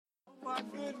If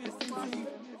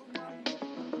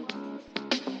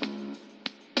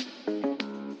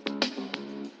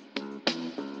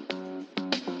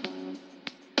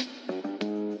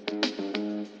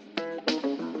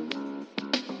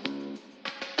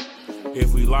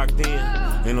we locked in,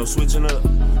 ain't no switching up.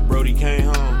 Brody came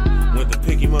home, went to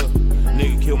pick him up.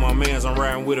 Nigga killed my mans, I'm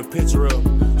riding with a picture up.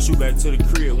 Shoot back to the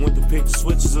crib, went to pick the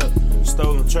switches up.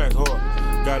 Stolen track hard,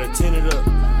 got it tinted up.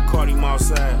 Caught him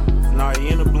outside, now he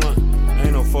in the blunt.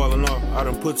 Ain't no falling off, I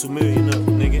done put 2 million up.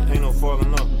 Nigga, ain't no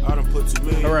falling off, I done put 2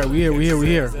 million. All right, we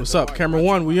here. What's up? Camera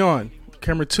 1, we on.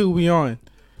 Camera 2, we on.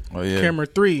 Oh, yeah. Camera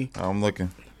 3. I'm looking.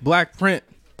 Black Print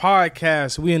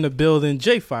Podcast, we in the building.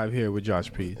 J5 here with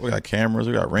Josh P. We got cameras,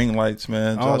 we got ring lights,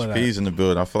 man. Josh P's in the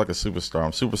building. I feel like a superstar.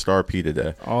 I'm Superstar P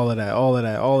today. All of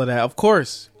that. Of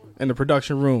course, in the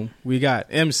production room, we got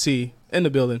MC in the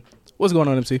building. What's going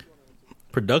on, MC?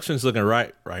 Production's looking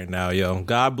right now, yo.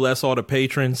 God bless all the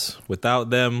patrons. Without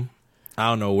them, I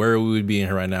don't know where we would be in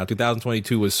here right now.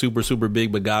 2022 was super, super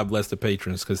big, but God bless the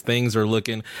patrons because things are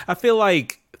looking... I feel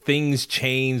like things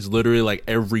change literally like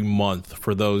every month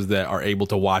for those that are able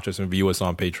to watch us and view us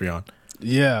on Patreon.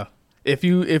 Yeah. If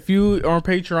you are on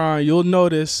Patreon, you'll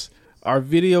notice our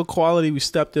video quality, we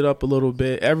stepped it up a little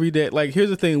bit every day. Like, here's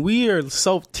the thing. We are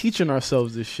self-teaching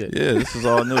ourselves this shit. Yeah, this is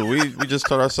all new. We just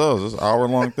taught ourselves. It's an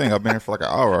hour-long thing. I've been here for like an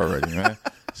hour already, man.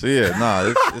 So,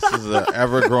 yeah, this is an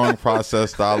ever-growing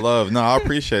process that I love. I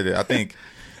appreciate it. I think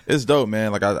it's dope,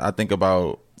 man. Like, I think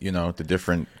about, the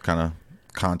different kind of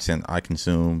content I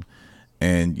consume,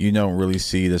 and you don't really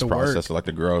see this process of like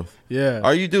the growth. Yeah.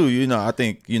 Or you do, I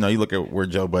think, you look at where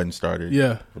Joe Budden started.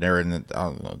 Yeah. When they were in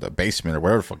the basement or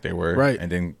wherever the fuck they were. Right.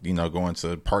 And then, going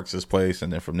to Parks' place,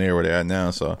 and then from there where they're at now.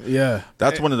 So yeah.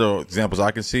 That's one of the examples I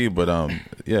can see. But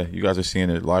yeah, you guys are seeing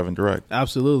it live and direct.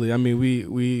 Absolutely. I mean,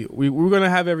 we're gonna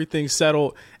have everything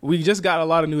settled. We just got a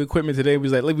lot of new equipment today. We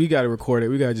was like, we gotta record it.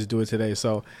 We gotta just do it today.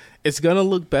 So it's gonna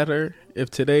look better. If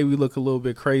today we look a little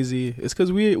bit crazy, it's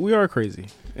because we are crazy.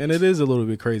 And it is a little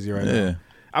bit crazy right now.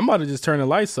 I'm about to just turn the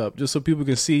lights up just so people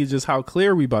can see just how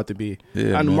clear we about to be.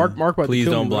 Yeah, and Mark about please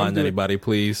to kill don't me, blind anybody.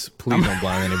 Please don't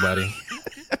blind anybody.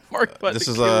 Mark about this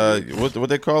to is kill me. what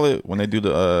they call it when they do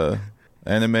the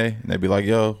anime and they be like,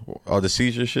 yo, all the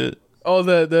seizure shit. Oh,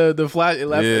 the flash.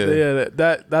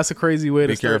 Yeah, that's a crazy way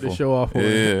to start careful. the show off.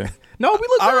 Yeah. No, we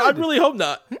look good. I really hope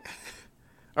not.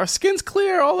 Our skin's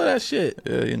clear, all of that shit.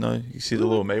 Yeah, you see the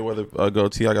little Mayweather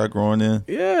goatee I got growing in.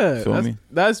 Yeah, Feel me?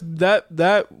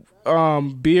 That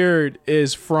beard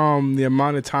is from the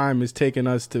amount of time it's taken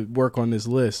us to work on this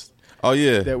list. Oh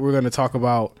yeah, that we're going to talk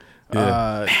about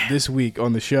this week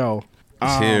on the show.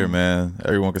 It's here, man.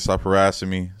 Everyone can stop harassing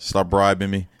me, stop bribing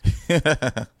me.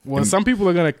 Well, some people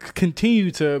are going to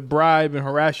continue to bribe and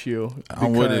harass you.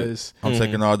 I'm with it. I'm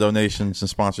taking all donations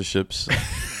and sponsorships.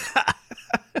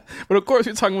 But of course,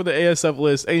 we're talking about the ASF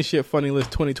list, Ain't Shit Funny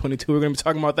List 2022. We're going to be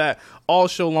talking about that all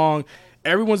show long.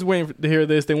 Everyone's waiting to hear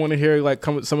this. They want to hear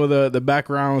some of the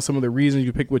background, some of the reasons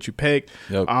you picked what you picked.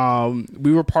 Yep.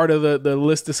 We were part of the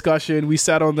list discussion. We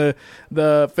sat on the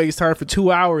FaceTime for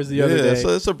 2 hours the other day. Yeah, so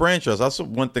it's a brain trust. That's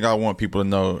one thing I want people to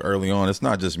know early on. It's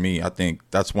not just me. I think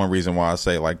that's one reason why I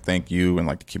say thank you and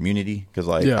the community, because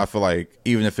I feel like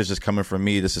even if it's just coming from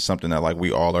me, this is something that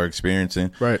we all are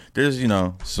experiencing. Right. There's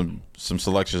some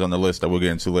selections on the list that we'll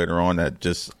get into later on that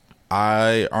just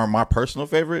aren't my personal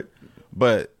favorite.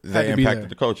 But they impacted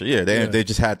the culture. Yeah, they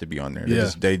just had to be on there.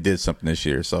 They did something this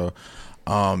year. So,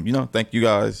 thank you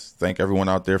guys. Thank everyone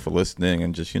out there for listening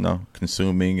and just,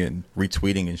 consuming and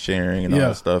retweeting and sharing and all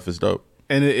that stuff is dope.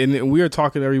 And we are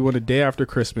talking to everyone the day after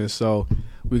Christmas. So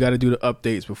we got to do the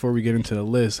updates before we get into the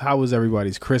list. How was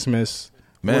everybody's Christmas?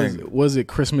 Man, was it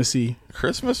Christmassy?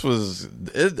 Christmas was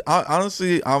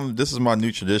honestly. This is my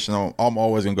new tradition. I'm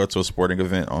always gonna go to a sporting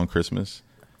event on Christmas.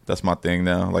 That's my thing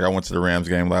now. I went to the Rams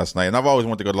game last night, and I've always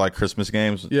wanted to go to Christmas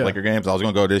games, Laker games. I was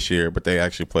gonna go this year, but they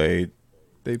actually played.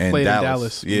 They played in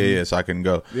Dallas. Yeah, so I couldn't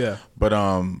go. Yeah, but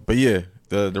yeah,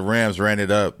 the Rams ran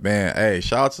it up, man. Hey,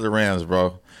 shout out to the Rams,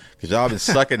 bro, because y'all been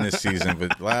sucking this season.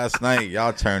 But last night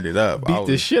y'all turned it up. Beat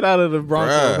the shit out of the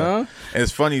Broncos, huh? And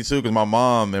it's funny too because my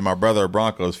mom and my brother are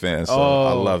Broncos fans, so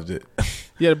I loved it.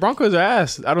 Yeah, the Broncos are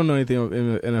ass. I don't know anything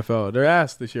in the NFL. They're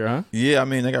ass this year, huh? Yeah, I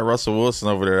mean, they got Russell Wilson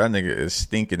over there. That nigga is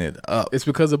stinking it up. It's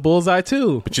because of Bullseye,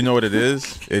 too. But you know what it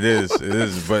is? It is.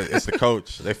 But it's the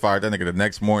coach. They fired that nigga the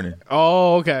next morning.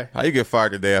 Oh, okay. How you get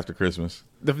fired the day after Christmas?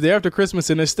 The day after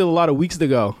Christmas, and there's still a lot of weeks to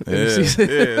go in the season.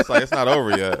 Yeah, it's not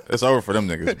over yet. It's over for them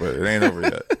niggas, but it ain't over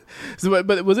yet.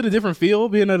 But was it a different feel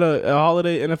being at a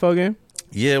holiday NFL game?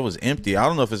 Yeah, it was empty. I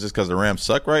don't know if it's just because the Rams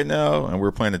suck right now and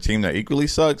we're playing a team that equally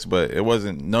sucks, but it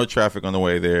wasn't no traffic on the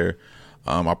way there.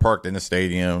 I parked in the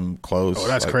stadium close. Oh,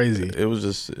 that's crazy. It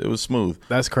was smooth.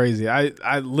 That's crazy.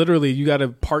 I literally, you got to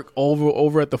park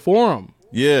over at the Forum.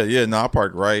 Yeah. No, I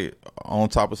parked right on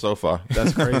top of SoFi.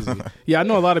 That's crazy. Yeah, I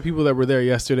know a lot of people that were there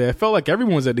yesterday. I felt like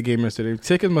everyone was at the game yesterday.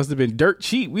 Tickets must have been dirt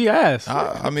cheap. We asked.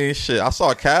 I mean, shit. I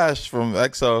saw Cash from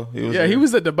EXO. He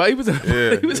was at the. He was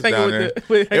hanging with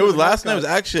the. It was last night. It was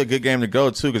actually a good game to go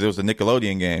to because it was a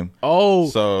Nickelodeon game. Oh,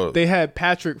 so they had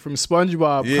Patrick from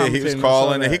SpongeBob. Yeah, he was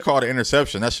calling and he called an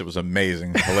interception. That shit was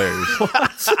amazing,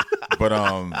 hilarious. But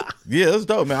yeah, it was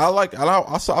dope, man.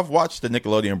 I've watched the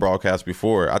Nickelodeon broadcast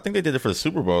before. I think they did it for the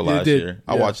Super Bowl last year.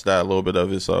 I watched that a little bit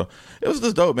of it, so it was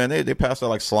just dope, man. They passed out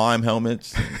like slime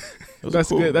helmets. That's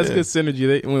cool, good. That's good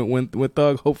synergy. When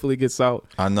Thug hopefully gets out,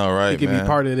 I know, right? He can be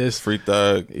part of this. Free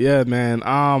Thug. Yeah,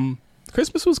 man.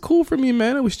 Christmas was cool for me,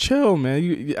 man. It was chill,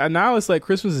 man. Now it's like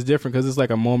Christmas is different because it's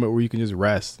like a moment where you can just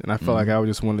rest. And I felt like I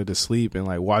just wanted to sleep and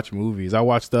like watch movies. I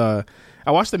watched The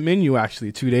Menu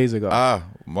actually 2 days ago.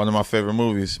 One of my favorite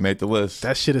movies made the list.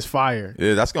 That shit is fire.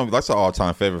 Yeah, that's an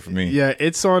all-time favorite for me. Yeah,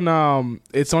 it's on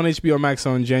HBO Max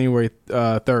on January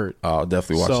 3rd. I'll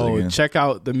definitely watch it again. So check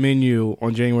out The Menu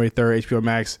on January 3rd, HBO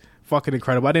Max. Fucking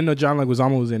incredible. I didn't know John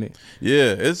Leguizamo was in it.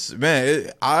 Yeah,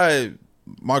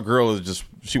 my girl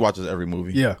she watches every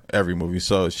movie. Yeah. Every movie.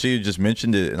 So she just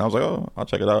mentioned it and I was like, oh, I'll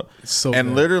check it out. So and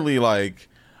good. Literally like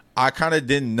I kind of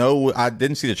didn't know. I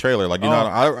didn't see the trailer. Like,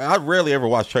 I rarely ever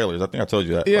watch trailers. I think I told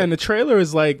you that. Yeah, and the trailer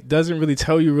is like doesn't really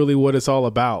tell you really what it's all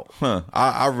about.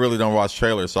 I really don't watch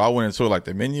trailers, so I went into it like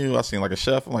The Menu. I seen like a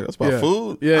chef. I'm like, that's about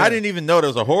food. Yeah, I didn't even know there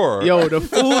was a horror. Yo, the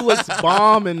food looks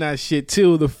bomb in that shit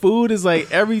too. The food is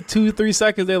like every 2-3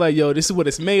 seconds they're like, yo, this is what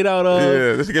it's made out of.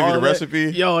 Yeah, this give you the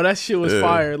recipe. Yo, that shit was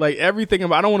fire. Like everything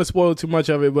about. I don't want to spoil too much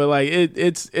of it, but like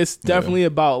it's definitely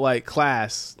about like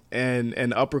class.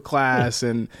 And upper class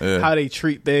and how they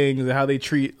treat things and how they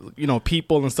treat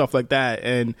people and stuff like that.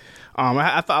 And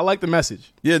I like the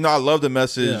message. Yeah, no, I love the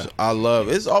message. Yeah.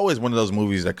 It's always one of those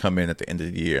movies that come in at the end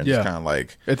of the year and it's kind of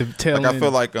like at the tail end. I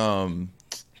feel like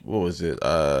what was it?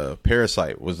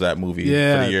 Parasite was that movie for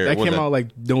the year. That came out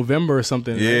like November or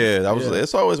something. Yeah, that was.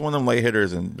 It's always one of them late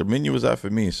hitters, and The Menu was that for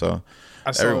me. So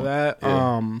I saw that.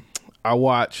 Yeah. I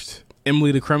watched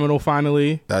Emily the Criminal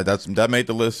finally. That made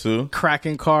the list too.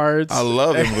 Cracking Cards. I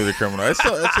love Emily the Criminal. It's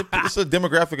a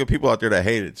demographic of people out there that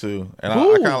hate it too, and I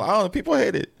don't know, people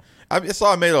hate it. I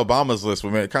saw I made Obama's list,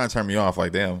 but it kind of turned me off.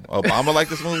 Like, damn, Obama like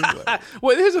this movie.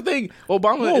 Well, here's the thing,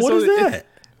 Obama. What is that?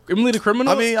 Emily the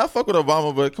Criminal. I mean, I fuck with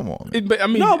Obama, but come on.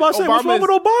 What's wrong with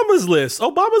Obama's list?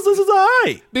 Obama's list is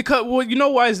alright. Because you know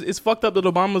why it's fucked up that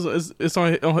Obama's it's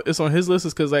on his list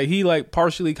is because like he like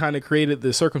partially kind of created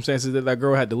the circumstances that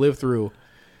girl had to live through.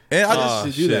 And I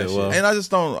just and I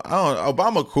just don't.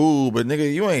 Obama cool, but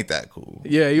nigga, you ain't that cool.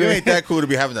 Yeah, you ain't that cool to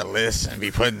be having a list and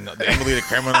be putting Emily the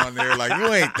Criminal on there. Like,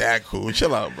 you ain't that cool.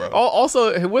 Chill out, bro.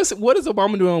 Also, what is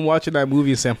Obama doing watching that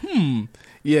movie and saying,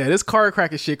 yeah, this car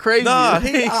cracking shit crazy. Nah,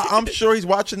 I'm sure he's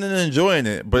watching it and enjoying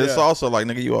it, but it's also like,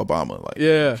 nigga, you Obama.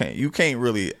 Like, you can't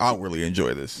really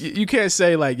enjoy this. You can't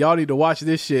say like, y'all need to watch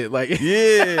this shit. Like,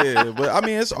 yeah, but I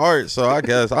mean, it's art, so I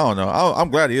guess I don't know.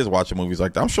 I'm glad he is watching movies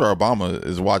like that. I'm sure Obama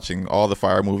is watching all the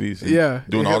fire movies.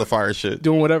 Doing all the fire shit,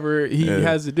 doing whatever he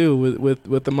has to do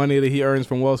with the money that he earns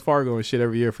from Wells Fargo and shit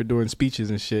every year for doing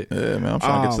speeches and shit. Yeah, man, I'm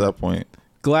trying to get to that point.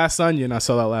 Glass Onion, I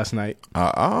saw that last night.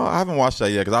 I haven't watched that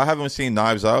yet because I haven't seen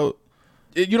Knives Out.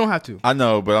 You don't have to. I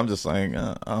know, but I'm just saying,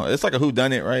 it's like a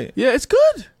whodunit, right? Yeah, it's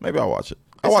good. Maybe I'll watch it.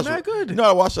 It's not good. You know what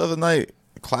I watched the other night?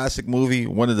 A classic movie,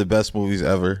 one of the best movies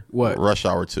ever. What? Rush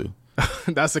Hour 2.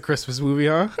 That's a Christmas movie,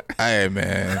 huh? Hey,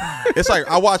 man. It's like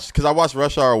I watched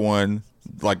Rush Hour 1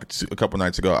 like a couple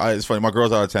nights ago. It's funny. My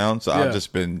girl's out of town, so I've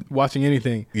just been watching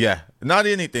anything. Yeah, not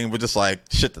anything, but just like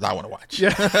shit that I want to watch.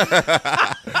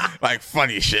 Yeah, like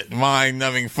funny shit,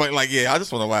 mind-numbing fun. Like, yeah, I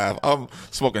just want to laugh. I'm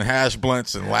smoking hash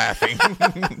blunts and laughing.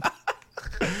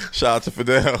 Shout out to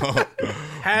Fidel.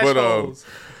 Hash bowls.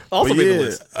 Also made the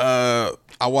list.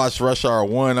 I watched Rush Hour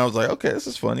 1. I was like, okay, this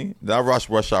is funny. Then I watched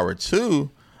Rush Hour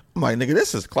 2. I'm like, nigga,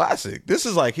 this is classic. This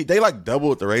is like they like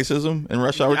doubled the racism in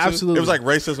Rush Hour 2. Absolutely. It was like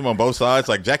racism on both sides.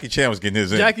 Like Jackie Chan was getting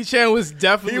his in. Jackie Chan was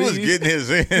definitely getting his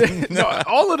in. No,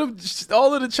 all of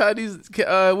the Chinese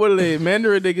what are they,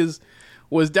 Mandarin niggas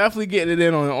was definitely getting it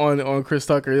in on Chris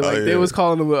Tucker. Like they was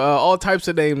calling him all types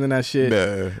of names and that shit.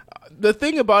 Yeah. The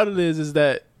thing about it is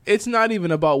that it's not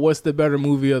even about what's the better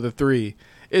movie of the three.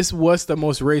 It's what's the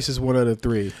most racist one of the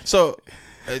three. So,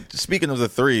 speaking of the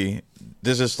three,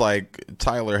 this is like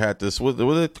Tyler had this. What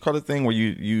it called a thing where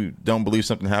you don't believe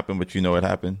something happened, but you know it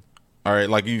happened. All right,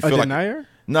 like you feel a denier?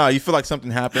 No, you feel like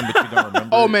something happened, but you don't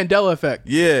remember. Oh, Mandela effect.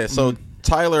 Yeah. So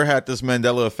Tyler had this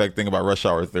Mandela effect thing about Rush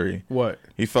Hour 3. What?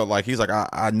 He felt like he's like,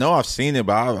 I know I've seen it,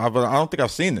 but I don't think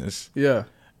I've seen this. Yeah.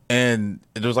 And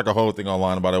there was like a whole thing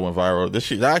online about it went viral this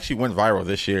year. That actually went viral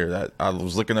this year. That I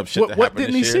was looking up shit that happened this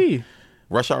year. What didn't he see?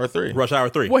 Rush Hour 3. Rush Hour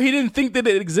 3. Well, he didn't think that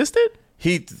it existed?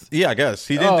 I guess.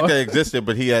 He didn't think that it existed,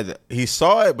 but he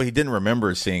saw it, but he didn't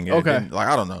remember seeing it. Okay.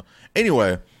 I don't know.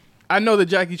 Anyway. I know that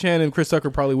Jackie Chan and Chris Tucker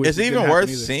probably would. Is it even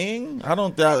worth seeing? I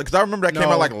don't doubt, because I remember that came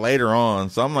out like later on.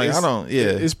 So I'm like,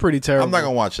 it's pretty terrible. I'm not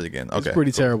gonna watch it again. Okay, it's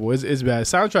pretty terrible. It's bad.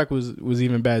 Soundtrack was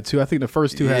even bad too. I think the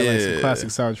first two had like some classic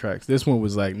soundtracks. This one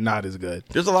was like not as good.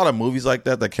 There's a lot of movies like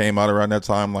that came out around that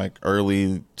time, like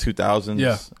early 2000s.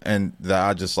 Yeah, and that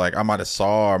I just like I might have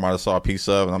saw a piece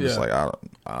of, and I'm just like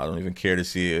I don't even care to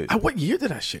see it. What year did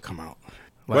that shit come out?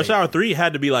 Like, Rush Hour 3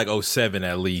 had to be like 07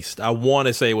 at least. I want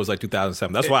to say it was like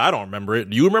 2007. That's why I don't remember it.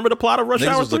 Do you remember the plot of Rush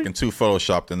Hour 3? was looking too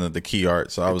photoshopped in the key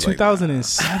art, so I was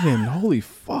 2007. Like, holy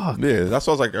fuck. Yeah, that's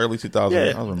what I was like early 2000.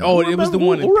 Yeah. It was the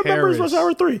one in Paris. Who remembers Rush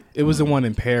Hour 3? It was the one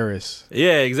in Paris.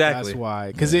 Yeah, exactly. That's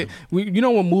why. Because you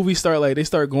know when movies start like they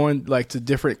start going like to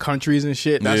different countries and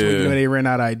shit. That's when they ran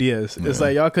out of ideas. Yeah. It's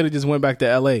like y'all could have just went back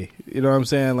to LA. You know what I'm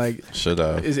saying? Like should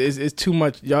have. It's too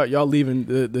much. Y'all leaving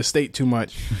the state too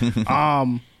much.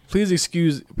 Please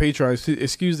excuse patrons.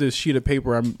 Excuse the sheet of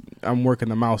paper I'm working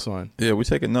the mouse on. Yeah, we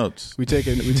taking notes. We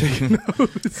taking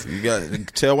notes. You got to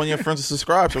tell one of your friends to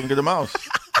subscribe so we can get a mouse.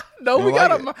 No, we got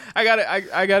I gotta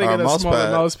get a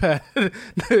smaller mouse pad.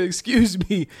 Excuse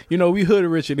me. You know we hood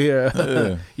rich in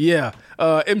here. Yeah.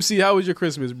 MC, how was your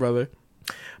Christmas, brother?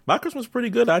 My Christmas was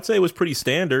pretty good. I'd say it was pretty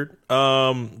standard.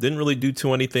 Didn't really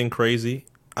do anything crazy.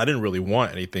 I didn't really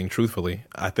want anything, truthfully.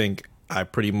 I think I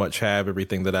pretty much have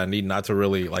everything that I need, not to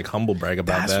really like humble brag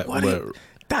about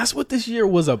That's what this year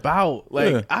was about.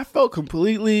 Like I felt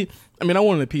completely. I mean, I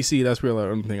wanted a PC. That's really the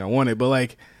only thing I wanted. But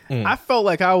like, I felt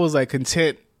like I was like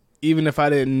content, even if I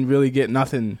didn't really get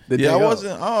nothing. I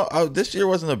wasn't. This year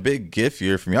wasn't a big gift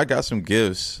year for me. I got some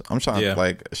gifts. I'm trying to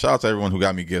like shout out to everyone who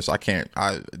got me gifts. I can't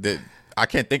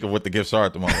think of what the gifts are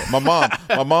at the moment.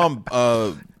 My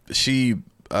mom, she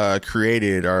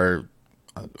created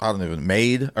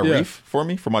made a wreath for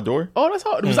me for my door. Oh, that's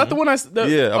hard. Was that the one my door?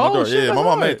 Yeah, my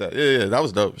mom made that. Yeah, that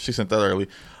was dope. She sent that early.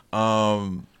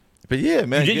 But yeah,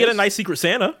 man. You did get a nice Secret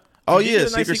Santa. Oh yeah,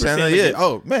 Secret Santa. Yeah.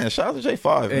 Oh man, shout out to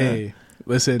J5, man. Hey,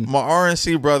 listen, my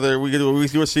RNC brother, we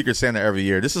do a Secret Santa every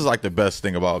year. This is like the best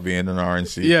thing about being an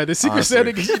RNC. Yeah, the Secret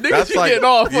Santa niggas like, getting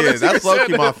off. Yeah, that's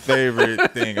low-key my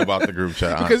favorite thing about the group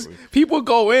chat. Because people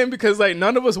go in because like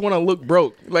none of us want to look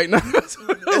broke. Like none of us.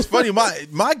 It's funny.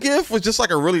 My gift was just like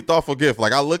a really thoughtful gift.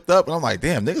 Like I looked up and I'm like,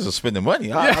 damn, niggas are spending money.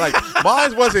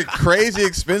 Mine wasn't crazy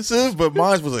expensive, but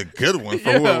mine was a good one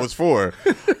for who it was for.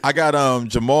 I got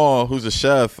Jamal, who's a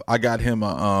chef. I got him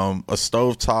a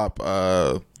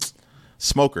stovetop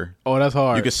smoker. Oh, that's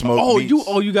hard. You can smoke.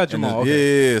 You got Jamal.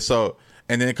 Yeah. So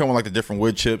and then it come with like the different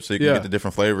wood chips, so you can get the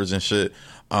different flavors and shit.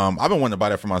 I've been wanting to buy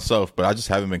that for myself, but I just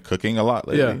haven't been cooking a lot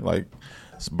lately. Yeah.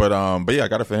 But yeah, I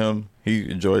got it for him.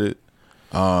 He enjoyed it.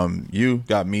 You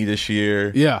got me this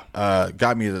year. Yeah.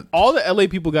 Got me all the LA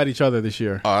people got each other this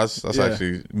year. Oh, that's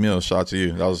actually shout out to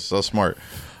you. That was smart.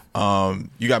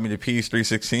 You got me the Peace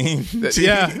 316.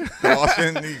 Yeah.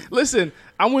 Austin. Listen,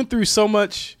 I went through so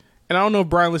much, and I don't know if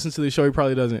Brian listens to the show. He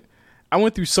probably doesn't. I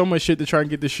went through so much shit to try and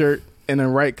get the shirt in the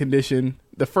right condition.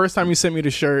 The first time he sent me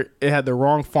the shirt, it had the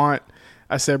wrong font.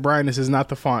 I said, Brian, this is not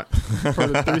the font for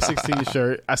the 316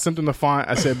 shirt. I sent him the font.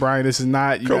 I said, Brian, this is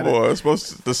not. Come on, it's supposed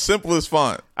to the simplest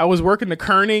font. I was working the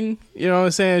kerning. You know what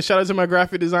I'm saying? Shout out to my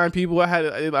graphic design people.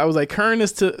 I was like, kern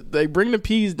this to like bring the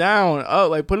P's down,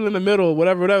 like put it in the middle,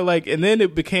 whatever. Like, and then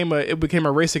it became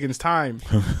a race against time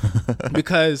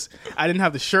because I didn't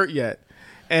have the shirt yet.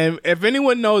 And if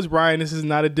anyone knows Brian, this is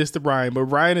not a diss to Brian, but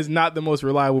Brian is not the most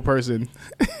reliable person.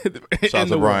 Shout out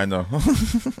to Brian, though.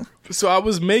 So I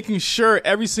was making sure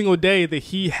every single day that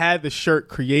he had the shirt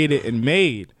created and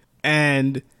made.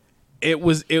 And I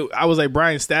was like,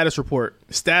 Brian, status report.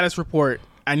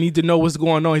 I need to know what's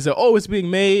going on. He said, oh, it's being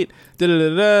made.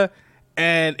 Da-da-da-da.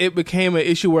 And it became an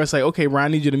issue where it's like, okay,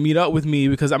 Brian, I need you to meet up with me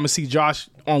because I'm going to see Josh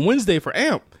on Wednesday for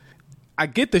AMP. I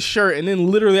get the shirt, and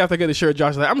then literally after I get the shirt,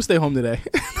 Josh is like, I'm going to stay home today.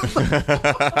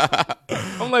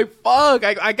 I'm like, fuck.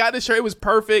 I got the shirt. It was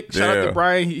perfect. Shout out to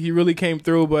Brian. He really came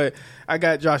through, but I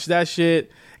got Josh that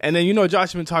shit. And then,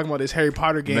 Josh has been talking about this Harry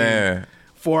Potter game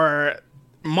for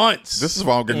months. This is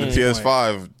why I'm getting the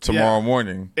PS5 tomorrow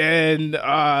morning. And,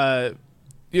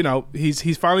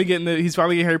 he's finally getting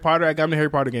Harry Potter. I got him the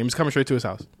Harry Potter game. It's coming straight to his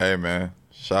house. Hey, man.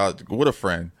 Shout out, what a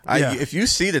friend. Yeah. If you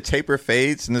see the taper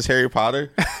fades in this Harry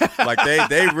Potter, like they got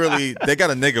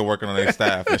a nigga working on their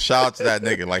staff. And shout out to that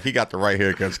nigga. Like he got the right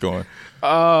haircuts going.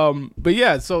 But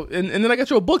yeah, so and then I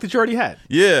got you a book that you already had.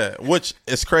 Yeah, which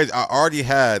is crazy. I already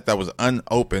had that was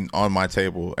unopened on my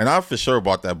table. And I for sure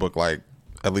bought that book like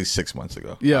at least 6 months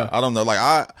ago. Yeah. I don't know. Like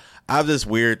I have this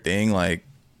weird thing, like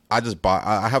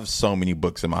I have so many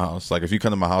books in my house. Like if you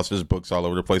come to my house, there's books all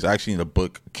over the place. I actually need a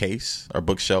bookcase or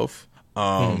bookshelf.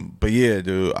 But yeah,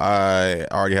 dude, I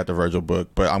already had the Virgil book,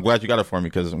 but I'm glad you got it for me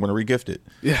because I'm gonna regift it.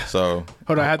 Yeah. So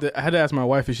hold on, I had to ask my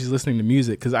wife if she's listening to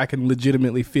music because I can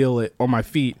legitimately feel it on my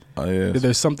feet. Oh yeah. That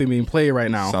there's something being played right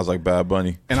now. Sounds like Bad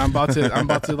Bunny. And I'm about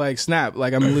to like snap.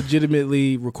 Like I'm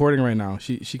legitimately recording right now.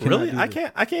 She really? I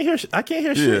can't hear shit.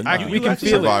 Yeah, we can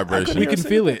feel it. Vibration. We can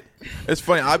feel it. It's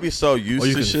funny. I'd be so used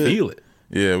you to can shit. feel it.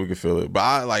 Yeah, we can feel it. But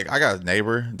I got a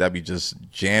neighbor that be just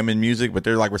jamming music, but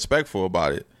they're like respectful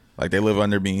about it. Like they live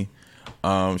under me.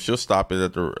 She'll stop it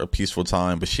at a peaceful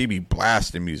time, but she be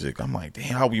blasting music. I'm like,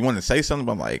 damn, how you want to say something?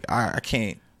 But I'm like, I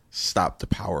can't stop the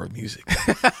power of music.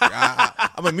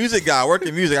 I'm a music guy. I work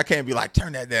in music. I can't be like,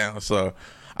 turn that down. So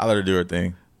I let her do her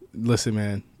thing. Listen,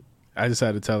 man, I just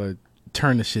had to tell her,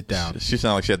 turn the shit down. She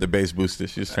sounded like she had the bass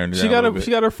boosted. She just turned it down. She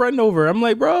got her friend over. I'm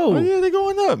like, bro. Oh, yeah, they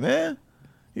going up, man.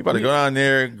 You about to go down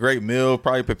there, great meal,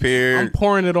 probably prepared. I'm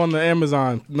pouring it on the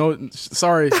Amazon. No,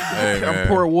 sorry. Hey, I'm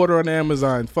pouring water on the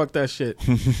Amazon. Fuck that shit.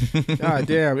 God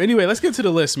damn. Anyway, let's get to the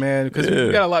list, man, because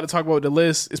we got a lot to talk about with the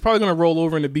list. It's probably going to roll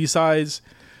over into B-sides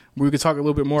where we could talk a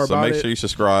little bit more about it. So make sure you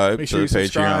subscribe to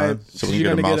Patreon so we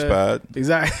can get a mouse pad.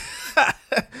 Exactly.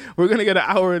 We're going to get an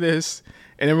hour of this.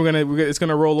 And then it's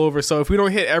gonna roll over. So if we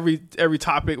don't hit every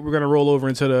topic, we're gonna roll over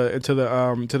into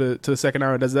the second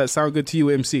hour. Does that sound good to you,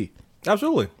 MC?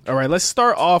 Absolutely. All right, let's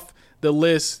start off the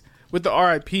list with the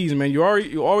RIPs, man. You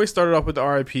always started off with the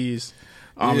RIPs.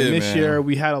 And this year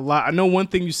we had a lot. I know one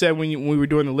thing you said when we were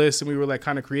doing the list and we were like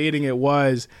kind of creating it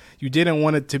was you didn't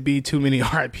want it to be too many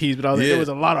RIPs, but I was like, there was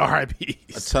a lot of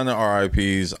RIPs. A ton of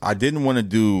RIPs. I didn't want to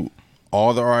do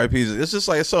all the RIPs. It's just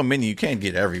like it's so many, you can't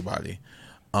get everybody.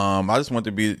 I just want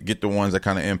to get the ones that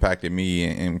kind of impacted me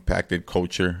and impacted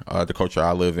culture, the culture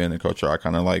I live in, the culture I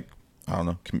kind of like. I don't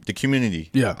know, the community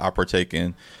I partake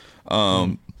in.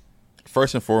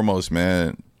 First and foremost,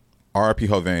 man, R.I.P.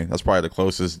 Hovain. That's probably the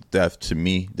closest death to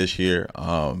me this year.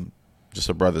 Just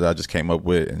a brother that I just came up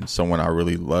with and someone I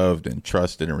really loved and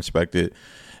trusted and respected.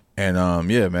 And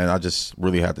yeah, man, I just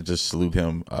really had to just salute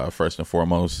him first and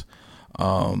foremost.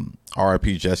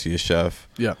 R.I.P. Jesse, a chef.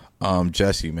 Yeah.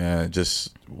 Jesse, man,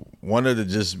 just one of the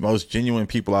just most genuine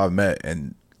people I've met,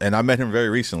 and I met him very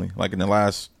recently, like in the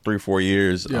last 3-4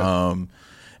 years. Yeah.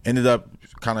 Ended up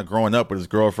kind of growing up with his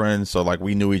girlfriend, so like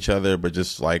we knew each other, but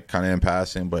just like kind of in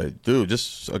passing. But dude,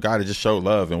 just a guy that just showed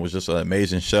love and was just an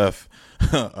amazing chef,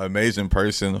 amazing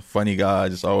person, funny guy,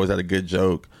 just always had a good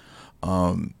joke.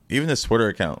 Even his Twitter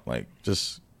account, like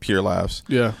just pure laughs.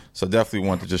 Yeah. So definitely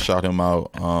want to just shout him out.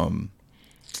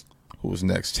 Who was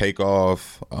next?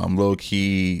 Takeoff. Lil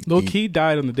Key. Lil Key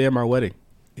died on the day of my wedding.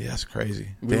 Yeah, that's crazy.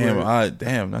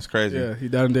 Damn, that's crazy. Yeah, he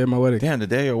died on the day of my wedding. Damn, the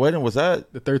day of your wedding was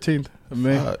that? The 13th of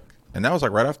May. And that was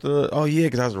like right after. Oh yeah,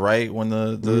 because that was right when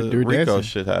the Rico dancing.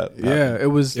 Shit happened. Yeah, it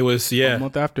was a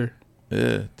month after.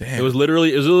 Yeah, damn. It was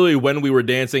literally when we were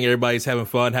dancing, everybody's having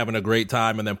fun, having a great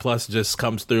time, and then Plus just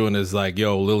comes through and is like,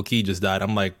 "Yo, Lil Key just died."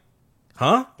 I'm like,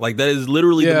 huh? Like that is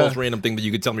literally the most random thing that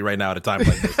you could tell me right now at a time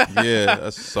like this. Yeah,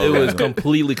 that's so. It was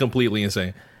completely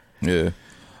insane. Yeah.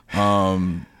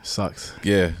 Sucks.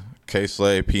 Yeah.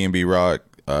 K-Slay, P&B Rock,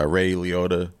 Ray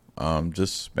Liotta.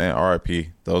 Just man, R.I.P.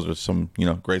 Those are some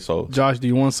great souls. Josh, do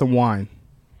you want some wine?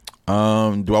 Do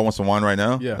I want some wine right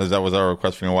now? Yeah. Was that our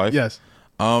request from your wife? Yes.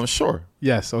 Sure.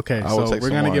 Yes. Okay. So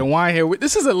we're gonna get wine here.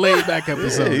 This is a laid back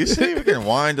episode. Yeah, you see, we're getting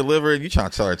wine delivered. You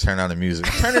trying to tell her to turn down the music?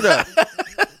 Turn it up.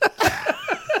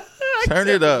 Turn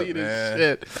it up, man.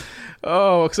 Shit.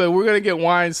 Oh, so we're gonna get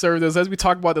wine served as we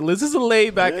talk about the list. This is a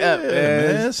laid back ep,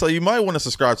 man. So you might want to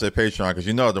subscribe to the Patreon because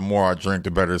the more I drink, the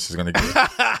better this is gonna get.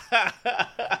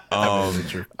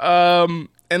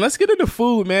 And let's get into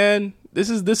food, man. This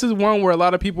is one where a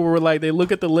lot of people were like, they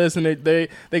look at the list and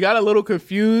they got a little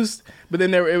confused, but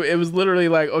then it was literally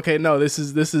like, okay, no, this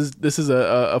is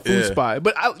a food spot.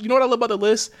 But you know what I love about the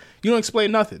list? You don't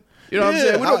explain nothing. You know what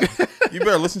I'm saying? You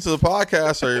better listen to the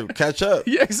podcast or catch up.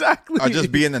 Yeah, exactly. Or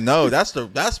just be in the know.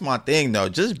 That's my thing, though.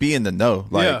 Just be in the know.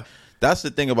 Like that's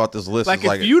the thing about this list. Like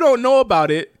if you don't know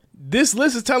about it, this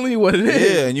list is telling you what it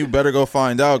is. Yeah, and you better go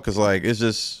find out because like it's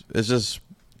just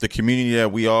the community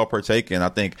that we all partake in. I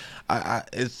think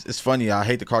it's funny. I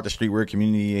hate to call it the streetwear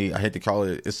community. I hate to call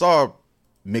it. It's all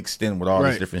mixed in with all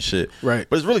this different shit. Right.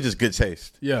 But it's really just good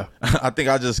taste. Yeah. I think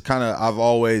I've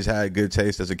always had good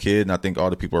taste as a kid, and I think all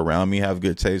the people around me have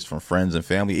good taste from friends and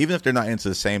family, even if they're not into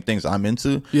the same things I'm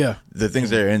into. Yeah. The things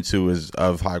they're into is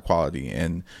of high quality,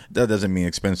 and that doesn't mean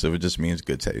expensive. It just means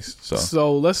good taste.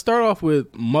 So let's start off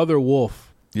with Mother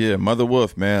Wolf. Yeah, Mother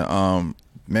Wolf, man.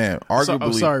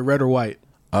 Arguably. Sorry, red or white?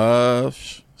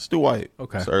 Let's do white.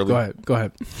 Okay. It's early. Go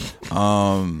ahead.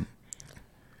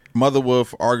 Mother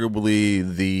Wolf,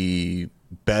 arguably the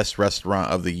best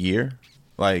restaurant of the year.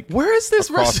 Like, where is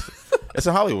this restaurant? It's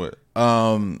in Hollywood.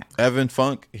 Evan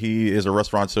Funk, he is a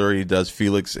restaurateur. He does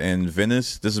Felix in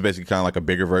Venice. This is basically kind of like a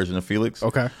bigger version of Felix.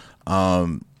 Okay.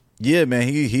 Yeah, man,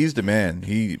 he's the man.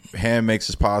 He hand makes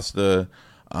his pasta.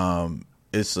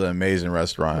 It's an amazing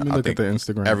restaurant. Let me look at the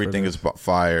Instagram. Everything is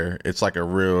fire. It's like a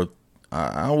real,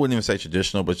 I wouldn't even say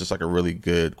traditional, but it's just like a really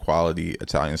good quality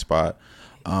Italian spot.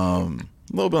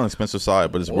 A little bit on the expensive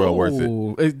side, but it's well worth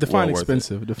it. Define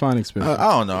expensive. Define expensive.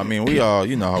 I don't know. I mean, we all,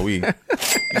 you know how we, you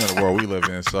know the world we live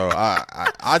in. So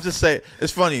I just say,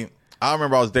 it's funny. I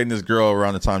remember I was dating this girl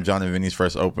around the time John and Vinny's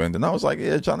first opened, and I was like,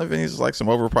 yeah, John and Vinny's is like some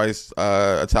overpriced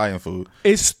Italian food.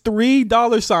 It's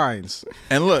 $3 signs.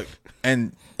 And look,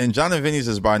 and John and Vinny's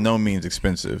is by no means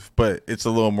expensive, but it's a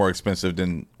little more expensive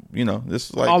than, you know,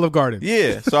 this is like Olive Garden.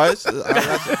 Yeah. So I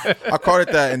called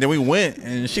it that, and then we went,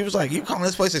 and she was like, "You calling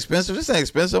this place expensive? This ain't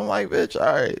expensive." I'm like, "Bitch,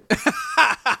 all right."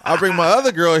 I'll bring my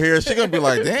other girl here. She gonna be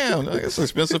like, "Damn, it's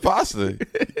expensive pasta."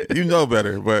 You know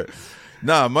better, but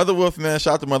nah, Mother Wolf, man.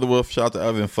 Shout out to Mother Wolf. Shout out to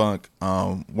Evan Funk.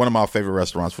 One of my favorite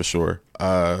restaurants for sure.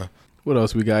 What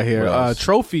else we got here?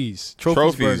 Trophies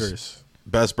Burgers.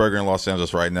 Best burger in Los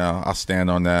Angeles right now. I stand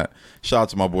on that. Shout out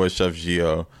to my boy Chef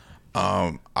Gio.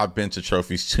 I've been to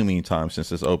Trophies too many times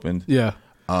since it's opened. Yeah.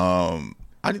 I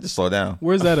need to slow down.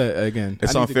 Where's that at again?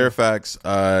 It's on Fairfax.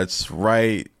 It's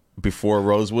right before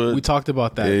Rosewood. We talked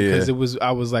about that because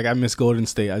I was like, I miss Golden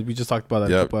State. We just talked about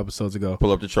that a couple episodes ago.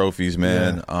 Pull up the Trophies,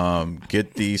 man. Yeah.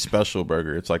 Get the special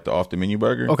burger. It's like the off the menu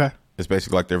burger. Okay. It's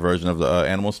basically like their version of the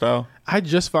animal style. I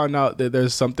just found out that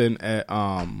there's something at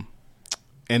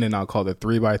In-N-Out called the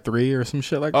 3x3 or some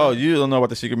shit like that. Oh, you don't know about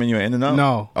the secret menu at In-N-Out?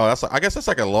 No. Oh, I guess that's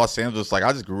like a Los Angeles. Like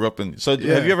I just grew up in. So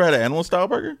have you ever had an animal style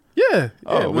burger? Yeah.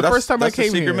 Oh, well, the first time I came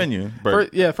the secret here. menu.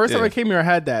 First time I came here, I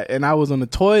had that, and I was on the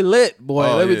toilet,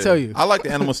 boy. Let me tell you. I like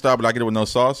the animal style, but I get it with no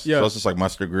sauce. Yeah. So it's just like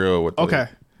mustard grill with. Okay.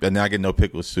 And then I get no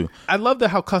pickles too. I love that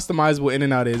how customizable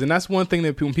In-N-Out is, and that's one thing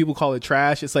that when people call it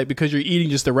trash, it's like because you're eating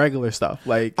just the regular stuff.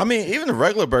 Like, I mean, even the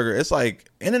regular burger, it's like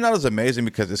In-N-Out is amazing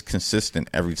because it's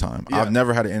consistent every time. Yeah. I've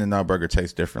never had an In-N-Out burger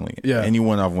taste differently. Yeah,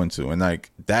 anyone I've went to, and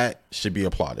like that should be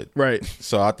applauded. Right.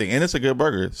 So I think, and it's a good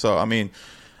burger. So I mean,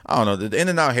 I don't know, the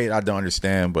In-N-Out hate I don't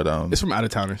understand, but it's from out of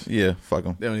towners. Yeah, fuck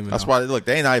them. They don't even. That's why look,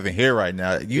 they ain't not even here right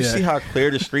now. You see how clear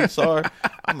the streets are.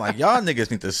 I'm like, y'all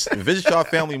niggas need to visit y'all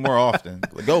family more often.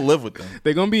 Like, go live with them.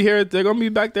 They're gonna be here. They're gonna be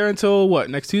back there until what,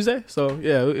 next Tuesday? So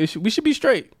yeah, we should be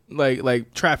straight,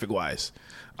 like traffic wise.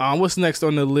 What's next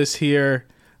on the list here?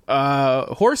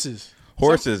 Horses.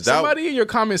 Somebody in your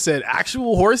comments said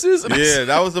actual horses. Yeah,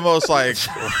 that was the most like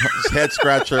head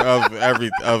scratcher of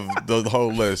the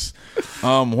whole list.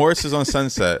 Horses on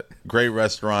Sunset, great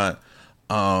restaurant.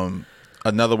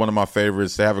 Another one of my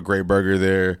favorites. They have a great burger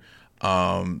there.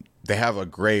 They have a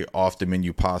great off the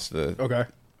menu pasta. Okay.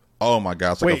 Oh my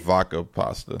god, it's like a vodka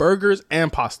pasta. Burgers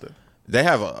and pasta. They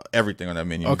have everything on that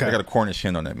menu. Okay. They got a Cornish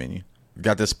hen on that menu.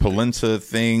 Got this polenta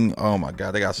thing. Oh my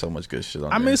god, they got so much good shit on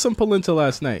there. I made some polenta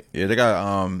last night. Yeah, they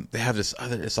got they have this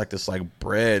other. It's like this like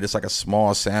bread. It's like a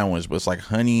small sandwich, but it's like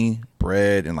honey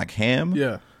bread and like ham.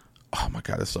 Yeah. Oh my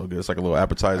god, it's so good. It's like a little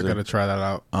appetizer. I gotta try that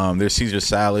out. Their Caesar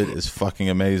salad is fucking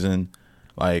amazing.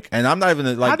 Like, and I'm not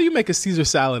even like. How do you make a Caesar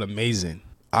salad amazing?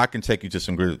 I can take you to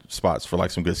some good spots for like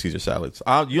some good Caesar salads.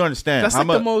 You understand? That's like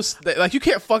the most. Like, you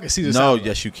can't fuck a Caesar salad. No,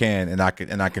 yes you can, and I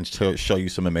can show you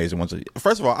some amazing ones.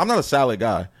 First of all, I'm not a salad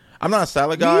guy. I'm not a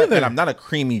salad guy, and I'm not a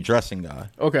creamy dressing guy.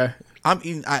 Okay. I'm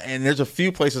eating, and there's a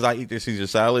few places I eat their Caesar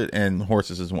salad, and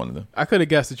Horses is one of them. I could have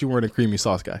guessed that you weren't a creamy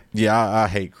sauce guy. Yeah, I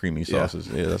hate creamy sauces.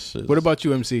 Yeah, that's just. What about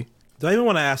you, MC? Do I even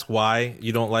want to ask why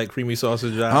you don't like creamy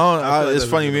sausage? It's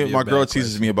funny. My girl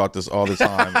teases me about this all the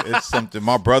time. It's something.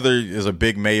 My brother is a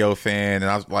big mayo fan,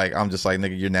 and I'm just like,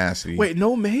 nigga, you're nasty. Wait,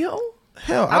 no mayo?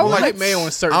 Hell, I don't like mayo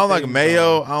on certain. I don't like things,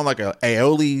 mayo. I don't like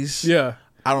aiolis. Yeah.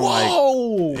 I don't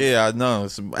like. Yeah, no.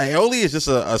 Aioli is just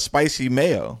a spicy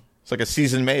mayo. It's like a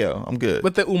seasoned mayo. I'm good.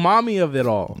 But the umami of it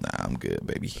all. Nah, I'm good,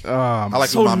 baby. I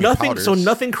like umami powders. So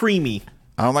nothing creamy.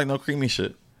 I don't like no creamy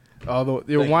shit. Although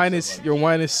your wine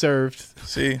is served.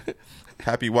 See,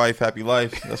 happy wife, happy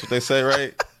life. That's what they say,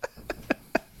 right?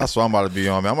 That's what I'm about to be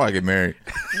on, man. I'm about to get married.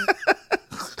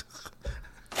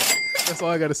 That's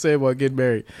all I got to say about getting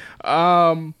married.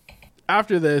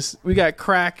 After this, we got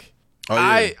crack. Oh,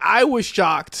 yeah. I was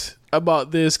shocked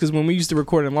about this because when we used to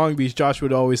record in Long Beach, Josh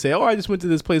would always say, I just went to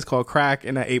this place called Crack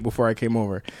and I ate before I came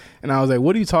over. And I was like,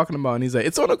 what are you talking about? And he's like,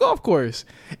 it's on a golf course.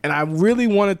 And I really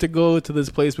wanted to go to this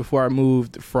place before I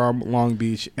moved from Long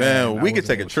Beach. Man, we could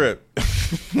take a trip.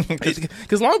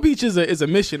 Because Long Beach is a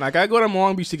mission. Like, I go to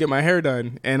Long Beach to get my hair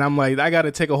done, and I'm like, I got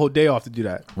to take a whole day off to do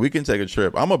that. We can take a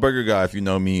trip. I'm a burger guy, if you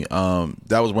know me.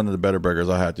 That was one of the better burgers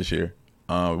I had this year.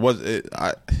 It wasn't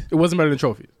better than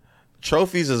Trophies.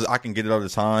 Trophies is I can get it all the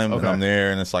time, and I'm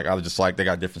there, and it's like I just like they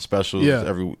got different specials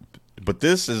every. But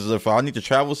this is if I need to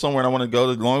travel somewhere and I want to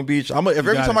go to Long Beach.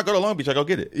 Every time I go to Long Beach, I go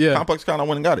get it. Yeah, Complex Con, I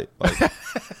went and got it. Like,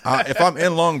 if I'm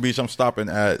in Long Beach, I'm stopping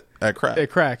at Crack. At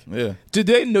Crack. Yeah. Did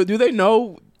they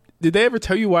know? Did they ever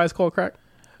tell you why it's called Crack?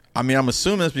 I mean, I'm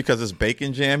assuming it's because this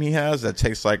bacon jam he has that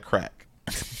tastes like crack.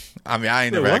 I mean, I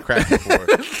ain't never had crack before,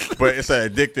 but it's an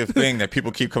addictive thing that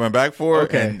people keep coming back for.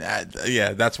 Okay. And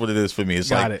that's what it is for me. It's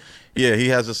Got it. Yeah, he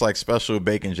has this like special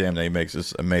bacon jam that he makes.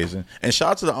 It's amazing. And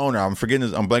shout out to the owner. I'm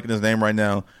blanking his name right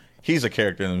now. He's a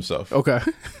character in himself. Okay.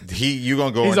 You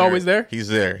gonna go? He's always there. He's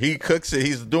there. He cooks it.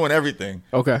 He's doing everything.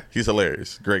 Okay. He's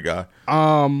hilarious. Great guy.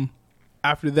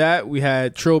 After that, we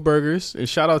had Trill Burgers, and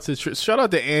shout out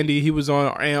to Andy. He was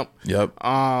on AMP. Yep.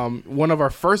 One of our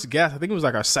first guests. I think it was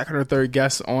like our second or third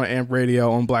guest on AMP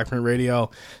Radio, on Blackprint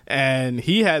Radio, and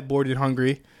he had Bored and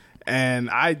Hungry, and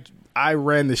I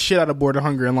ran the shit out of Bored and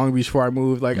Hungry in Long Beach before I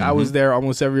moved. Like, I was there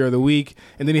almost every other week.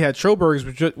 And then he had Trill Burgers,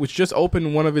 which just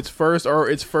opened one of its first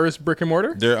brick and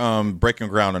mortar. They're breaking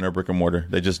ground on their brick and mortar.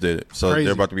 They just did it. So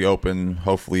they're about to be open,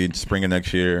 hopefully, spring of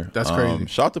next year. That's crazy.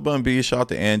 Shout out to Bun B. Shout out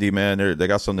to Andy, man. They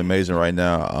got something amazing right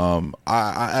now.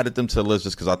 I added them to the list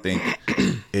just because I think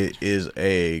it is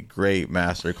a great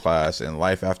masterclass in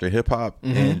life after hip-hop.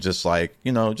 And just like,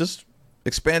 just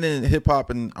expanding hip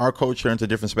hop and our culture into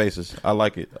different spaces. I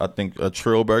like it. I think a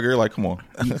Trill Burger, like, come on.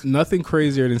 Nothing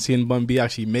crazier than seeing Bun B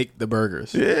actually make the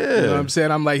burgers. Yeah. You know what I'm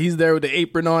saying? I'm like, he's there with the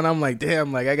apron on. I'm like,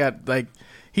 damn, like, I got, like,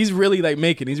 he's really, like,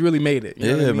 he's really made it. You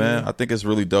know what I mean? Man. I think it's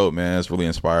really dope, man. It's really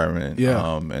inspiring.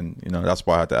 Yeah. And, that's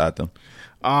why I had to add them.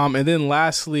 And then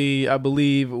lastly, I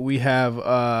believe we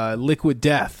have Liquid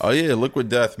Death. Oh, yeah, Liquid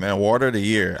Death, man. Water of the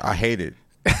year. I hate it.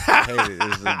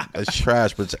 It's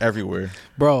trash, but it's everywhere.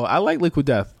 Bro, I like Liquid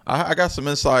Death. I got some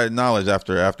inside knowledge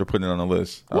after putting it on the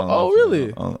list.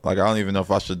 Really? I don't even know if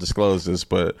I should disclose this,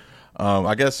 but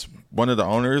I guess one of the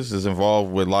owners is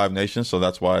involved with Live Nation, so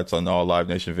that's why it's on all Live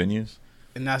Nation venues.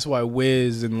 And that's why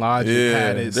Wiz and Logic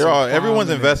had it. Everyone's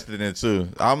invested in it too.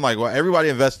 I'm like, well, everybody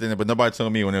invested in it, but nobody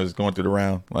told me when it was going through the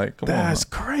round. Like, come on. That's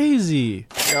crazy.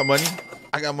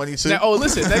 I got money too. Now,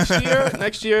 listen,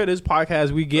 next year, this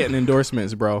podcast, we getting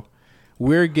endorsements, bro.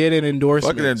 We're getting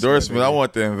endorsements. Fucking endorsement. I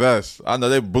want to invest. I know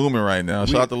they're booming right now.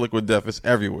 Shout out to Liquid Death. It's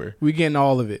everywhere. We getting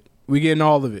all of it. We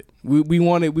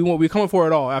want it. We're coming for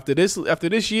it all. After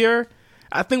this year,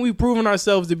 I think we've proven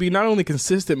ourselves to be not only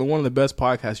consistent, but one of the best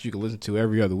podcasts you can listen to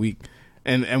every other week.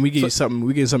 And we get you something.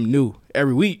 We get something new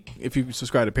every week if you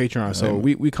subscribe to Patreon. So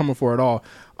we coming for it all.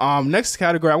 Next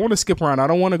category, I want to skip around. I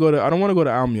don't want to go to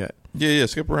album yet. Yeah,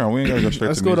 skip around. We ain't gotta go straight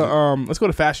let's to go music. Let's go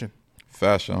to fashion.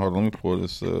 Fashion. Hold on, let me pull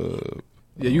this.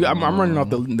 Yeah, I'm running off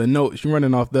the notes. You're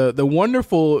running off the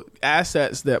wonderful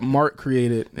assets that Mark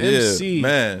created. MC,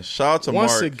 man, shout out to Mark.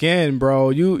 Once Mark. again,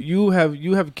 bro, you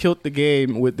have killed the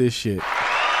game with this shit.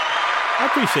 I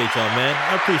appreciate y'all, man.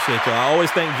 I appreciate y'all. I always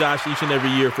thank Josh each and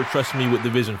every year for trusting me with the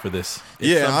vision for this.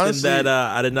 It's something honestly, that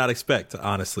I did not expect,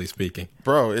 honestly speaking.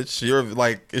 Bro, it's your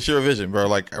vision, bro.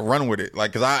 Like, run with it.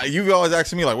 Like, cause you always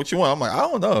asking me like, what you want? I'm like, I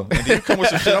don't know. And then you come with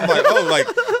some shit. I'm like, oh, like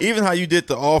even how you did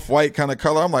the off-white kind of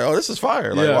color. I'm like, oh, this is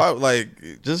fire. Like, why,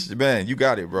 like, just man, you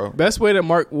got it, bro. Best way that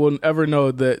Mark will ever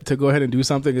know that to go ahead and do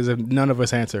something is if none of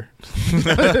us answer.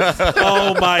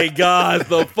 Oh my God,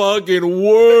 the fucking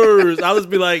worst. I'll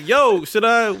just be like, yo,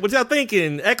 what y'all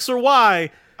thinking? X or Y?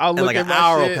 I'll look like at an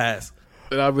hour will shit, pass.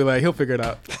 and I'll be like, he'll figure it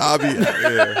out. I'll be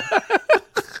yeah.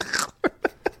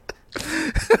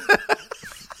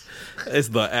 It's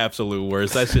the absolute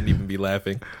worst. I shouldn't even be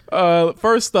laughing.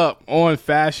 First up on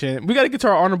fashion, we got to get to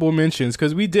our honorable mentions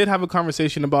because we did have a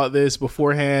conversation about this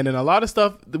beforehand, and a lot of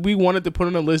stuff that we wanted to put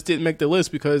on the list didn't make the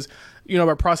list because,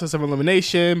 by process of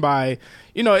elimination,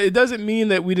 it doesn't mean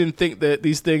that we didn't think that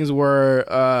these things were,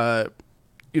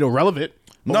 relevant.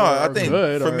 No, I think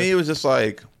for me it was just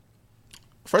like,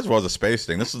 first of all, it's a space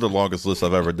thing. This is the longest list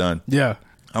I've ever done. Yeah.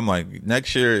 I'm like,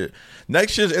 next year's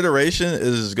iteration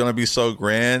is going to be so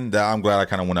grand that I'm glad I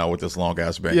kind of went out with this long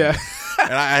ass band. Yeah.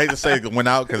 And I hate to say went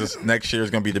out because next year is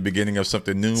going to be the beginning of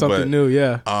something new.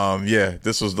 Yeah. Yeah,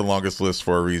 this was the longest list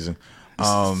for a reason.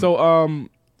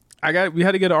 We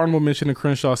had to get an honorable mention to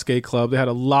Crenshaw Skate Club. They had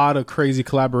a lot of crazy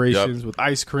collaborations with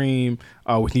Ice Cream,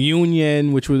 with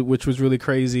Union, which was really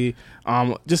crazy.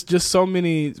 Just so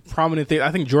many prominent things.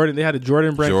 I think they had a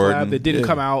Jordan brand collab that didn't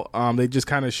come out. They just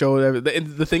kind of showed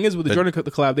the thing is with the Jordan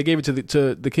collab, they gave it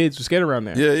to the kids who skate around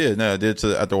there. Yeah. No, they did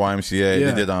at the YMCA.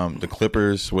 Yeah. They did the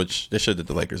Clippers, which they should have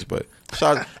did the Lakers, but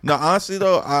no, honestly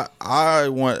though,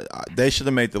 they should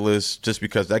have made the list just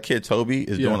because that kid Toby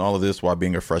is doing all of this while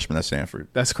being a freshman at Sanford.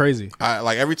 That's crazy.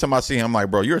 Like every time I see him, I'm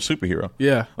like, bro, you're a superhero.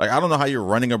 Yeah. Like I don't know how you're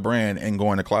running a brand and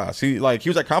going to class. He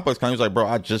was at Complex Con. He was like, bro,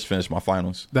 I just finished my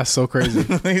finals. That's so crazy.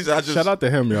 Shout out to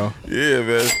him, yo. Yeah,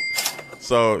 man.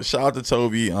 So shout out to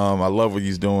Toby. I love what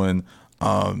he's doing.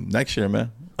 Next year,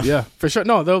 man. Yeah, for sure.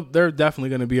 No, they're definitely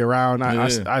going to be around.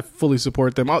 I fully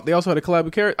support them. They also had a collab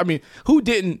with Carrot. I mean, who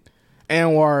didn't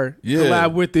Anwar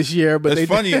collab with this year? But it's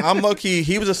funny. I'm low key.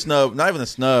 He was a snub. Not even a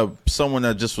snub. Someone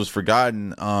that just was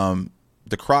forgotten.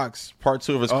 The Crocs part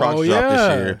 2 of his Crocs dropped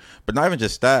this year. But not even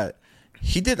just that.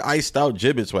 He did iced out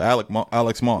gibbets with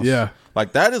Alex Moss. Yeah.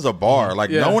 Like that is a bar. Like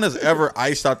no one has ever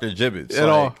iced out their gibbets at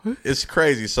all. It's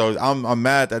crazy. So I'm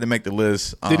mad that I didn't make the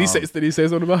list. Did he say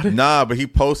something about it? Nah, but he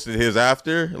posted his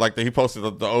after. Like he posted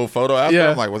the old photo after. Yeah.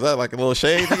 I'm like, was that like a little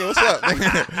shade? Nigga, what's up?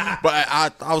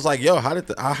 But I was like, yo, how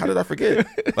did I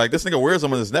forget? Like this nigga wears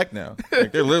them on his neck now.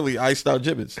 Like they're literally iced out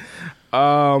gibbets.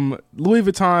 Louis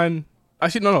Vuitton.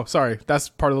 Actually, no, sorry, that's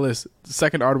part of the list. The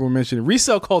second honorable mention: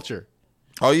 resale culture.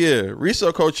 Oh yeah,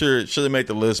 resale culture should have made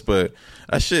the list, but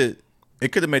that shit.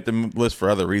 It could have made the list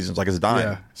for other reasons, like it's dying.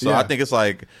 Yeah. So I think it's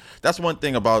like that's one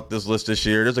thing about this list this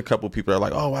year. There's a couple people that are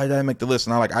like, "Oh, why did I make the list?"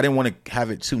 And I didn't want to have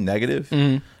it too negative.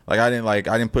 Mm-hmm. I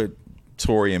didn't put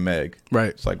Tory and Meg. Right.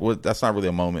 It's like that's not really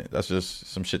a moment. That's just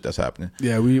some shit that's happening.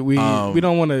 Yeah, we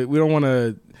don't want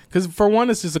to because for one,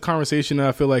 it's just a conversation that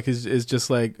I feel like is just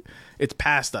like it's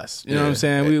past us. You know what I'm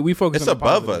saying? We focus. It's on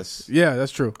above us. Yeah,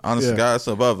 that's true. Honestly, God, it's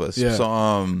above us. Yeah.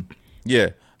 So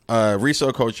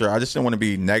resale culture, I just didn't want to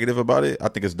be negative about it. I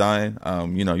think it's dying.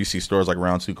 You see stores like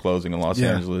Round 2 closing in Los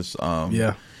Angeles.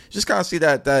 Just kind of see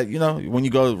that when you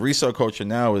go, resale culture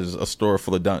now is a store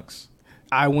full of dunks.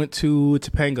 I went to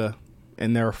Topanga,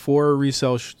 and there are 4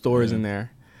 resale stores in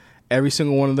there. Every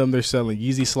single one of them, they're selling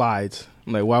Yeezy slides.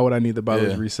 I'm like, why would I need to buy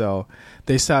those resale?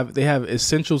 They have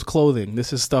essentials clothing.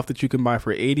 This is stuff that you can buy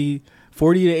for $40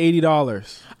 to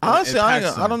 $80. Honestly,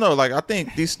 I don't know. Like, I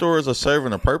think these stores are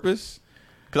serving a purpose.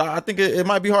 Because I think it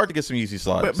might be hard to get some Yeezy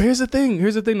slides. But here's the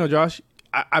thing. Though, Josh.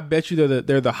 I bet you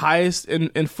they're the highest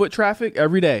in foot traffic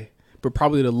every day, but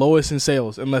probably the lowest in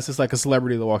sales, unless it's like a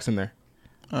celebrity that walks in there.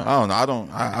 I don't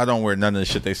know. I don't wear none of the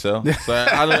shit they sell. So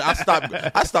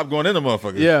I stopped going in the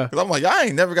motherfuckers. Yeah, because I'm like, I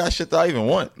ain't never got shit that I even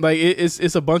want. Like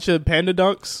it's a bunch of Panda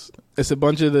dunks. It's a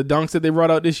bunch of the dunks that they brought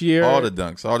out this year. All the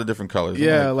dunks, all the different colors.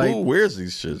 Yeah, like who wears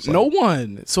these shits? No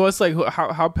one. So it's like,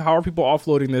 how are people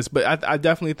offloading this? But I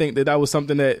definitely think that was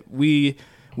something that we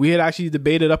had actually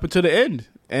debated up until the end,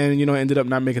 and ended up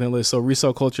not making a list. So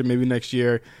resale culture, maybe next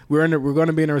year. We're going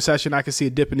to be in a recession. I can see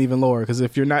it dipping even lower because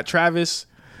if you're not Travis,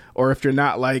 or if you're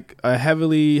not like a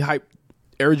heavily hyped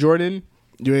Air Jordan,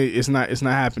 it's not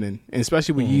happening. And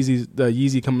especially with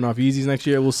Yeezy coming off Yeezys next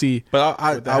year, we'll see. But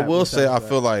I will say I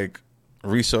feel like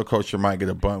resale culture might get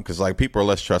a bump because like people are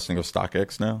less trusting of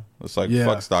StockX now. It's like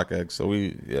fuck StockX, so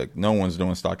no one's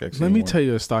doing StockX. Let me tell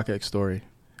you a StockX story.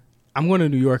 I'm going to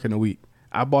New York in a week.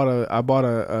 I bought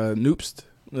a Noopst,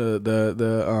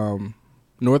 the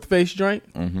North Face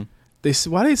joint. Mm-hmm.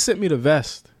 Why they sent me the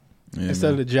vest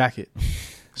instead of the jacket?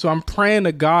 So I'm praying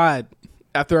to God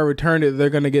after I return it, they're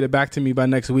going to get it back to me by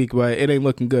next week, but it ain't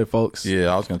looking good, folks.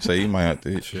 Yeah, I was going to say, you might have to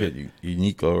hit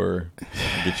Uniqlo or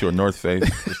get you a North Face.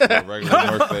 Just a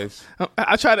regular North Face.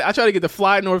 I try to get the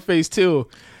fly North Face, too.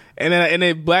 And then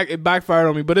it backfired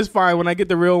on me, but it's fine. When I get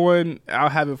the real one, I'll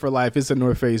have it for life. It's a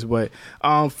North Face. But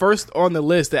first on the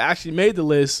list, that actually made the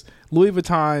list, Louis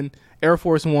Vuitton, Air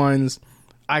Force Ones,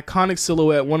 iconic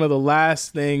silhouette, one of the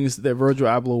last things that Virgil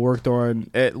Abloh worked on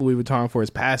at Louis Vuitton for his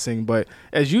passing. But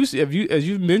as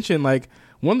you mentioned, like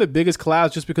one of the biggest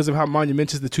collabs just because of how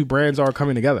monumentous the two brands are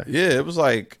coming together. Yeah, it was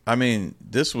like, I mean,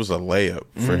 this was a layup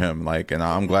for him. Like, and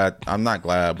I'm not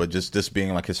glad, but just this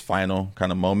being like his final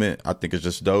kind of moment, I think it's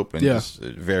just dope and just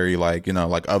very like,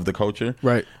 like of the culture.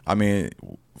 Right. I mean,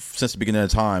 since the beginning of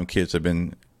time, kids have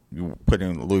been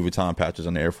putting Louis Vuitton patches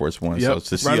on the Air Force One. Yep.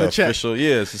 So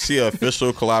to see an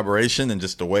official collaboration and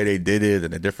just the way they did it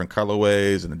and the different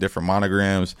colorways and the different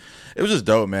monograms, it was just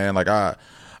dope, man. Like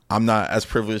I'm not as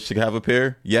privileged to have a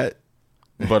pair yet,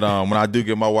 but when I do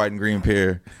get my white and green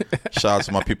pair, shout out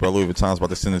to my people at Louis Vuitton's about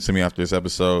to send it to me after this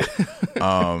episode.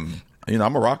 I'm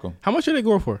gonna rock them. How much are they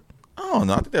going for? don't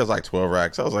know. I think there was like 12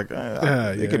 racks. I was like,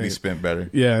 it could be spent better.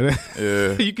 Yeah.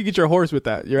 Yeah. You could get your horse with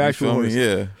that. Your actual horse.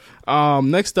 Yeah.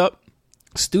 Next up,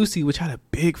 Stussy, which had a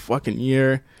big fucking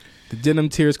year. The Denim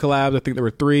Tears collabs, I think there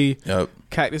were 3. Yep.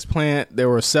 Cactus Plant, there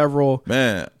were several.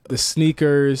 Man. The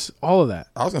sneakers, all of that.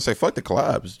 I was going to say, fuck the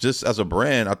collabs. Just as a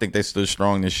brand, I think they stood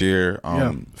strong this year.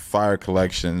 Fire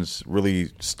collections really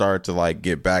start to like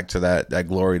get back to that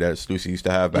glory that Stussy used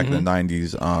to have back in the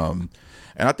 90s.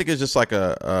 And I think it's just like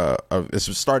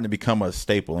it's starting to become a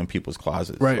staple in people's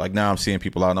closets. Right. Like now I'm seeing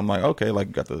people out and I'm like, okay, like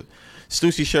you got the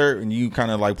Stussy shirt and you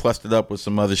kind of like plussed it up with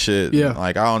some other shit. Yeah. And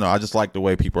like, I don't know. I just like the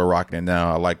way people are rocking it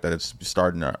now. I like that it's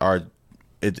starting to,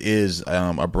 it is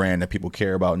a brand that people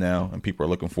care about now and people are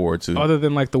looking forward to. Other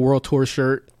than like the World Tour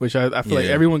shirt, which I feel like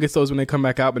everyone gets those when they come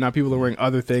back out, but now people are wearing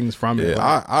other things from it.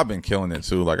 Yeah, I've been killing it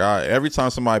too. Like every time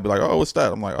somebody be like, "Oh, what's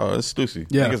that?" I'm like, "Oh, it's Stussy."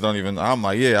 Yeah. Niggas don't even. I'm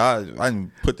like, "Yeah, I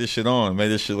didn't put this shit on, made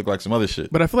this shit look like some other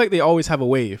shit." But I feel like they always have a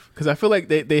wave because I feel like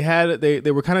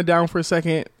they were kind of down for a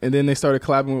second and then they started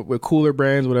collabing with cooler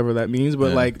brands, whatever that means.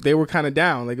 But like they were kind of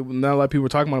down. Like not a lot of people were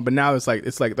talking about it, but now it's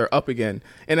like they're up again.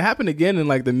 And it happened again in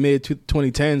like the mid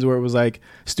 2010s where it was like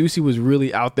Stussy was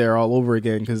really out there all over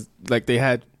again because like they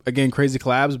had again crazy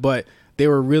collabs, but they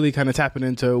were really kind of tapping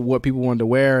into what people wanted to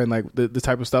wear and like the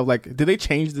type of stuff. Like, did they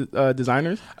change the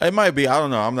designers? It might be. I don't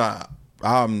know.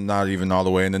 I'm not even all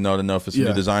the way in the know to know if it's a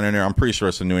new designer in there. I'm pretty sure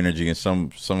it's a new energy in some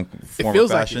form of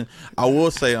fashion. Like I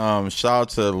will say, shout out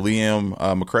to Liam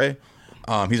McRae.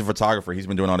 He's a photographer. He's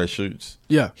been doing all their shoots.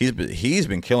 Yeah, he's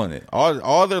been killing it.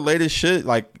 All their latest shit.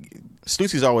 Like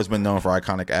Stussy's always been known for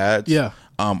iconic ads. Yeah.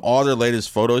 All their latest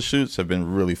photo shoots have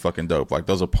been really fucking dope. Like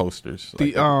those are posters.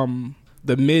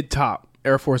 The mid top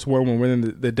Air Force One when we're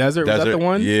in the desert. Was that the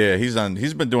one? Yeah, he's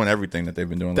been doing everything that they've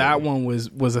been doing. That lately. one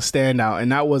was a standout,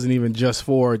 and that wasn't even just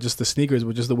for just the sneakers,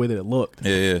 but just the way that it looked.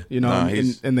 Yeah. You know,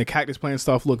 and the Cactus Plant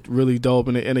stuff looked really dope.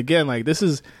 And again, like this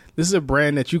is a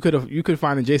brand that you could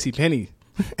find in JCPenney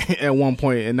at one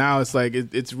point, and now it's like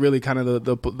it's really kind of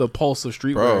the pulse of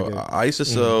streetwear. Bro, again. I used to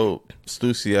sell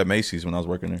Stussy at Macy's when I was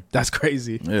working there. That's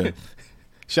crazy. Yeah.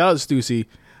 Shout out to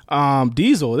Stussy.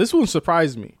 Diesel. This one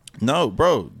surprised me. No,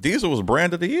 bro. Diesel was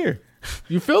brand of the year.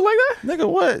 You feel like that? Nigga,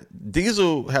 what?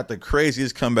 Diesel had the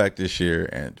craziest comeback this year,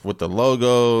 and with the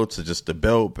logo to just the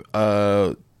belt,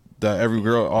 the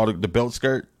belt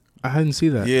skirt. I didn't see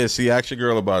that. Yeah, see, ask your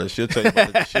girl about it. She'll tell you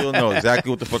about it. She'll know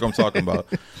exactly what the fuck I'm talking about.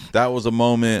 That was a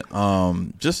moment.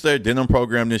 Just their denim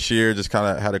program this year just kind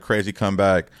of had a crazy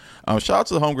comeback. Shout out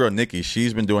to the homegirl Nikki.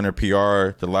 She's been doing her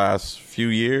PR the last few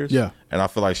years. Yeah. And I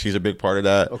feel like she's a big part of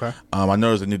that. Okay. I know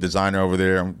there's a new designer over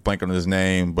there. I'm blanking on his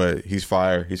name, but he's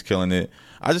fire. He's killing it.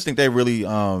 I just think they really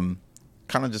kind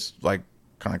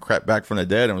of crept back from the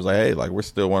dead and was like, hey, like we're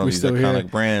still one of these iconic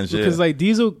brands. Because like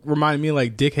Diesel reminded me of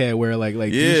like dickhead wear, like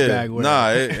douchebag wear. Nah,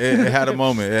 it had a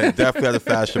moment. It definitely had a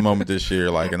fashion moment this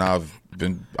year. Like, and I've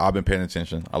been paying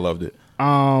attention. I loved it.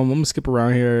 I'm gonna skip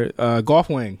around here. Golf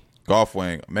Wang. Golf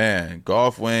Wang, man.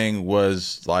 Golf Wang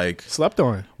was like slept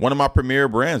on. One of my premier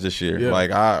brands this year. Yeah.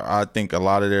 Like I think a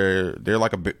lot of they're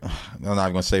like I'm not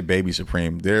gonna say baby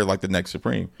Supreme. They're like the next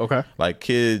Supreme. Okay. Like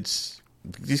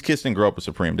these kids didn't grow up with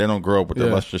Supreme. They don't grow up with the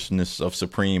lusciousness of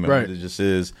Supreme and what it just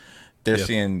is. They're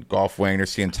seeing Golf Wang. They're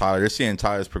seeing Tyler. They're seeing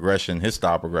Tyler's progression, his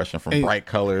style progression from bright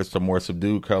colors to more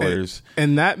subdued colors.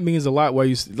 And that means a lot.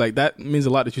 That means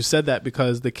a lot that you said that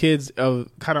because the kids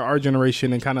of kind of our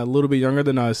generation and kind of a little bit younger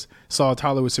than us saw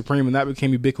Tyler with Supreme, and that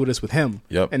became ubiquitous with him.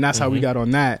 Yep. And that's how we got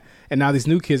on that. And now these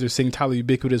new kids are seeing Tyler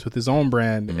ubiquitous with his own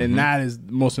brand, and that is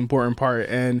the most important part.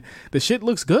 And the shit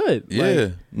looks good. Yeah,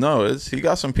 he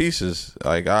got some pieces.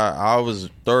 Like I was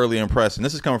thoroughly impressed, and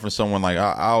this is coming from someone like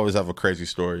I always have a crazy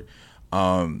story.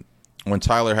 When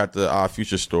Tyler had the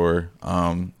Future store,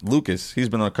 Lucas, he's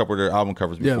been on a couple of their album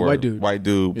covers before. Yeah, white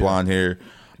dude, blonde hair.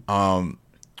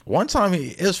 One time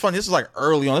it was funny. This is like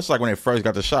early on. This is like when they first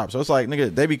got the shop. So it's like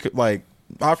nigga, they be like.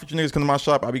 Future niggas come to my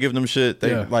shop, I be giving them shit.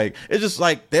 They like it's just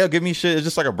like they'll give me shit. It's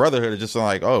just like a brotherhood. It's just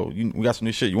like, oh, we got some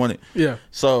new shit. You want it? Yeah.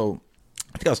 So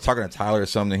I think I was talking to Tyler or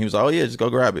something. He was like, oh yeah, just go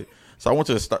grab it. So I went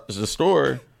to the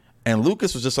store, and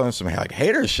Lucas was just on some like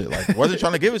hater shit. Like wasn't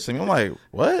trying to give it to me. I'm like,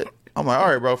 what? I'm like, all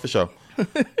right, bro, for sure.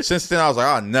 Since then, I was like,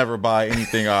 I'll never buy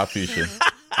anything Future.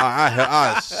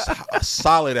 I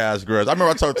solid ass grudge. I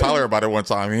remember I told Tyler about it one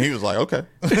time, and he was like, "Okay."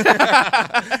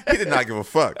 He did not give a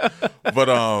fuck.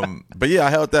 But yeah, I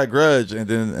held that grudge, and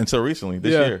then until recently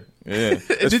this year. Yeah,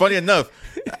 it's funny enough.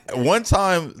 One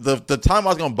time, the time I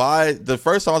was gonna buy, the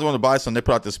first time I was going to buy something, they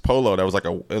put out this polo that was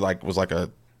like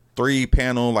a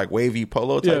 3-panel like wavy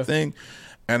polo type thing,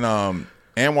 and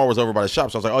Anwar was over by the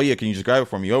shop, so I was like, "Oh yeah, can you just grab it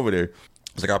for me over there?"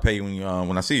 I was like, "I'll pay you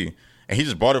when I see you." And he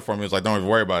just bought it for me. He was like, don't even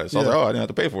worry about it. So I was like, oh, I didn't have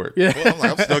to pay for it. Yeah. Well, I'm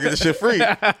like, I'm still getting this shit free.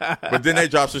 But then they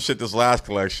dropped some shit this last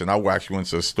collection. I actually went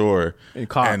to a store.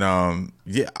 And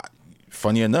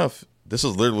funny enough, this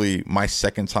is literally my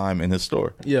second time in his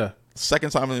store. Yeah.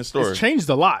 Second time in his store. It's changed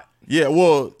a lot. Yeah,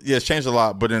 well, it's changed a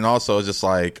lot, but then also it's just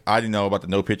like I didn't know about the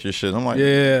no picture shit. I'm like,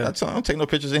 I don't take no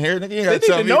pictures in here. Nigga, you they need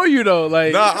to know you though.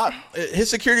 Like, his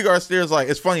security guards there is like,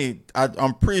 it's funny.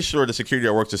 I'm pretty sure the security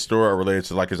that works the store are related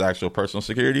to like his actual personal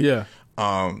security. Yeah.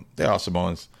 They are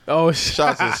Samoans. Oh,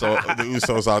 shout out to the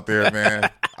Usos out there, man.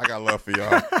 I got love for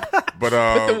y'all. But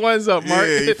put the ones up, Mark.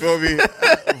 Yeah, you feel me?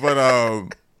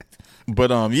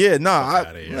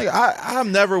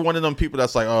 I'm never one of them people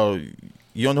that's like, oh,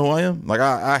 you don't know who I am? Like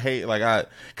I hate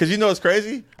because you know it's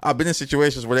crazy. I've been in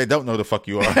situations where they don't know the fuck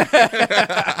you are.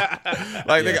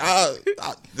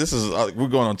 Nigga, we're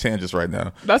going on tangents right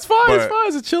now. That's fine. It's fine.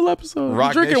 It's a chill episode.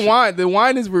 We're drinking wine. The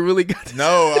wine is really good.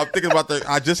 No, I'm thinking about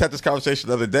I just had this conversation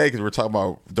the other day because we're talking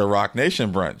about the Rock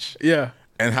Nation brunch. Yeah,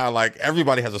 and how like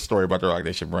everybody has a story about the Rock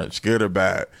Nation brunch, good or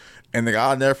bad. And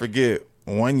I'll never forget.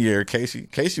 One year, Casey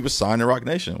was signed to Rock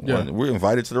Nation. Yeah. We were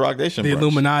invited to the Rock Nation. The brunch.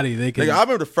 Illuminati. I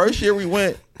remember the first year we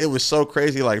went, it was so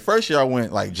crazy. Like first year I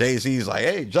went, like Jay-Z's like,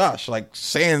 "Hey, Josh," like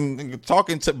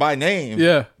talking to by name.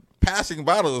 Yeah. Passing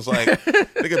bottles like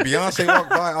nigga. Beyonce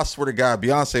walked by. I swear to God,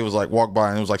 Beyonce was like walked by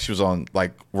and it was like she was on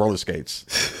like roller skates.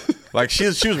 Like she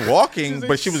was walking,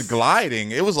 but she was gliding.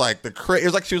 It was like it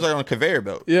was like she was like on a conveyor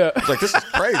belt. Yeah. It's like this is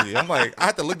crazy. I'm like I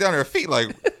had to look down at her feet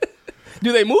like.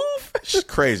 Do they move? It's just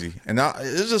crazy. And it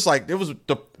was just like, it was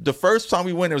the first time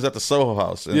we went, it was at the Soho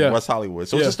House in West Hollywood.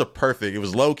 So it was just it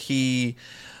was low key.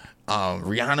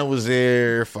 Rihanna was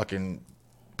there, fucking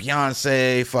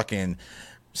Beyonce, fucking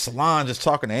Solange just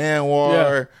talking to Anwar.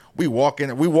 Yeah. We walking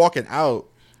out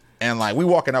and like, we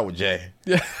walking out with Jay.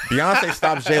 Yeah. Beyonce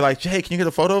stops Jay like, Jay, can you get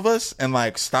a photo of us? And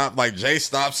like, Jay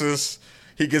stops us.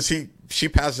 She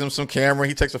passes him some camera.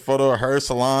 He takes a photo of her,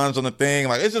 Solange on the thing.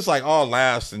 Like it's just like all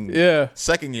laughs. And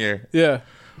second year,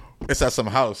 it's at some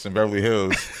house in Beverly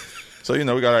Hills. So we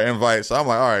got our invite. So I'm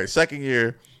like, all right, second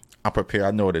year, I'm prepared.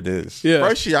 I know what it is. Yeah.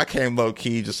 First year, I came low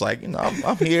key, just like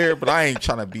I'm here, but I ain't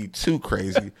trying to be too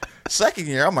crazy. Second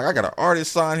year, I'm like, I got an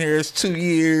artist sign here. It's 2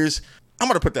 years. I'm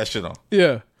gonna put that shit on.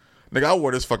 Yeah. Nigga, I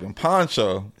wore this fucking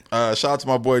poncho. Shout out to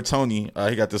my boy Tony.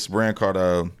 He got this brand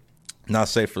called Not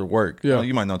Safe for Work. Yeah.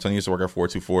 You might know Tony. He used to work at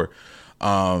 424.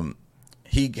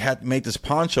 He had made this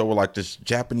poncho with like this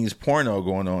Japanese porno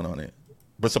going on it.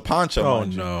 But it's a poncho. Oh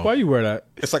no! Why you wear that?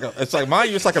 It's like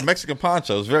a Mexican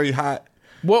poncho. It's very hot.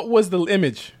 What was the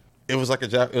image? It was like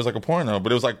a porno,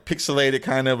 but it was like pixelated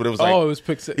kind of. But it was like it was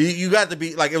pixelated. You got to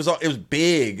be like it was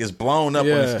big. It's blown up on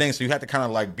this thing, so you had to kind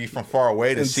of like be from far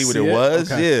away to see what it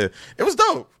was. Okay. Yeah, it was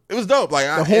dope. It was dope. Like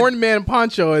the Horn Man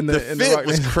poncho and the fit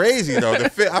was crazy though. The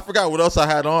fit, I forgot what else I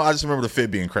had on. I just remember the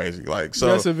fit being crazy. Like so,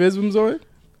 you had some Visums on it?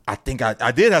 I think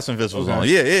I did have some Visums on.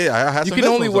 Yeah. I had. You can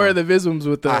only wear the Visums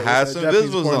with the. I had some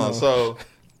Visums on.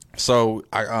 So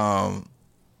I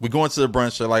we go into the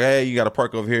brunch. They're like, hey, you got to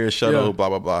park over here. Shuttle. Blah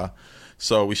blah blah.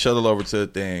 So we shuttle over to the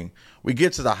thing. We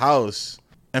get to the house.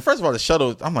 And first of all, the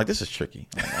shuttle, I'm like, this is tricky.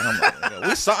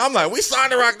 We signed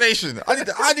the Rock Nation.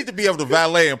 I need to be able to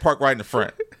valet and park right in the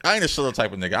front. I ain't a shuttle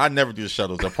type of nigga. I never do the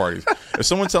shuttles at parties. If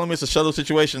someone telling me it's a shuttle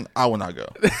situation, I will not go.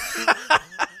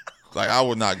 Like, I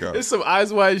would not go. It's some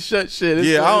eyes wide shut shit.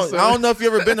 I don't know if you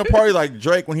ever been to a party like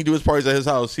Drake when he do his parties at his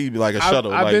house. He'd be like a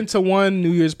shuttle. I've been to one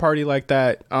New Year's party like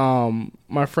that.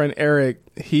 My friend Eric,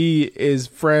 he is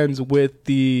friends with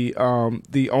the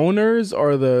owners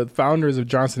or the founders of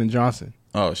Johnson & Johnson.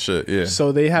 Oh shit! Yeah.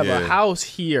 So they have a house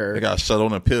here. They got a shut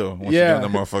on a pill. Once you get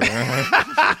in the motherfucker.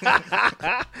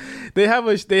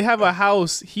 They have a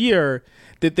house here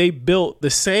that they built the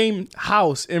same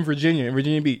house in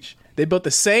Virginia Beach. They built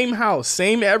the same house,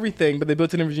 same everything, but they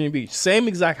built it in Virginia Beach, same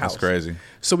exact house. That's crazy.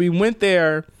 So we went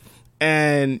there,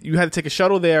 and you had to take a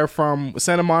shuttle there from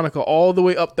Santa Monica all the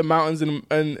way up the mountains and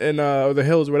the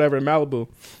hills, or whatever, in Malibu.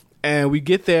 And we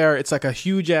get there, it's like a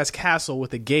huge ass castle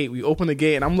with a gate. We open the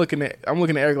gate, and I'm looking at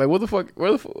Eric like, what the fuck?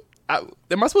 Where the fuck?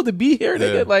 Am I supposed to be here,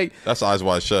 nigga? Like, that's Eyes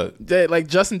Wide Shut. Like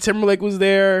Justin Timberlake was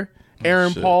there.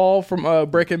 Aaron Paul from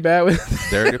Breaking Bad was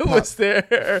there. But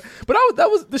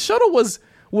the shuttle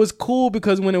was cool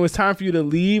because when it was time for you to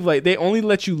leave, like they only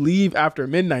let you leave after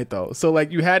midnight though. So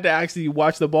like you had to actually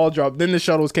watch the ball drop. Then the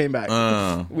shuttles came back.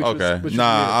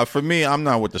 For me, I'm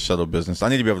not with the shuttle business. I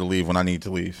need to be able to leave when I need to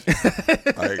leave.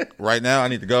 Like right now, I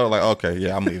need to go. Like okay,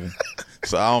 yeah, I'm leaving.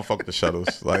 So I don't fuck with the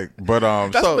shuttles. Like, but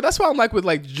that's why I'm like with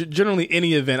like generally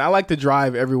any event. I like to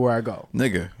drive everywhere I go.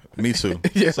 Nigga, me too.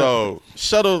 Yeah. So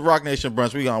shuttle Rock Nation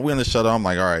brunch. We in the shuttle. I'm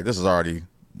like, all right, this is already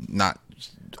not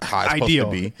how it's ideal.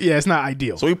 supposed to be. Yeah, it's not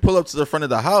ideal. So we pull up to the front of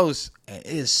the house, and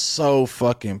it's so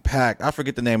fucking packed. I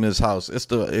forget the name of this house. It's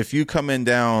if you come in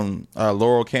down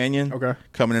Laurel Canyon,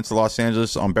 coming into Los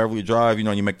Angeles on Beverly Drive,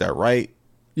 you make that right.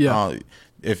 Yeah.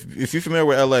 If you're familiar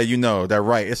with LA, you know that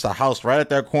right. It's a house right at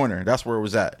that corner. That's where it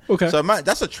was at. Okay. So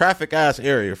that's a traffic ass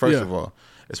area. First of all,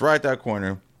 it's right at that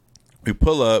corner. We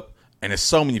pull up, and there's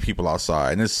so many people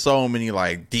outside, and there's so many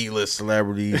like D-list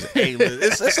celebrities,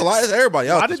 A-list. It's a lot. It's everybody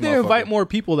out. Why did they invite more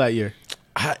people that year?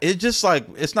 It just like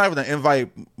it's not even an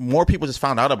invite. More people just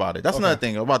found out about it. That's another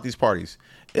thing about these parties.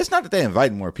 It's not that they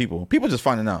invite more people. People just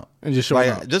finding out and just showing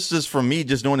up. Just for me,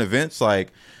 just doing events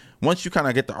like. Once you kind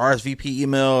of get the RSVP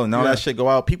email and all that shit go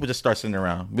out, people just start sitting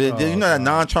around. But that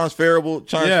non-transferable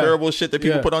shit that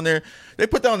people put on there? They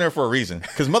put that on there for a reason.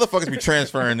 Because motherfuckers be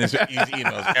transferring these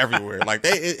emails everywhere. Like,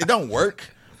 it don't work,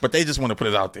 but they just want to put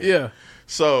it out there. Yeah.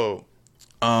 So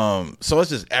it's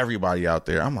just everybody out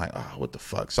there. I'm like, oh, what the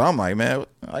fuck? So I'm like, man,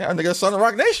 I got a nigga son of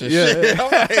Rock Nation. Shit.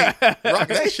 I'm like, hey, Rock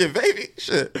Nation, baby.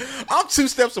 Shit. I'm 2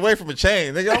 steps away from a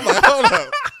chain, nigga. I'm like, hold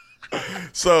up.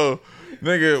 So,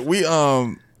 nigga, we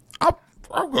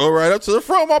I'll go right up to the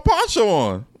front with my poncho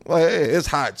on. Like, hey, it's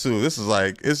hot too. This is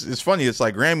like it's funny. It's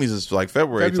like Grammys is like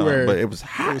February time, but it was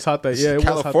hot. It was hot that it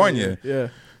California. Was hot that year. Yeah.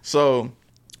 So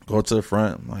go to the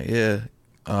front. I'm like, yeah.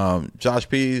 Josh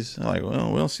Pease. I'm like,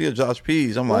 well, we don't see a Josh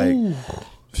Pease. I'm like,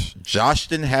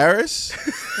 Joshton Harris.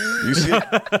 You see?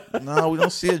 No, we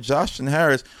don't see a Joshton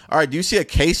Harris. All right, do you see a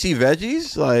Casey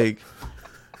Veggies? Like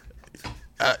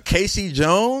Casey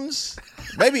Jones?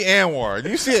 Maybe Anwar. Do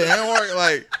you see an Anwar?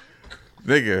 Like.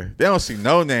 Nigga, they don't see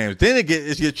no names. Then it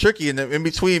get tricky in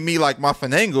between me, like my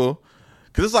finagle,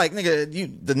 because it's like,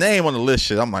 nigga, the name on the list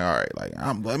shit. I'm like, all right,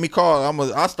 like let me call.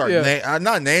 I'll start I'm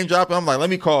not name dropping. I'm like, let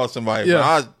me call somebody. Yeah.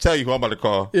 I'll tell you who I'm about to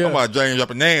call. Yeah. I'm about to name drop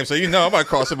a name, so I'm about to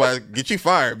call somebody. Get you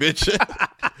fired, bitch.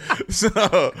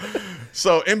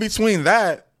 so in between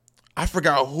that, I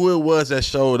forgot who it was that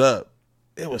showed up.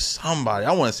 It was somebody.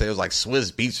 I want to say it was like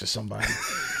Swiss Beats or somebody.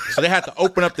 So they had to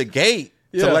open up the gate.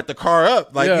 To let the car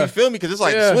up. Like, you feel me? Because it's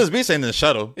like Swiss Beats ain't in the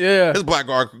shuttle. Yeah. This black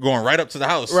guy going right up to the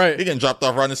house. Right. He getting dropped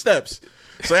off right on the steps.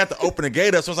 So they had to open the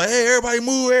gate up. So I was like, hey, everybody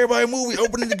move. We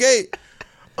opening the gate.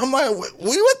 I'm like,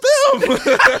 we with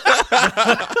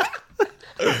them?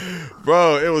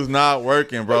 Bro, it was not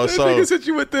working, bro. So niggas hit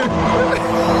you with them.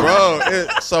 Bro,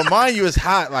 so mind you, it's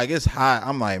hot. Like, it's hot.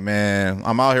 I'm like, man,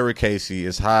 I'm out here with Casey.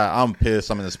 It's hot. I'm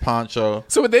pissed. I'm in this poncho.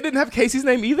 So they didn't have Casey's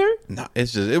name either? No,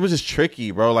 it was just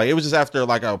tricky, bro. Like, it was just after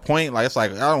like a point. Like, it's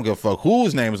like, I don't give a fuck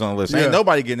whose name is on the list. Ain't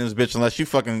nobody getting this bitch unless you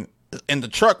fucking in the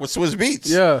truck with Swiss Beats.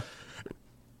 Yeah.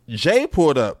 Jay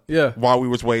pulled up while we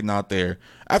was waiting out there.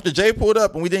 After Jay pulled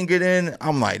up and we didn't get in,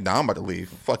 I'm like, nah, I'm about to leave.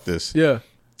 Fuck this. Yeah.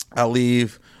 I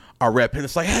leave. Our rep hit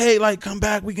us like, hey, like, come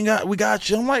back. We got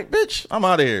you. I'm like, bitch, I'm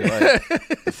out of here. Like,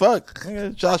 fuck,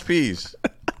 Josh Pease.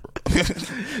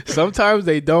 Sometimes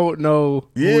they don't know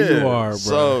who you are, bro.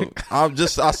 So I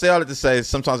say all that to say,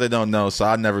 sometimes they don't know. So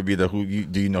I'd never be do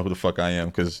you know who the fuck I am?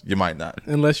 Because you might not,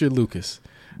 unless you're Lucas.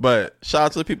 But shout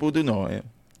out to the people who do know who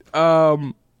I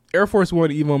am. Air Force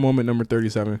One Evo moment number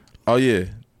 37. Oh yeah,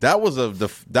 that was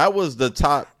the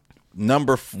top.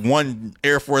 Number 1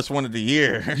 Air Force One of the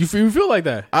year. You feel like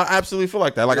that? I absolutely feel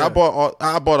like that. Like I bought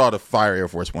all the fire Air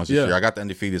Force Ones this year. I got the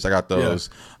undefeateds. I got those.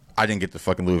 I didn't get the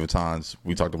fucking Louis Vuittons.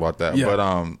 We talked about that. But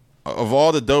of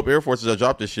all the dope Air Forces I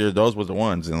dropped this year, those were the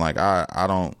ones. And like I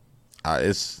don't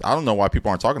know why people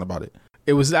aren't talking about it.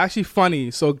 It was actually funny.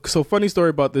 So funny story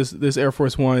about this Air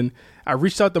Force One. I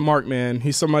reached out to Mark, man.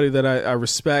 He's somebody that I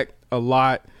respect a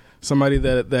lot. Somebody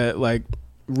that like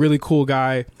really cool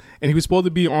guy. And he was supposed to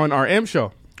be on our M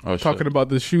show talking about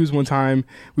the shoes one time.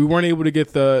 We weren't able to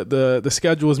get the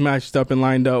schedules matched up and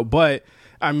lined up. But,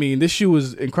 I mean, this shoe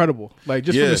was incredible. Like,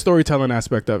 just from the storytelling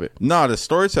aspect of it. No, the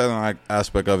storytelling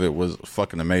aspect of it was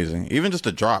fucking amazing. Even just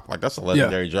the drop. Like, that's a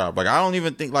legendary drop. Like, I don't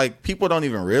even think, like, people don't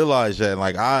even realize that.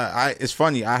 Like, it's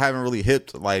funny. I haven't really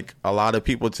hipped, like, a lot of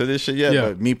people to this shit yet.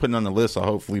 But me putting on the list, so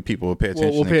hopefully people will pay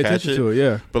attention We'll pay attention to it,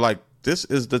 yeah. But, like, this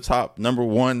is the top number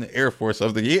 1 Air Force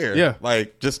of the year. Yeah.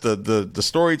 Like, just the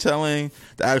storytelling,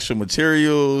 the actual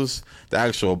materials, the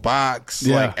actual box.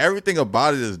 Yeah. Like, everything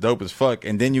about it is dope as fuck.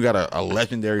 And then you got a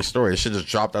legendary story. It should just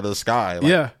dropped out of the sky.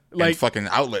 Like, like, fucking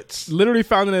outlets. Literally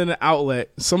found it in an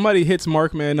outlet. Somebody hits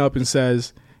Markman up and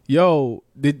says, yo,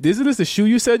 isn't this the shoe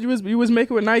you said you was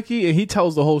making with Nike? And he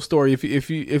tells the whole story. If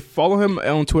you follow him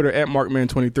on Twitter at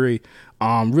Markman23,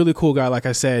 really cool guy. Like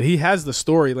I said, he has the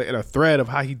story like in a thread of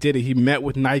how he did it. He met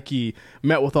with Nike,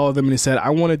 met with all of them, and he said, I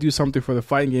want to do something for the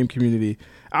fighting game community.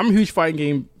 I'm a huge fighting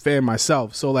game fan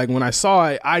myself. So like when I saw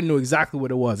it, I knew exactly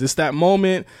what it was. It's that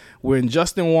moment when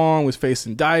Justin Wong was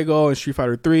facing Daigo in Street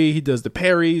Fighter 3. He does the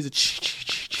parries.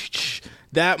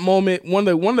 That moment, one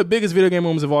of the biggest video game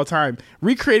moments of all time.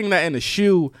 Recreating that in a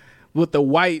shoe with the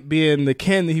white being the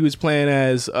Ken that he was playing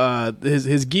as,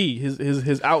 his gi,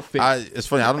 his outfit. It's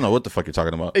funny. I don't know what the fuck you're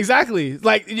talking about. Exactly.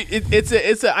 Like it's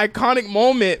an iconic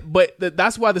moment, but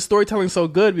that's why the storytelling's so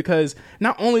good, because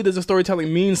not only does the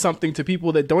storytelling mean something to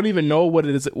people that don't even know what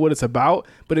it's about,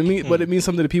 but it means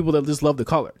something to people that just love the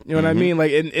color. You know what I mean?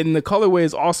 Like, and the colorway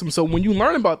is awesome. So when you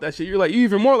learn about that shit, you're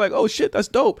even more like, oh shit, that's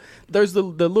dope. There's the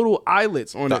little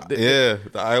eyelets on it.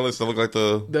 The eyelets that look like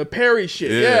the parry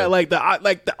shit. Yeah, like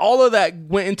all of that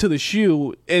went into the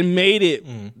shoe and made it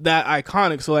that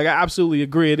iconic. So like, I absolutely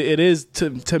agree. It is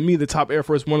to me the top Air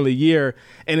Force One of the year.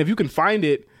 And if you can find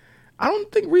it, I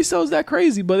don't think resale's that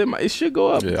crazy, but it should go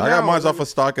up. Yeah, I got mine off of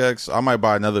StockX. I might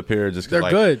buy another pair just because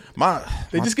they're good.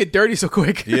 They just get dirty so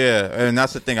quick. Yeah, and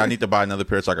that's the thing. I need to buy another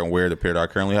pair so I can wear the pair that I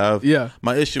currently have. Yeah.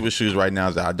 My issue with shoes right now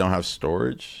is that I don't have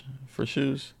storage for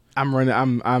shoes.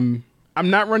 I'm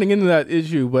not running into that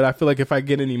issue, but I feel like if I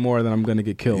get any more, then I'm going to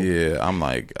get killed. Yeah, I'm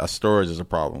like, storage is a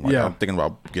problem. Like, I'm thinking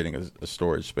about getting a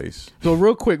storage space. So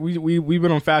real quick, we've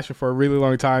been on fashion for a really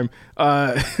long time.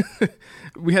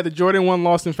 We had the Jordan 1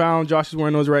 Lost and Found. Josh is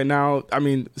wearing those right now. I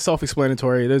mean,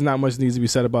 self-explanatory. There's not much needs to be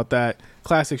said about that.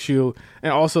 Classic shoe.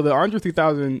 And also the Andre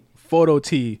 3000 photo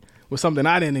tee was something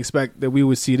I didn't expect that we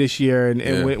would see this year.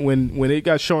 And when it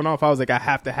got shown off, I was like, I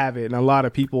have to have it. And a lot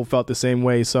of people felt the same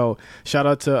way. So shout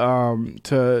out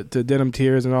to Denim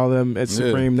Tears and all of them at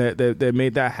Supreme that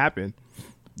made that happen.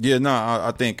 Yeah, no,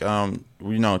 I think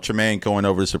Tremaine going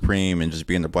over to Supreme and just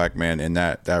being the black man in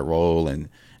that role and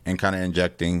kind of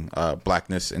injecting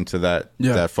blackness into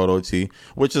that photo tee,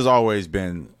 which has always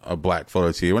been a black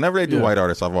photo tee. Whenever they do white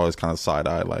artists, I've always kind of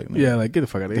side-eyed like, man. Like, get the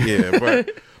fuck out of here. Yeah,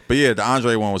 but yeah, the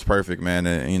Andre one was perfect, man.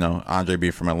 And Andre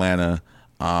being from Atlanta,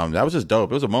 that was just dope.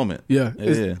 It was a moment. Yeah.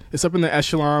 It's up in the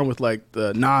echelon with like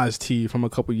the Nas tee from a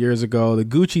couple years ago. The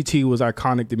Gucci tee was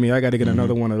iconic to me. I got to get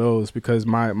another one of those because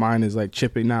mine is like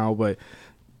chipping now. But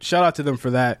shout out to them for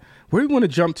that. Where do we want to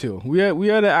jump to? We at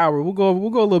an hour. We'll go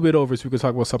a little bit over so we can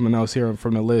talk about something else here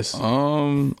from the list. I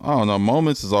don't know.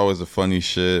 Moments is always a funny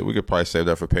shit. We could probably save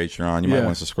that for Patreon. You might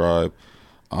want to subscribe.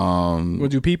 We'll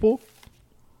do people.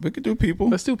 We could do people.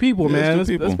 Let's do people, man.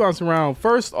 Let's bounce around.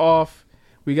 First off,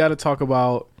 we got to talk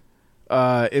about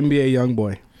NBA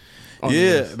YoungBoy.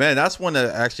 Yeah, man, that's one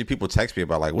that actually people text me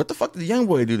about. Like, what the fuck did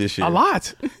YoungBoy do this year? A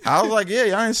lot. I was like,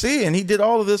 yeah, I didn't see it. And he did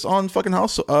all of this on fucking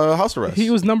house arrest. He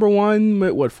was number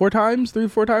one, what, 4 times?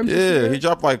 4 times? Yeah, he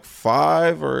dropped like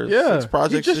 5 or 6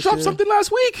 projects. He just dropped something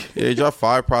last week. Yeah, he dropped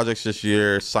 5 projects this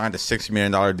year, signed a $6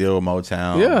 million deal with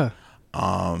Motown. Yeah.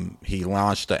 He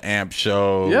launched the AMP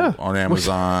show on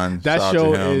Amazon. That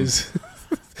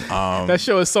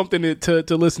show is something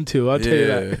to listen to. I'll tell you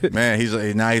that. Man, he's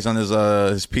on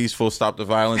his peaceful stop the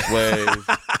violence wave.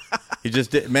 He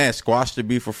just squashed the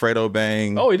beef with Fredo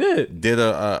Bang. Oh, he did. Did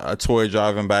a toy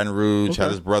drive in Baton Rouge. Okay.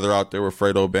 Had his brother out there with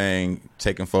Fredo Bang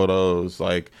taking photos.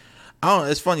 Like, I don't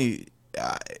know. It's funny.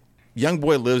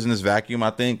 YoungBoy lives in this vacuum, I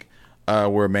think.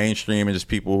 Where mainstream and just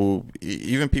people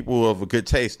who have a good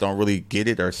taste don't really get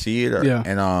it or see it.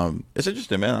 And it's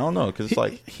interesting, man. I don't know, because it's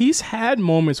like he's had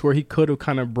moments where he could have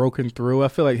kind of broken through. I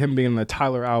feel like him being on the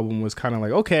Tyler album was kind of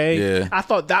like, okay, I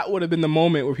thought that would have been the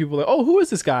moment where people were like, oh, who is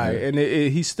this guy? And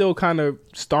he's still kind of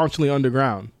staunchly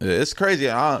underground. It's crazy.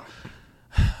 I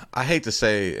hate to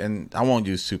say, and I won't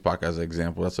use Tupac as an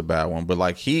example. That's a bad one. But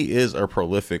like, he is a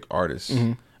prolific artist,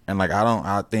 and like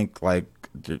I think like.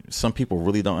 Some people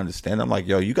really don't understand. I'm like,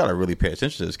 yo, you gotta really pay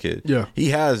attention to this kid. Yeah, he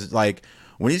has like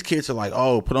when these kids are like,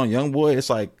 oh, put on YoungBoy. It's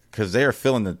like because they're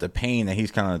feeling the pain that he's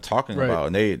kind of talking about,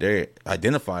 and they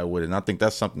identify with it. And I think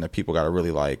that's something that people gotta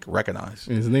really like recognize.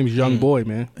 And his name's YoungBoy,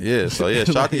 man. Yeah, so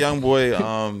shout out to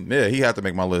YoungBoy. He had to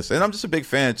make my list, and I'm just a big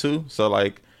fan too. So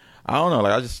like, I don't know,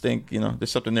 like I just think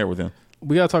there's something there with him.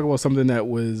 We gotta talk about something that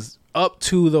was up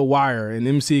to the wire, and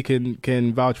MC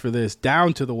can vouch for this.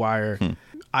 Down to the wire.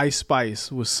 Ice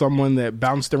Spice was someone that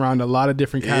bounced around a lot of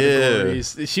different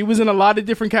categories. Yeah. She was in a lot of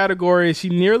different categories. She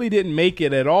nearly didn't make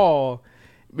it at all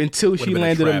until she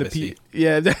landed on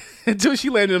the until she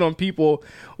landed on People.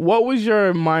 What was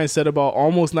your mindset about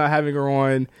almost not having her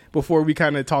on before we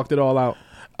kind of talked it all out?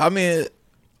 I mean,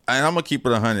 and I'm gonna keep it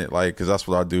 100, like, because that's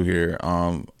what I do here.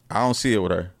 I don't see it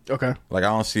with her. Okay. Like I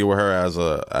don't see it with her as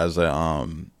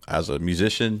a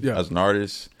musician, as an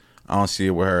artist. I don't see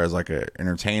it with her as like an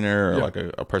entertainer or like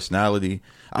a personality.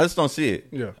 I just don't see it.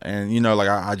 Yeah. And you know, like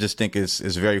I just think it's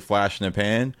very flash in the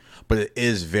pan, but it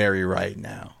is very right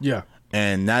now. Yeah.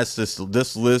 And that's this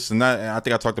list, and I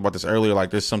think I talked about this earlier. Like,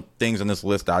 there's some things on this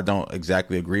list that I don't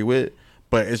exactly agree with,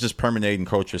 but it's just permeating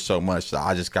culture so much that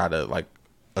I just gotta like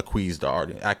acquiesce.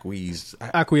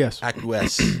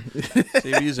 See,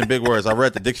 we're using big words. I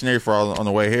read the dictionary on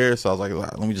the way here, so I was like,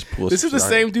 let me just pull. This is the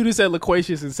same dude who said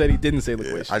loquacious and said he didn't say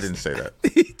loquacious. I didn't say that.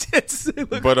 He did say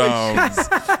loquacious.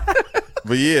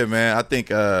 But yeah, man, I think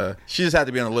she just had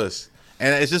to be on the list,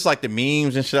 and it's just like the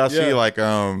memes and shit I see, like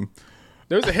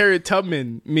There was a Harriet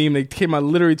Tubman meme that came out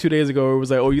literally 2 days ago where it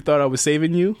was like, oh, you thought I was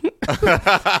saving you?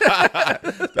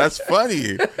 That's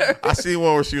funny. I see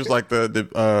one where she was like I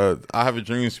have a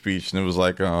dream speech, and it was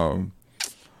like, how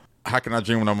can I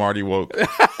dream when I'm already woke?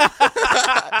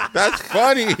 That's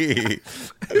funny.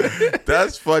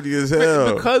 That's funny as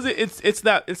hell. Because it's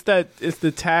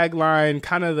the tagline,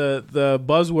 kind of the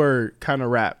buzzword kind of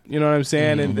rap. You know what I'm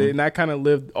saying? Mm-hmm. And that kind of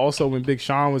lived also when Big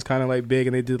Sean was kind of like big,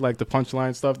 and they did like the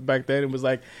punchline stuff back then. It was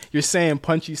like you're saying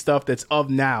punchy stuff that's of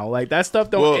now. Like that stuff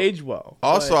don't age well.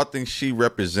 Also, I think she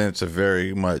represents a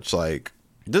very much like,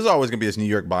 there's always gonna be this New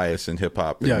York bias in hip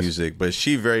hop and music, but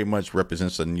she very much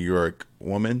represents a New York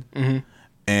woman. Mm-hmm.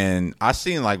 And I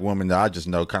seen like women that I just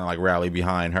know kind of like rally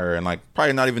behind her, and like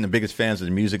probably not even the biggest fans of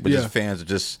the music, but just fans of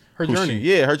just her journey.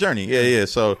 Her journey. Yeah.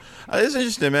 So it's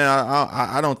interesting, man.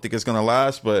 I don't think it's gonna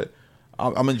last, but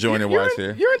I'm enjoying it while it's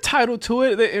here. You're entitled to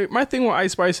it. My thing with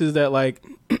Ice Spice is that like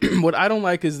what I don't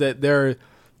like is that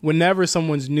whenever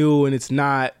someone's new and it's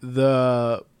not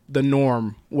the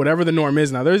norm, whatever the norm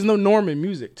is now. There's no norm in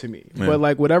music to me, but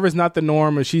like whatever's not the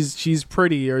norm, or she's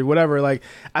pretty or whatever. Like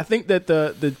I think that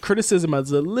the criticism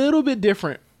is a little bit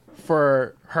different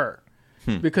for her,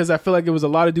 because I feel like it was a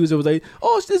lot of dudes that was like,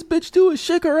 "Oh, it's this bitch too,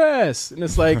 shake her ass," and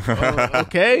it's like,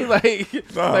 okay, like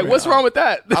what's wrong with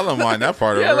that? I don't mind that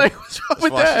part of her. Yeah, like what's wrong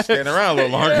with that? She's staying around a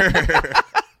little longer.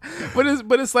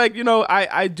 But it's like, you know,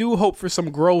 I do hope for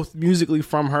some growth musically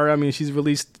from her. I mean, she's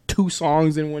released 2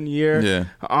 songs in 1 year. Yeah.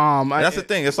 That's the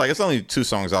thing. It's like, it's only 2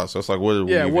 songs out, so it's like, what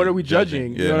are we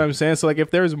judging? Yeah. You know what I'm saying? So like,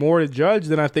 if there's more to judge,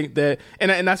 then I think that,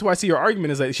 and that's why I see your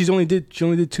argument is like she only did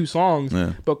 2 songs,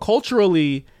 but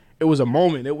culturally it was a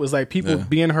moment. It was like people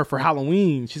being her for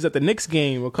Halloween. She's at the Knicks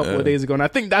game a couple of days ago, and I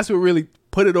think that's what really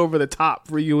put it over the top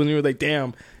for you. And you were like,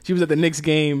 damn, she was at the Knicks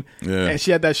game, and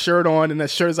she had that shirt on, and that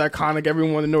shirt's iconic.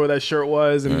 Everyone wanted to know where that shirt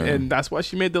was, and that's why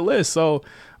she made the list. So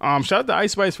shout out to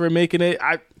Ice Spice for making it.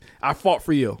 I fought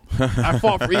for you. I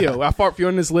fought for you. I fought for you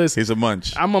on this list. He's a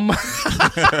munch. I'm a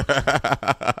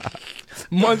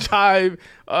Munch Hive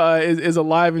is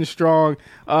alive and strong.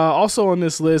 Also on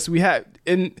this list, we had,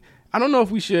 and I don't know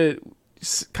if we should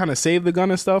kind of save the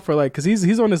Gunna stuff, or like, because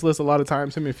he's on this list a lot of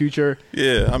times, him in Future.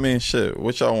 Yeah, I mean, shit.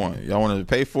 What y'all want? Y'all want to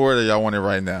pay for it, or y'all want it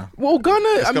right now? Well, Gunna,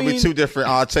 it's gonna be 2 different.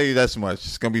 I'll tell you that much.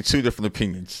 It's gonna be 2 different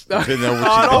opinions. Don't do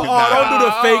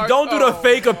the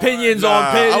fake opinions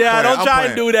on pin. Yeah, don't try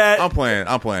and do that. I'm playing.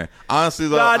 Honestly,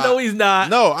 though, no, he's not.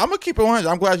 No, I'm gonna keep it 100.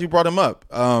 I'm glad you brought him up.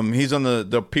 He's on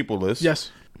the people list.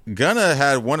 Yes. Gunna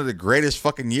had one of the greatest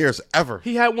fucking years ever.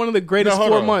 He had one of the greatest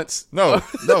 4 months. No,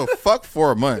 fuck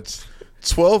 4 months.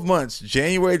 12 months,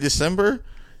 January, December,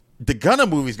 the Gunna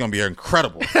movie's gonna be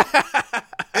incredible.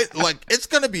 It's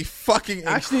gonna be fucking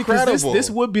incredible. Actually, this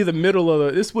would be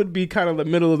this would be kind of the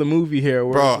middle of the movie here,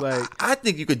 where bro, it's like, I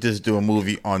think you could just do a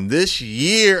movie on this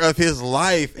year of his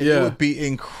life, and it would be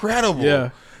incredible.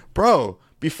 Yeah, bro.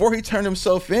 Before he turned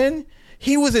himself in,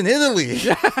 he was in Italy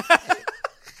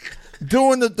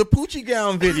doing the Poochie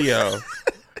gown video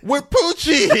with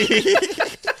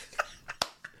Poochie.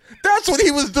 That's what he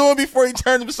was doing before he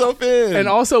turned himself in. And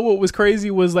also what was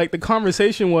crazy was like the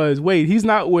conversation was, wait, he's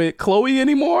not with Chloe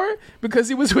anymore because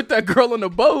he was with that girl on the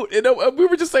boat. And we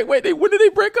were just like, wait, when did they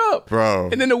break up? Bro.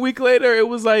 And then a week later, it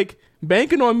was like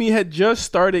Banking on Me had just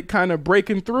started kind of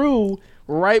breaking through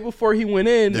right before he went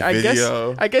in. I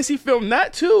guess he filmed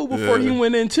that too before he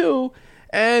went in too.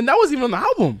 And that wasn't even on the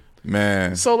album.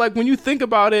 Man. So like when you think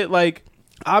about it, like,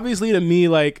 obviously to me,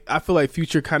 like, I feel like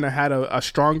Future kind of had a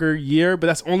stronger year, but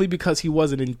that's only because he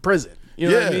wasn't in prison.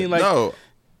 You know what I mean? Like, no,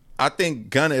 I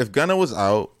think if Gunna was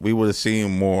out, we would have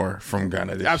seen more from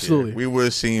Gunna this year. We would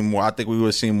have seen more. I think we would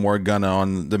have seen more Gunna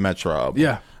on the Metro album.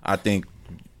 Yeah. I think,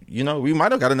 we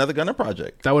might have got another Gunna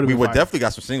project. That would have been We would fine. definitely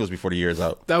got some singles before the year's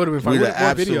out. That would have been fine. We would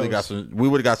have absolutely we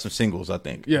would have got some singles, I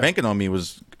think. Yeah. Banking on Me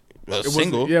was a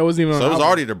single. It wasn't even on So it was album.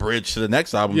 already the bridge to the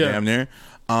next album, damn near.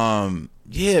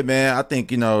 Yeah, man. I think,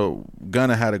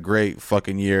 Gunna had a great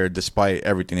fucking year despite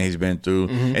everything he's been through.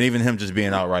 And even him just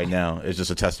being out right now is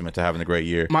just a testament to having a great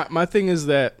year. My thing is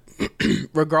that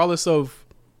regardless of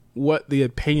what the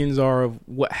opinions are of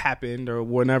what happened or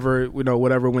whatever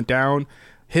went down,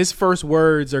 his first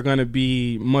words are going to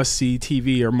be must see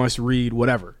TV or must read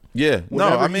whatever. Yeah.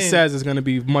 Whatever he says is going to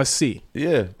be must see.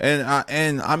 Yeah.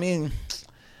 And I mean,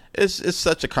 it's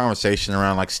such a conversation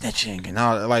around like snitching and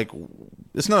all, like,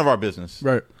 it's none of our business.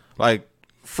 Right. Like,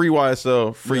 free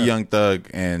YSL, free Young Thug,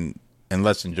 and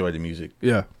let's enjoy the music.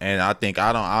 Yeah. And I think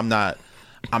I'm not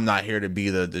here to be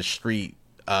the street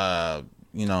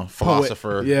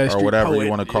philosopher or whatever poet. You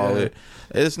want to call it.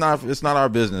 It's not our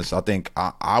business. I think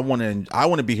I want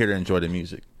to be here to enjoy the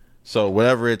music. So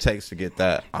whatever it takes to get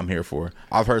that, I'm here for.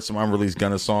 I've heard some unreleased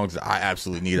Gunna songs that I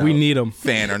absolutely need. We need them,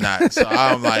 fan or not. So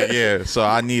I'm like, so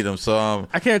I need them. So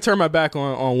I can't turn my back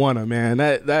on Wunna, man.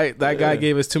 That guy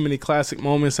gave us too many classic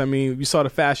moments. I mean, you saw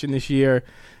the fashion this year.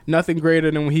 Nothing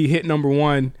greater than when he hit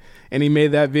 #1 and he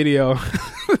made that video.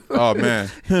 Oh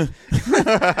man,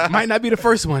 might not be the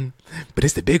first one, but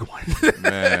it's the big one.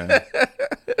 Man.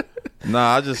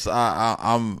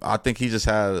 I think he just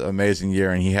had an amazing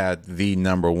year, and he had the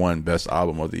 #1 best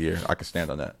album of the year. I can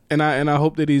stand on that. And I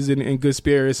hope that he's in good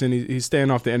spirits and he's staying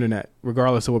off the internet,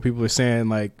 regardless of what people are saying.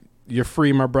 Like, you're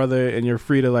free, my brother, and you're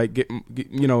free to like get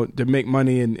to make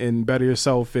money and better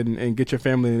yourself and get your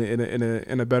family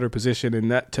in a better position.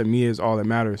 And that to me is all that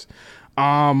matters.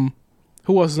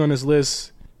 Who else is on this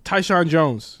list? Tyshawn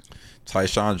Jones.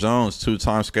 Tyshawn Jones,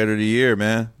 2-time Skater of the Year,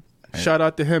 man. Shout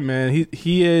out to him, man.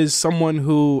 He is someone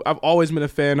who I've always been a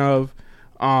fan of.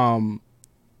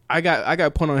 I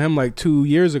got put on him like 2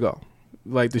 years ago,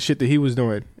 like the shit that he was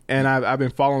doing, and I've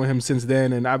been following him since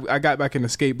then. And I got back into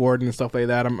skateboarding and stuff like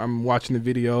that. I'm watching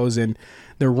the videos and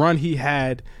the run he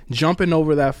had jumping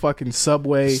over that fucking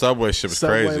subway shit was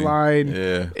crazy. Line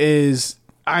is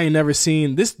I ain't never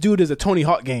seen. This dude is a Tony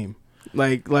Hawk game,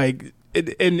 like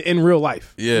in real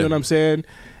life. Yeah, you know what I'm saying.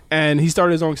 And he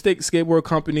started his own skateboard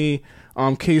company,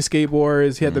 King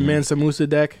Skateboards. He had the Mansa Musa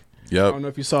deck. Yep. I don't know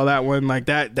if you saw that one. Like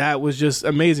that was just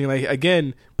amazing. Like,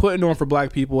 again, putting on for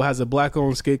black people. Has a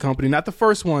black-owned skate company. Not the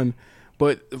first one,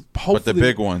 but hopefully. But the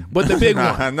big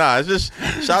one. Nah, it's just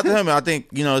shout out to him. I think,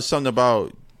 it's something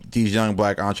about these young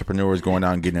black entrepreneurs going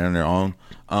out and getting it on their own,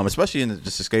 especially in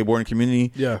just the skateboarding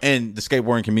community. Yeah. And the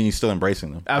skateboarding community still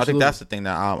embracing them. Absolutely. I think that's the thing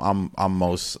that I'm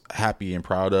most happy and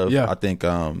proud of. Yeah. I think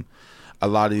a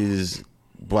lot of these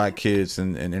black kids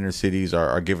in inner cities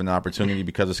are given the opportunity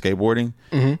because of skateboarding,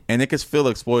 and it can feel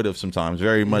exploitive sometimes,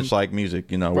 very much like music,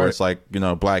 where it's like,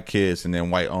 black kids and then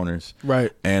white owners.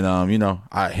 Right. And,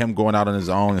 him going out on his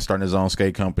own and starting his own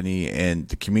skate company and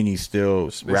the community still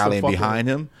rallying behind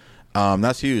him.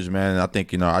 That's huge, man. And I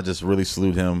think, I just really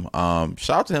salute him. Shout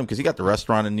out to him because he got the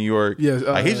restaurant in New York.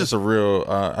 Yeah, he's just a real.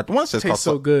 I want to say tastes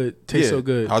so good. Tastes so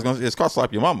good. I was gonna say it's called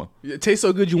Slap Your Mama. It tastes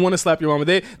so good. You want to slap your mama.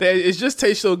 It's just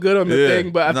tastes so good on the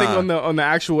thing, but I think on the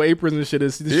actual aprons and shit,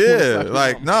 it's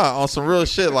on some real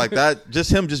shit like that.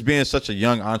 Just him, just being such a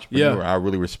young entrepreneur, I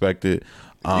really respect it.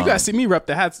 You guys see me rep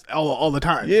the hats all the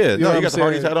time. Yeah, you got the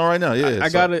Hardy's hat on right now. Yeah,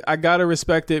 I gotta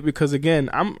respect it because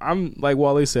again, I'm like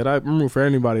Wale said, I'm rooting for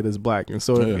anybody that's black, and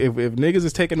so if niggas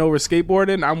is taking over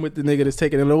skateboarding, I'm with the nigga that's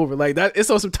taking it over. Like that, it's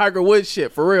on some Tiger Woods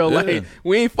shit for real. Yeah. Like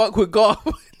we ain't fuck with golf.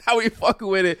 Now we fucking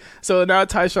with it. So now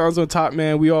Tyshawn's on top,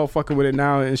 man. We all fucking with it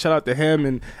now, and shout out to him.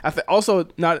 And I also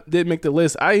didn't make the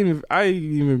list. I didn't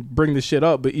even bring this shit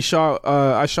up, but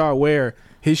Isha Ware,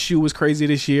 his shoe was crazy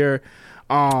this year.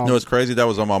 It's crazy that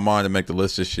was on my mind to make the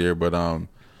list this year, but I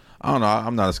don't know.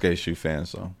 I'm not a skate shoe fan,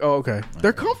 so. Oh, okay.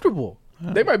 They're comfortable.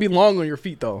 They might be long on your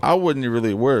feet though. I wouldn't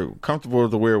really wear comfortable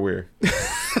to wear.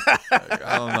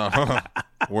 I don't know.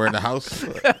 We're in the house.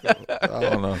 I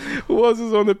don't know. Who else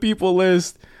is on the people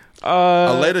list?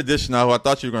 A late addition who I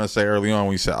thought you were going to say early on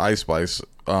when you said Ice Spice.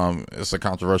 It's a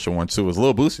controversial one too. Is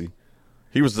Lil Boosie.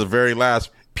 He was the very last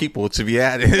people to be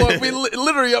added. Well, we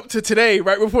literally up to today,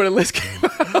 right before the list came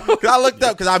out. I looked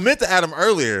up because I meant to add him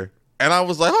earlier, and I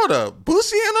was like, "Hold up,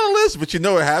 Boosie ain't on the list." But you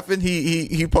know what happened?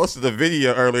 He posted a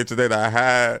video earlier today that I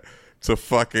had to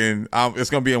fucking. It's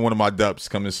gonna be in one of my dubs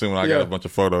coming soon. I got a bunch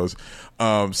of photos.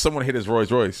 Someone hit his Rolls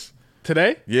Royce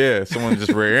today. Yeah, someone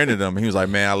just rear-ended him. He was like,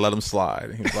 "Man, I let him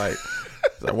slide." He was like,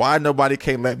 "Why nobody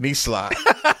can't let me slide?"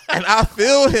 And I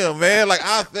feel him, man. Like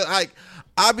I feel like.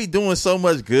 I be doing so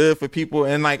much good for people,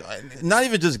 and like not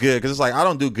even just good, because it's like I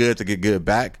don't do good to get good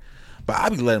back, but I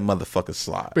be letting motherfuckers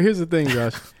slide. But here's the thing,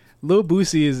 Josh. Lil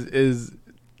Boosie is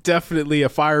definitely a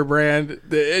firebrand.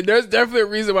 There's definitely a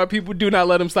reason why people do not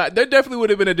let him slide. There definitely would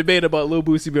have been a debate about Lil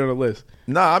Boosie being on the list.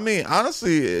 No, I mean,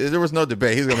 honestly, there was no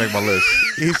debate. He's going to make my list.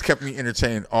 He's kept me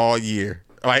entertained all year.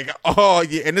 Like, all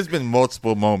year. And there's been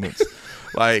multiple moments.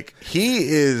 Like, he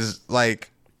is,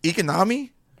 like,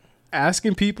 Economy.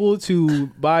 Asking people to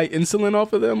buy insulin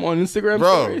off of them on Instagram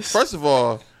stories. First of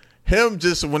all, him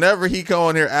just whenever he go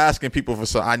on here asking people for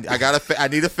something, I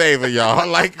need a favor, y'all.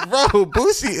 Like, bro,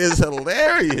 Boosie is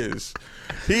hilarious.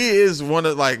 He is one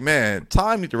of, like, man,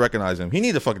 Time need to recognize him. He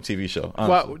need a fucking TV show.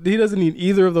 Well, he doesn't need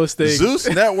either of those things. Zeus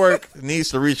Network needs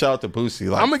to reach out to Boosie.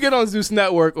 Like, I'm gonna get on Zeus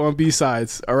Network on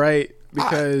B-sides, all right?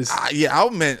 Because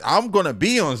I'm gonna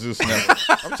be on Zeus Network.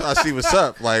 I'm trying to see what's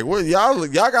up. Like, what y'all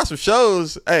got some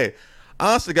shows. Hey,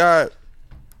 honest to God,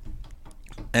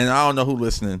 and I don't know who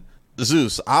listening.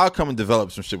 Zeus, I'll come and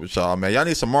develop some shit with y'all, man. Y'all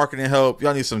need some marketing help.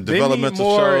 Y'all need some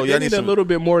developmental show. Y'all need a little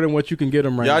bit more than what you can get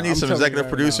them right now. Y'all need some executive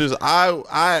producers.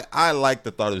 I like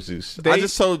the thought of Zeus. I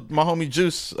just told my homie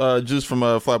Juice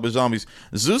from Flatbush Zombies,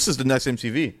 Zeus is the next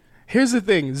MTV. Here's the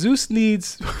thing. Zeus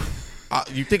needs...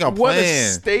 you think I'm what playing? A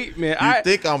statement! You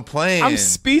think I'm playing? I'm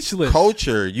speechless.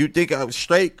 Culture. You think I'm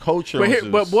straight culture?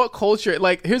 But what culture?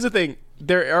 Like, here's the thing.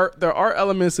 There are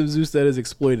elements of Zeus that is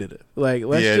exploitative. Like,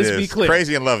 let's just be clear.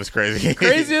 Crazy in Love is crazy.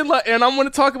 Crazy in Love, and I'm going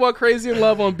to talk about Crazy in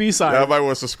Love on B-side. Everybody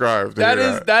will subscribe.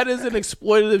 That is an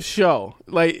exploitative show.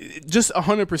 Like, just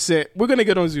 100%. We're going to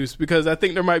get on Zeus because I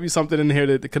think there might be something in here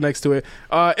that connects to it.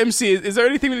 MC, is there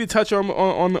anything we need to touch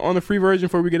on the free version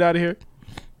before we get out of here?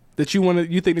 That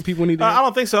you think that people need to know? I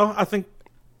don't think so. I think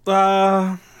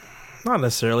not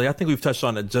necessarily. I think we've touched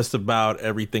on it just about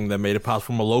everything that made it possible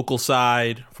from a local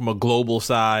side, from a global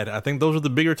side. I think those are the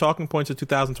bigger talking points of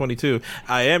 2022.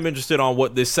 I am interested on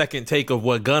what this second take of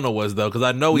what Gunna was, though, because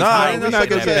I know he's hiding in that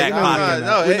back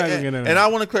pocket. And I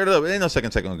want to clear it up. It ain't no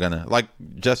second take on Gunna. Like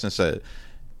Justin said,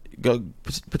 go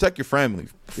protect your family.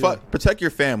 Protect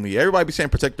your family. Everybody be saying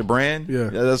protect the brand. Yeah,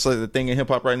 that's like the thing in hip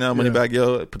hop right now. Moneybagg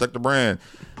Yo, protect the brand.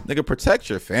 Nigga, protect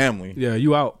your family. Yeah,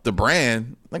 you out. The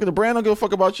brand. Nigga, the brand don't give a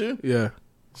fuck about you. Yeah.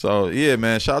 So yeah,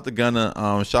 man. Shout out to Gunna.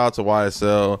 Shout out to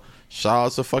YSL. Shout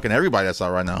out to fucking everybody that's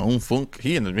out right now. Funk.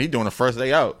 He doing the first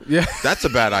day out. Yeah, that's a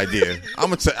bad idea. I'm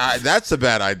gonna say that's a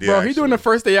bad idea. Bro, he doing the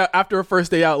first day out after a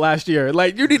first day out last year.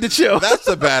 Like, you need to chill. That's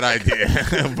a bad idea.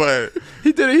 But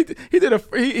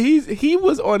he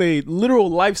was on a literal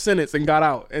life sentence and got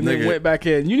out and then went back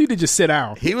in. You need to just sit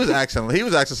down. He was asking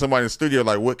somebody in the studio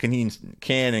like, what can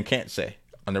and can't say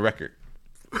on the record.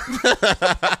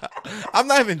 I'm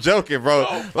not even joking,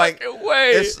 bro. Like,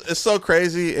 it's so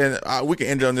crazy, and we can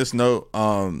end it on this note.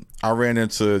 I ran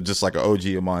into just like an OG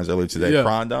of mine earlier today,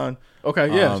 Krondon. Okay,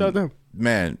 shout out to him.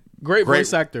 Man, great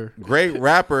voice actor, great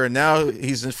rapper, and now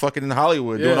he's fucking in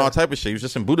Hollywood doing all type of shit. He was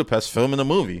just in Budapest filming a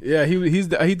movie. Yeah, he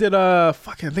did I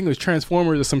think it was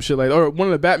Transformers or some shit or one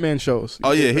of the Batman shows.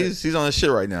 He's on this shit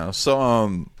right now. So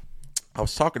I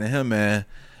was talking to him, man.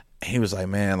 He was like,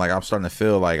 man, like, I'm starting to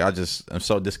feel like I'm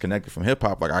so disconnected from hip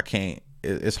hop. Like, I can't.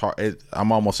 It's hard.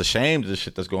 I'm almost ashamed of the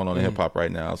shit that's going on in hip hop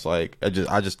right now. It's like I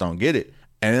just don't get it.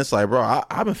 And it's like, bro,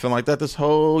 I've been feeling like that this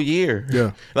whole year.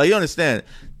 Yeah, like, you understand.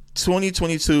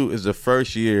 2022 is the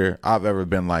first year I've ever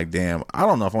been like, damn, I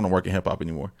don't know if I want to work in hip hop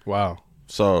anymore. Wow.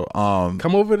 So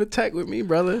come over to tech with me,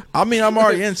 brother. I mean, I'm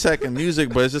already in tech and music,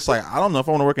 but it's just like, I don't know if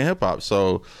I want to work in hip hop.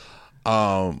 So,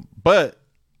 but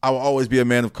I will always be a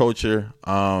man of culture.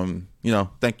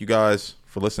 Thank you guys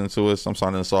for listening to us. I'm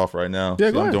signing us off right now. Yeah,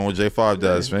 I'm doing what J5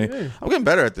 does, man. Yeah. I'm getting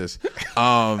better at this.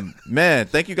 Man,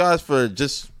 thank you guys for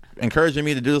just encouraging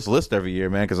me to do this list every year,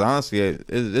 man, because honestly,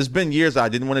 it's been years I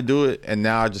didn't want to do it, and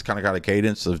now I just kind of got a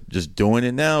cadence of just doing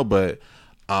it now. But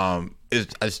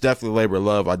it's definitely labor of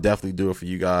love. I definitely do it for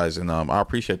you guys, and I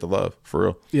appreciate the love, for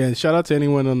real. Yeah, and shout out to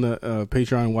anyone on the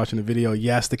Patreon watching the video.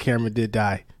 Yes, the camera did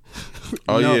die.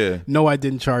 No, I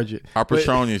didn't charge it. Our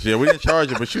Patronians, we didn't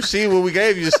charge it, but you see what we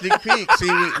gave you, a sneak peek.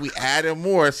 See, we added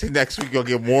more. See, next week you'll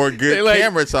get more good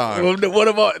camera time. Well, what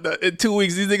about in 2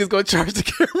 weeks? These niggas gonna charge the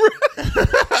camera?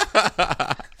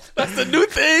 That's the new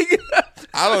thing.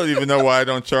 I don't even know why I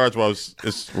don't charge while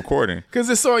it's recording. Because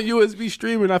it's on USB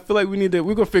streaming. I feel like we're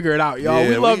gonna figure it out, y'all.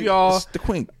 We love y'all. It's the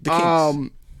kinks.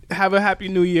 Have a happy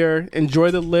new year.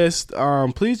 Enjoy the list.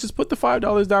 Please just put the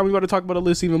 $5 down. We're going to talk about the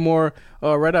list even more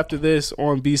right after this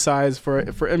on B-Sides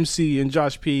for MC and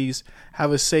Josh Pease.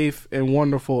 Have a safe and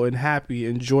wonderful and happy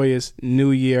and joyous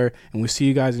new year. And we'll see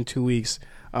you guys in 2 weeks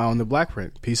on the Black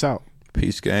Print. Peace out.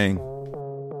 Peace, gang.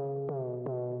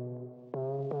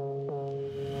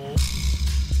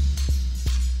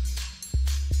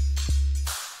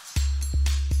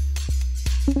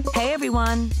 Hey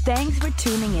everyone, thanks for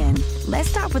tuning in. Let's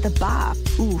start with a bop.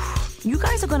 Oof. You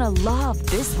guys are gonna love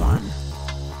this one.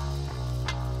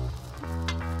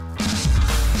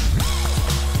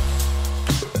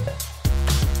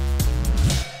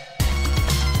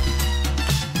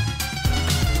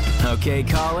 Okay,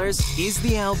 callers, is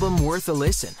the album worth a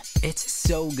listen? It's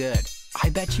so good. I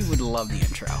bet you would love the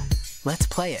intro. Let's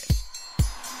play it.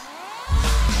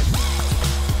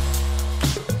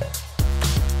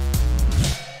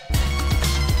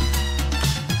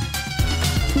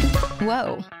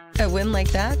 Whoa, a win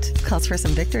like that calls for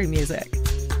some victory music.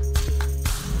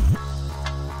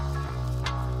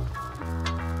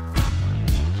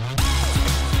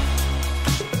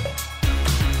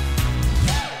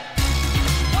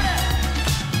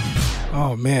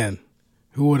 Oh man,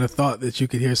 who would have thought that you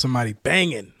could hear somebody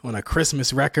banging on a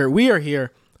Christmas record? We are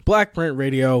here, Black Print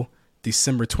Radio,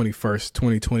 December 21st,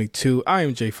 2022. I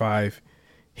am J5,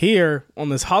 here on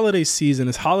this holiday season,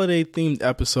 this holiday themed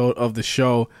episode of the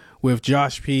show with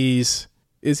Josh Pease.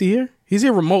 Is he here? He's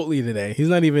here remotely today. He's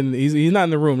not in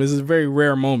the room. This is a very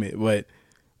rare moment, but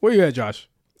where you at, Josh?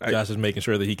 Josh is making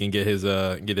sure that he can get his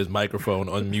microphone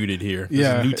unmuted here. This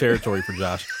Yeah. is new territory for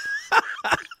Josh.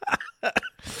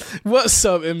 What's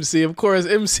up, MC? Of course,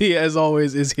 MC, as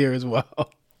always, is here as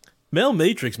well. Mel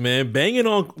Matrix, man, banging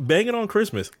on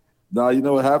Christmas. Nah, you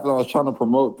know what happened? I was trying to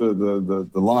promote the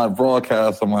live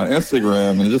broadcast on my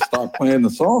Instagram and just stopped playing the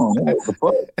song. What the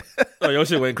fuck? Oh, your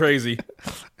shit went crazy.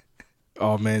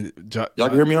 Oh man, Y'all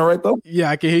can hear me all right though? Yeah,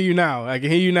 I can hear you now.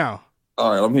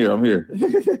 All right, I'm here.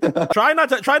 Try not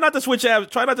to switch apps.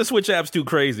 Try not to switch apps too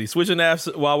crazy. Switching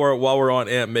apps while we're on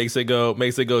AMP makes it go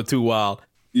too wild.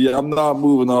 Yeah, I'm not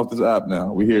moving off this app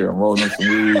now. We here. I'm rolling up some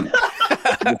weed.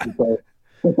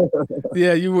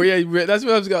 Yeah, you were. Yeah, that's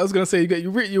what I was gonna say.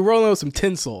 You're rolling with some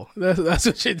tinsel. That's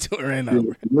what you're doing right now.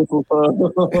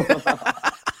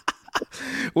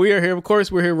 We are here. Of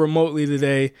course, we're here remotely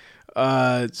today.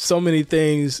 So many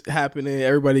things happening.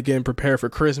 Everybody getting prepared for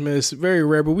Christmas. Very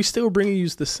rare, but we still bringing you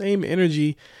the same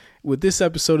energy with this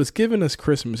episode. It's giving us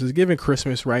Christmas. It's giving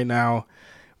Christmas right now.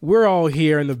 We're all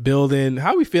here in the building.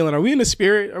 How are we feeling? Are we in the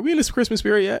spirit? Are we in this Christmas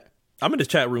spirit yet? I'm in this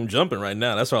chat room jumping right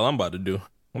now. That's all I'm about to do.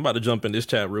 I'm about to jump in this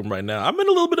chat room right now. I'm in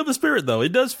a little bit of a spirit, though.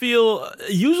 It does feel,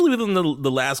 usually within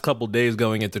the last couple days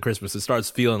going into Christmas, it starts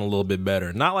feeling a little bit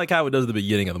better. Not like how it does at the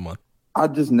beginning of the month. I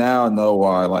just now know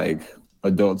why, like,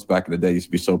 adults back in the day used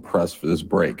to be so pressed for this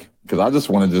break. Because I just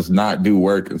want to just not do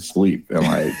work and sleep. And,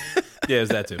 like... Yeah,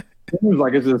 it's that too. It seems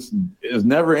like it's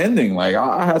never ending. Like,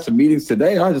 I had some meetings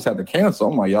today. I just had to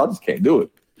cancel. I'm like, y'all just can't do it.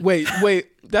 Wait.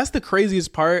 That's the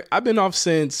craziest part. I've been off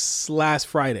since last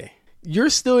Friday. You're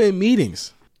still in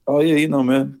meetings. Oh, yeah, you know,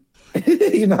 man.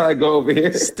 You know how I go over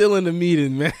here. Still in the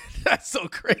meeting, man. That's so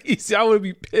crazy. I would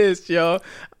be pissed, yo.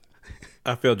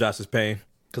 I feel Josh's pain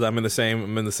because I'm in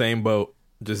the same boat.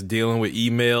 Just dealing with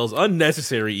emails,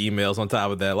 unnecessary emails on top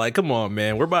of that. Like, come on,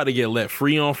 man. We're about to get let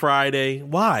free on Friday.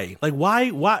 Why? Like, why?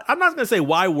 I'm not going to say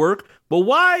why work, but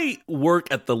why work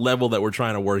at the level that we're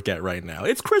trying to work at right now?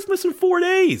 It's Christmas in 4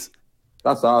 days.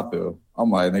 That's how I feel. I'm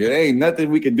like, nigga, there ain't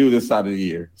nothing we can do this side of the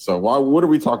year. So what are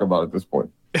we talking about at this point?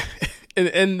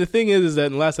 and the thing is that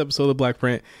in the last episode of Black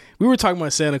Print, we were talking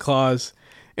about Santa Claus.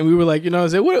 And we were like,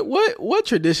 what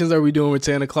traditions are we doing with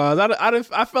Santa Claus? I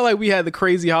felt like we had the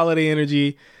crazy holiday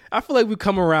energy. I feel like we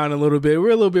come around a little bit.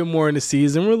 We're a little bit more in the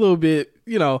season. We're a little bit,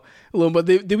 but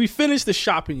did we finish the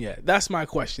shopping yet? That's my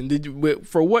question.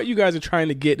 For what you guys are trying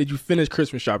to get, did you finish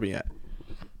Christmas shopping yet?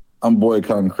 I'm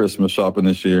boycotting Christmas shopping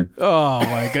this year. Oh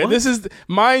my God. This is,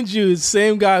 mind you, the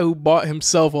same guy who bought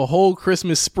himself a whole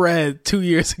Christmas spread 2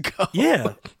 years ago.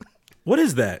 Yeah. What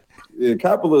is that? Yeah,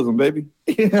 capitalism, baby.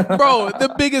 Bro,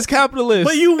 the biggest capitalist.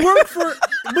 I'm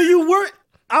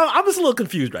just a little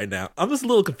confused right now. I'm just a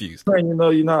little confused.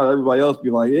 You know, everybody else be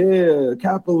like, yeah,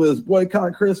 capitalist,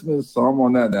 boycott Christmas. So I'm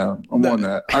on that now. On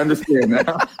that. I understand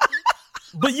now.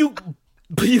 But you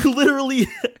literally,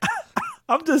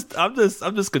 I'm just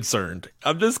concerned.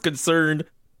 I'm just concerned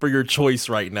for your choice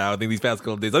right now. I think these past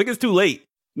couple of days, I think it's too late.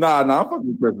 Nah, I'm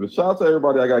fucking Christmas. Shout out to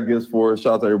everybody I got gifts for.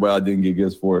 Shout out to everybody I didn't get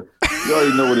gifts for. You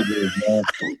already know what it is, man.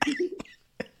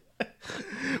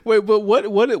 Wait, but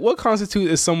what constitutes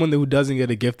as someone who doesn't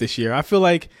get a gift this year? I feel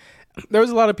like there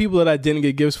was a lot of people that I didn't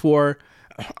get gifts for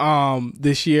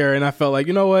this year, and I felt like,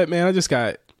 you know what, man, I just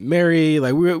got married.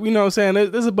 Like, you know what I'm saying?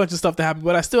 There's a bunch of stuff that happened,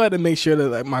 but I still had to make sure that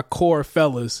like my core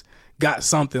fellas got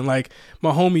something. Like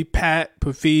my homie Pat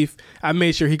Pafif, I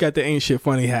made sure he got the Ain't Shit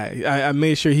Funny hat. I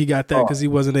made sure he got that because he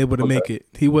wasn't able to make it.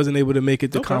 He wasn't able to make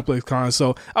it to Complex Con,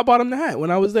 so I bought him the hat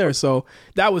when I was there. So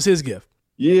that was his gift.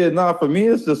 Yeah, for me,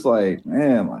 it's just like,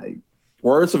 man, like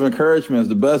words of encouragement is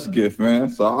the best gift, man.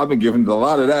 So I've been giving a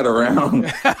lot of that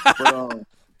around.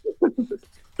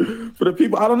 But, For the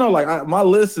people, I don't know. Like my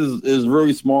list is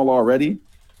really small already,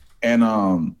 and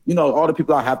all the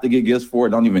people I have to get gifts for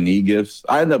don't even need gifts.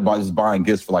 I end up just buying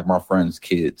gifts for like my friends'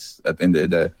 kids at the end of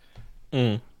the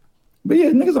day. But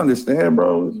yeah, niggas understand,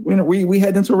 bro. We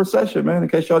head into a recession, man. In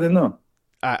case y'all didn't know.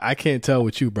 I can't tell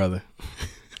with you, brother.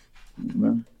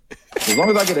 Man. As long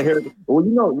as I get a haircut. Well,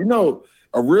 you know,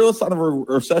 a real sign of a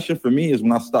recession for me is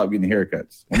when I stop getting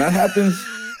haircuts. When that happens,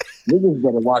 niggas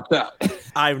better watch out.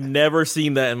 I've never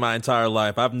seen that in my entire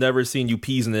life. I've never seen you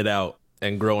peasing it out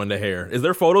and growing the hair. Is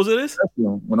there photos of this?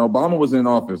 When Obama was in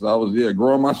office, I was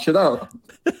growing my shit out.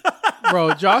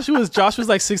 Bro, Josh was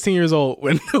like 16 years old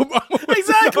when Obama was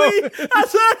exactly.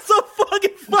 That's so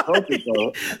fucking funny.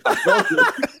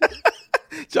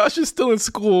 Josh is still in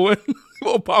school when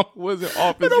Obama was in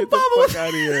office. Get the fuck out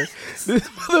of here. This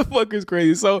motherfucker's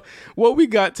crazy. So what we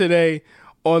got today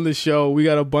on the show, we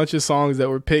got a bunch of songs that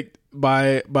were picked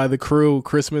by the crew,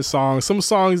 Christmas songs. Some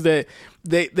songs that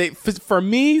they for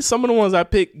me, some of the ones I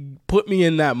picked put me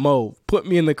in that mode, put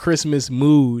me in the Christmas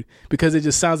mood because it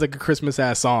just sounds like a Christmas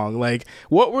ass song. Like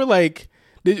what we're like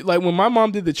when my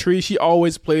mom did the tree, she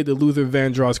always played the Luther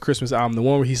Vandross Christmas album, the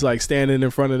one where he's like standing in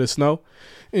front of the snow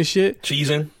and shit.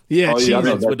 Cheesing. Yeah,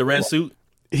 cheesing. With the red suit.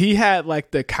 He had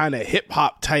like the kind of hip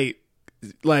hop type,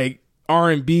 like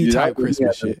R&B type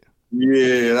Christmas shit.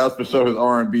 Yeah, that's for sure his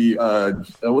R&B.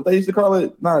 What they used to call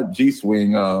it? Not G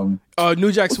Swing.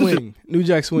 New Jack Swing. New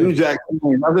Jack Swing. New Jack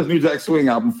Swing. That's his New Jack Swing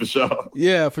album for sure.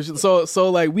 Yeah, for sure. So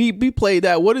like we played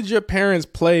that. What did your parents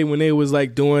play when they was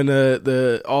like doing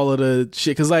the all of the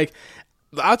shit? Because like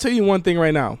I'll tell you one thing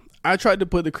right now. I tried to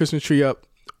put the Christmas tree up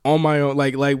on my own.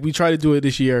 Like we tried to do it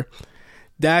this year.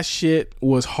 That shit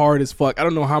was hard as fuck. I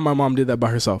don't know how my mom did that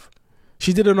by herself.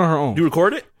 She did it on her own. You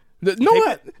record it?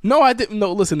 I didn't.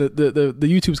 No, listen, the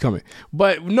YouTube's coming,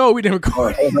 but no, we didn't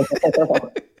record. I'm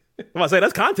about to say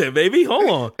that's content, baby. Hold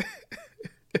on.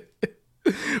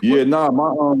 Yeah,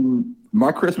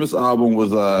 my Christmas album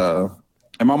was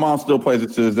and my mom still plays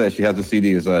it to this day. She has the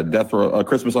CD. It's Death Row,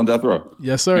 Christmas on Death Row.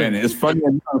 Yes, sir. And it's funny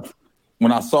enough.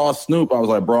 When I saw Snoop, I was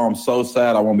like, bro, I'm so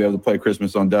sad I won't be able to play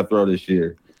Christmas on Death Row this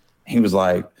year. He was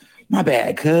like, my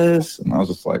bad, cuz. And I was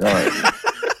just like, all right.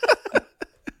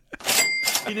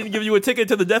 He didn't give you a ticket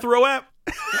to the Death Row app?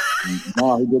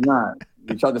 No, he did not.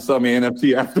 He tried to sell me an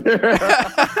NFT after.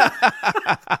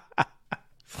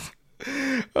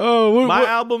 My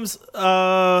albums,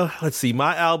 let's see.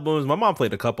 My albums, my mom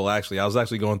played a couple, actually. I was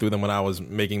actually going through them when I was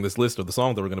making this list of the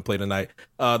songs that we're going to play tonight.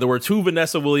 There were 2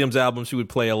 Vanessa Williams albums she would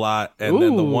play a lot. And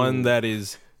then the one that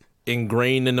is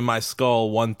ingrained into my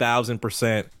skull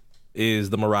 1,000% is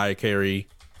the Mariah Carey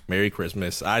Merry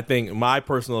Christmas. I think, my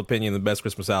personal opinion, the best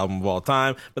Christmas album of all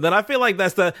time. But then I feel like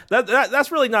that's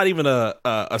really not even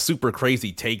a super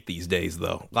crazy take these days,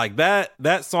 though. Like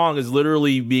that song is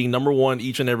literally being number 1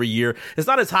 each and every year. It's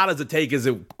not as hot as a take as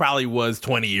it probably was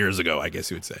 20 years ago, I guess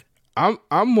you would say. I'm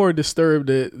more disturbed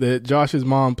that Josh's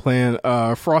mom playing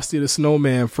Frosty the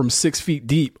Snowman from 6 Feet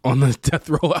Deep on the Death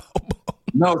Row album.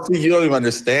 No, see, you don't even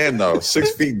understand though.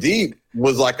 6 Feet Deep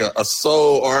was like a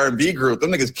soul R&B group.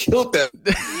 Them niggas killed that.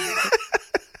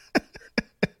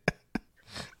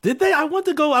 Did they? I went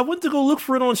to go look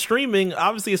for it on streaming.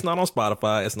 Obviously, it's not on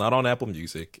Spotify. It's not on Apple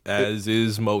Music, as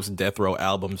is most Death Row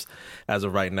albums as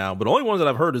of right now. But the only one that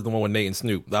I've heard is the one with Nate and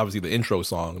Snoop. Obviously, the intro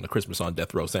song, the Christmas on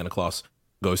Death Row, Santa Claus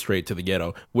Goes Straight to the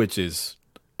Ghetto, which is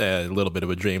a little bit of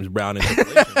a James Brown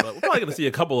interpolation. But we're probably going to see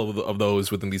a couple of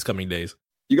those within these coming days.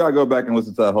 You gotta go back and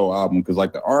listen to that whole album because,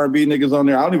 like, the R&B niggas on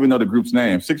there, I don't even know the group's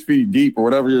name. 6 Feet Deep or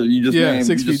whatever you just named.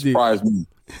 6 Feet Deep. Surprised me.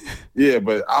 Yeah,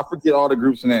 but I forget all the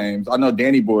group's names. I know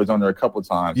Danny Boy's on there a couple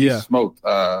times. Yeah, he smoked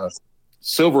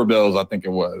Silver Bells, I think it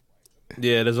was.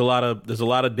 Yeah, there's a lot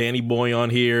of Danny Boy on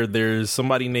here. There's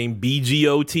somebody named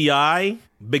BGOTI.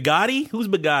 Bugatti? Who's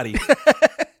Bugatti?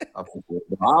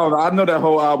 I know that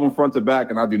whole album front to back,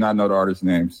 and I do not know the artist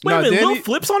names. Wait a minute, Lil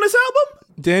Flip's on this album?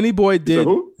 Danny Boy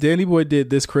did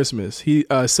This Christmas.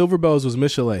 Silver Bells was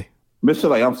Michelet.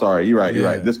 Michelet, I'm sorry. You're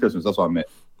right. This Christmas, that's what I meant.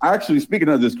 Actually, speaking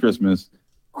of This Christmas,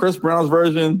 Chris Brown's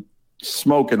version,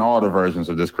 smoking all the versions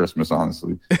of This Christmas,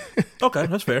 honestly. Okay,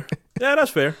 that's fair. Yeah, that's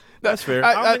fair. That's fair.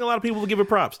 I don't think a lot of people will give it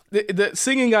props. The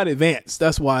singing got advanced.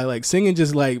 That's why, like, singing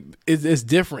just, like, it's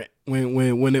different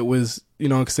when it was, you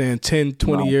know what I'm saying, 10,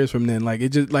 20 years from then. Like, it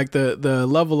just, like, the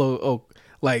level of,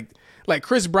 like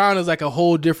Chris Brown is like a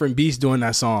whole different beast doing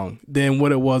that song than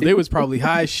what it was. They was probably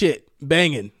high as shit,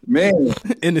 banging, man,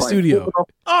 in the studio. Oh,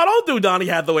 don't do Donny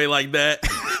Hathaway like that.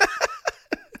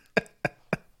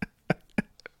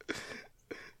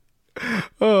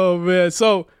 Oh man,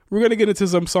 so we're gonna get into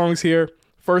some songs here.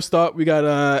 First up, we got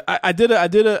I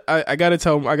gotta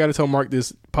tell Mark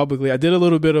this publicly. I did a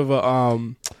little bit of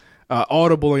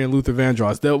Audible and Luther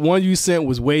Vandross. The one you sent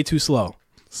was way too slow.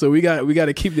 So we got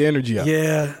to keep the energy up.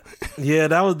 Yeah,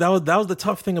 that was the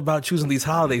tough thing about choosing these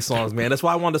holiday songs, man. That's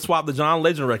why I wanted to swap the John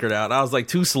Legend record out. I was like,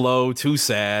 too slow, too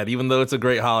sad. Even though it's a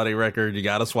great holiday record, you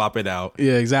got to swap it out.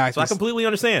 Yeah, exactly. So I completely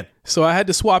understand. So I had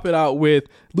to swap it out with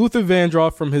Luther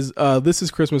Vandross from his This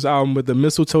Is Christmas album with the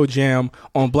Mistletoe Jam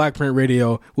on Black Print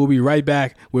Radio. We'll be right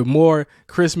back with more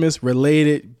Christmas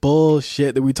related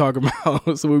bullshit that we talk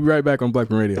about. So we'll be right back on Black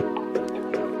Print Radio.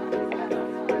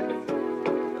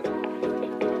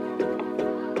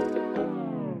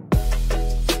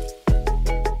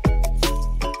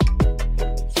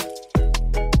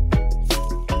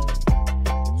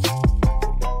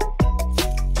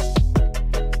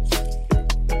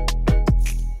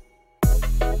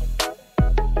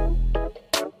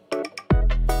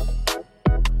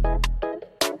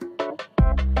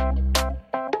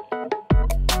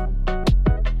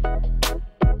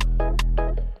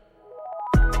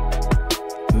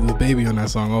 Baby on that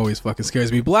song always fucking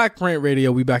scares me. Black Print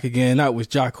Radio, we back again. That was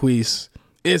Jacquees.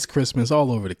 It's Christmas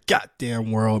all over the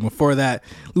goddamn world. Before that,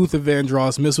 Luther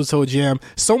Vandross, Mistletoe Jam.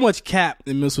 So much cap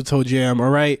in Mistletoe Jam, all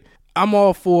right? I'm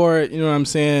all for it, you know what I'm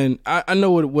saying? I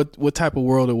know what type of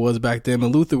world it was back then, but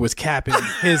Luther was capping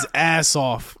his ass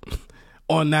off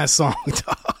on that song.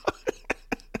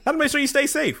 How to make sure you stay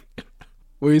safe.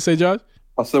 What do you say, Josh?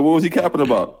 I said, what was he capping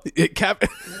about?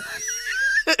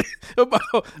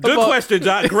 Good question,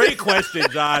 Josh. Great question,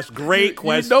 Josh. Great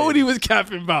question. You know what he was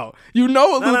capping about. You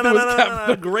know what Luther was capping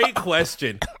about. Great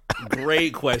question.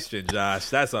 Great question, Josh.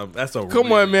 That's a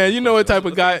come on, man. You know what type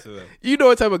of guy. You know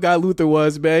what type of guy Luther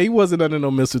was, man. He wasn't under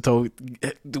no mistletoe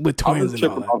with twins and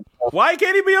all that. Why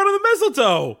can't he be under the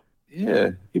mistletoe?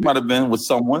 Yeah, he might have been with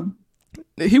someone.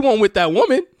 He won't with that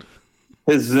woman.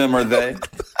 His them or they.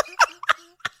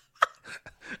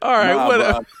 All right,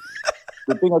 whatever.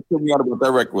 The thing that took me out about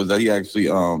that record was that he actually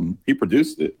he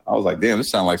produced it. I was like, damn, this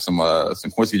sounds like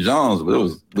some Quincy Jones, but it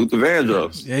was Luther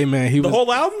Vandross. Hey man, the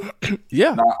whole album?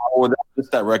 Yeah.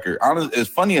 Just that record. Honestly, it's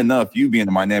funny enough, you being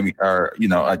a Miami or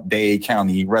a Dade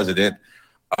County resident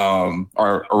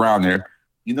or around there.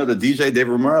 You know the DJ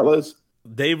David Morales?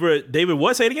 David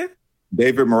what? Say it again?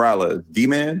 David Morales.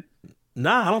 D-Man?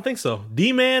 Nah, I don't think so.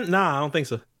 D-Man? Nah, I don't think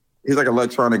so. He's like an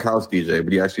electronic house DJ,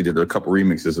 but he actually did a couple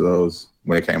remixes of those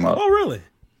when it came up. Oh, really?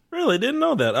 Really? Didn't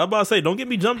know that. I was about to say, don't get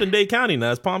me jumped in Dade County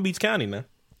now. It's Palm Beach County now.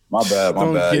 My bad.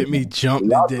 Don't get me jumped in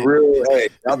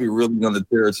Dade. Y'all be really on the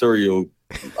territorial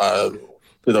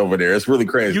put over there. It's really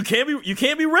crazy. You can't be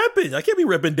repping. I can't be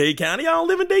repping Dade County. I don't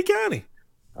live in Dade County.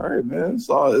 All right, man.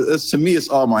 To me, it's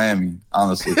all Miami,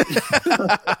 honestly.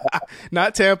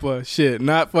 Not Tampa. Shit.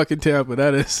 Not fucking Tampa.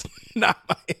 That is not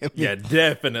Miami. Yeah,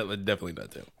 definitely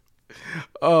not Tampa.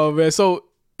 Oh man, so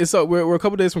we're a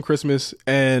couple days from Christmas,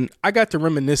 and I got to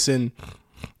reminiscing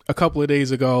a couple of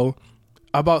days ago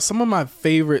about some of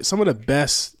the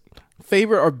best,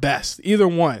 favorite or best, either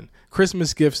one,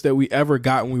 Christmas gifts that we ever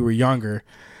got when we were younger.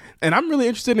 And I'm really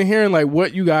interested in hearing like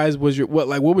what you guys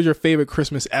what was your favorite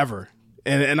Christmas ever?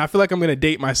 And I feel like I'm gonna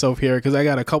date myself here because I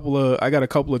got a couple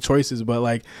of choices, but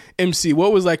like MC,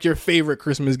 what was like your favorite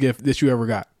Christmas gift that you ever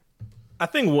got? I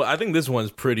think this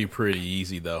one's pretty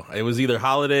easy though. It was either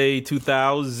holiday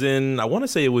 2000. I want to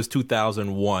say it was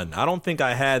 2001. I don't think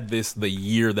I had this the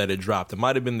year that it dropped. It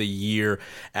might have been the year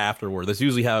afterward. That's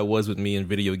usually how it was with me in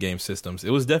video game systems.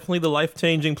 It was definitely the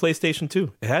life-changing PlayStation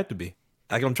 2. It had to be.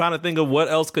 Like I'm trying to think of what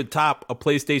else could top a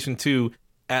PlayStation 2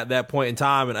 at that point in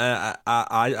time, and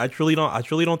I truly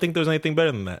don't think there's anything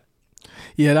better than that.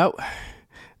 Yeah,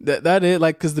 that is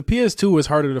like because the PS2 was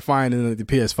harder to find than the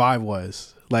PS5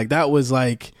 was. Like that was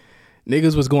like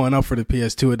niggas was going up for the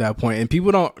PS2 at that point, and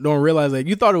people don't realize that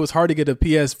you thought it was hard to get a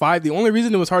PS5. The only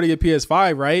reason it was hard to get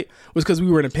PS5, right, was because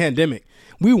we were in a pandemic.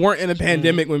 We weren't in a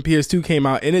pandemic when PS2 came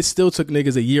out, and it still took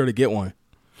niggas a year to get one.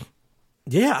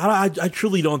 Yeah, I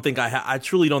truly don't think I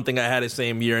had it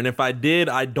same year, and if I did,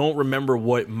 I don't remember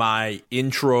what my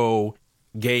intro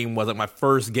game was, like my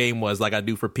first game was, like I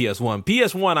do for PS1.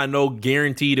 PS1, I know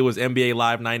guaranteed it was NBA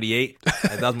Live 98.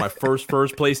 That was my first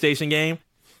PlayStation game.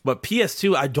 But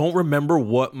PS2, I don't remember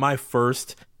what my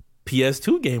first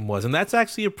PS2 game was, and that's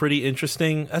actually pretty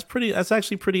interesting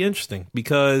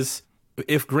because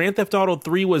if Grand Theft Auto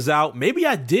 3 was out, maybe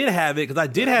I did have it because I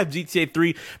did have GTA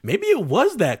 3. Maybe it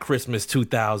was that Christmas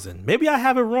 2000. Maybe I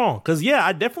have it wrong because yeah,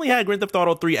 I definitely had Grand Theft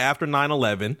Auto 3 after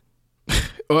 9/11.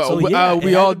 We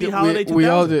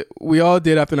all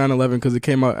did after 9/11 because it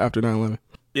came out after 9/11.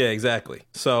 Yeah, exactly.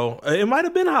 So it might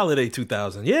have been holiday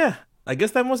 2000. Yeah, I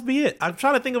guess that must be it. I'm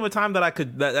trying to think of a time that I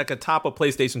could top a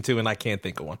PlayStation 2, and I can't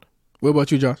think of one. What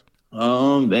about you, Josh?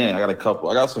 Man, I got a couple.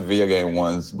 I got some video game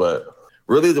ones, but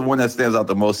really the one that stands out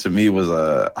the most to me was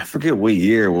I forget what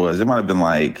year it was. It might have been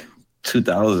like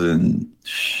 2000.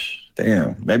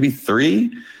 Maybe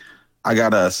 3. I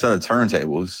got a set of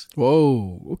turntables.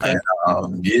 Whoa. Okay.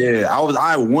 And, yeah,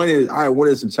 I wanted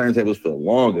some turntables for the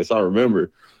longest. I remember,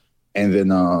 and then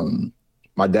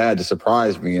my dad just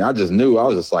surprised me, and I just knew. I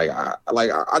was just like,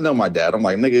 I know my dad. I'm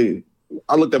like, nigga.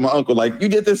 I looked at my uncle like, you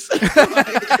did this. I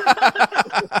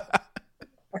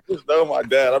just know my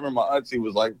dad. I remember my auntie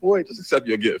was like, boy, just accept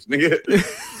your gifts, nigga.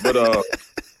 But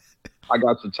I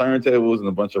got some turntables and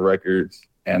a bunch of records,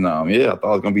 and I thought it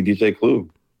was gonna be DJ Clue.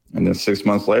 And then 6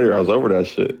 months later, I was over that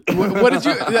shit. What did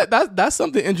you? That's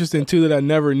something interesting too that I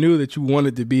never knew, that you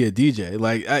wanted to be a DJ.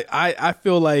 Like I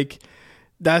feel like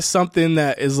that's something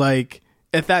that is like,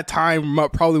 at that time,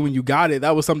 probably when you got it,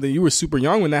 that was something you were super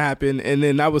young when that happened, and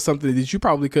then that was something that you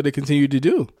probably could have continued to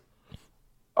do.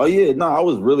 Oh yeah, no, I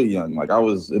was really young. Like I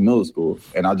was in middle school,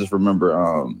 and I just remember.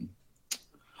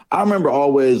 I remember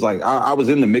always like I was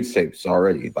in the mixtapes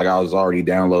already. Like I was already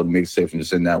downloading mixtapes and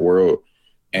just in that world,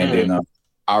 and then.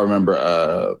 I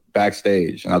remember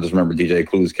backstage, and I just remember DJ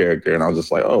Clue's character, and I was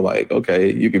just like, oh, like,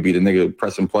 okay, you could be the nigga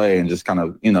press and play and just kind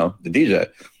of, the DJ.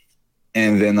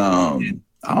 And then, I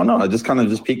don't know, I just kind of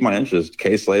just piqued my interest.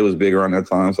 K-Slay was big around that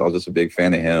time, so I was just a big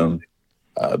fan of him.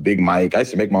 Big Mike. I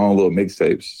used to make my own little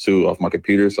mixtapes, too, off my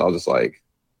computer, so I was like,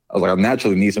 I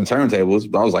naturally need some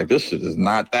turntables, but I was like, this shit is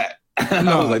not that. I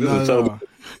was like, this is totally...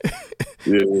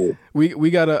 Yeah.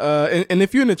 We gotta and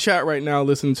if you're in the chat right now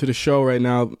listening to the show right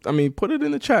now, I mean, put it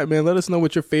in the chat, man. Let us know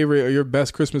what your favorite or your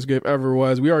best Christmas gift ever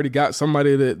was. We already got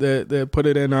somebody that put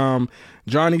it in.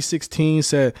 Johnny16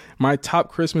 said, my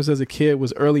top Christmas as a kid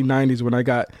was early 90s when I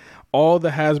got all the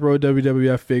Hasbro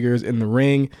WWF figures in the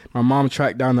ring. My mom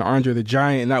tracked down the Andre the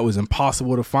Giant, and that was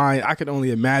impossible to find. I could only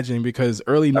imagine, because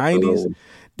early 90s,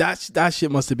 that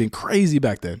shit must have been crazy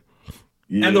back then.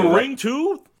 Yeah. And the ring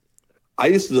too. I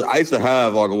used to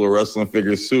have like a little wrestling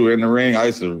figures too in the ring. I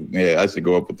used to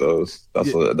go up with those.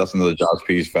 That's another Josh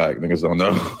Pease fact. Niggas don't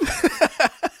know.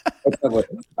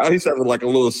 I used to have like a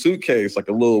little suitcase, like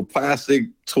a little plastic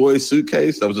toy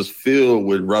suitcase that was just filled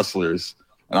with wrestlers,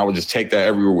 and I would just take that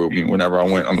everywhere with me whenever I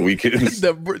went on the weekends.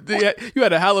 You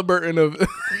had a Halliburton of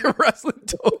wrestling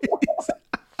toys.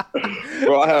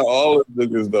 Bro, I had all the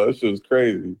niggas though. That shit was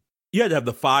crazy. You had to have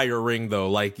the fire ring though.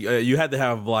 Like you had to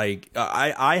have like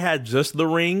I had just the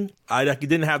ring. I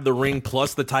didn't have the ring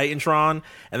plus the Titantron,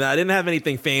 and I didn't have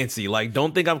anything fancy. Like,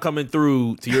 don't think I'm coming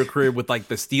through to your crib with like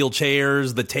the steel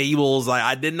chairs, the tables. Like,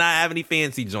 I did not have any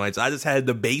fancy joints. I just had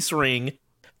the base ring,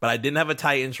 but I didn't have a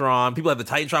Titantron. People had the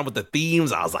Titantron with the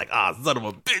themes. I was like, son of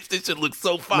a bitch, this shit looks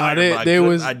so fire.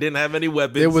 I didn't have any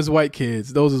weapons. There was white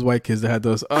kids. Those was white kids that had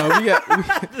those.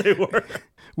 They were.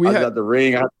 I got the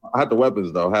ring. I had the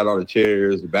weapons though. I had all the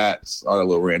chairs, the bats, all that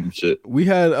little random shit. We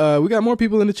got more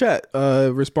people in the chat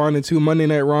responding to Monday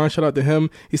Night Ron. Shout out to him.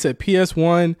 He said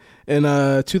PS1 in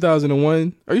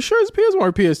 2001. Are you sure it's PS1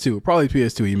 or PS2? Probably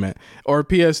PS2 he meant. Or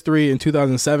PS3 in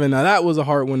 2007. Now that was a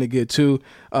hard one to get to.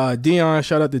 Dion,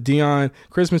 shout out to Dion.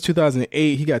 Christmas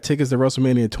 2008. He got tickets to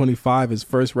WrestleMania 25, his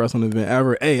first wrestling event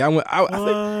ever. Hey, I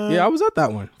was at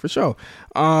that one for sure.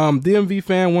 DMV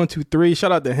fan 123.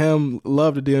 Shout out to him.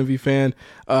 Love the DMV fan.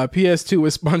 PS2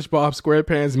 with SpongeBob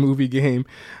SquarePants movie game.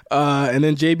 And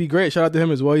then JB Great, shout out to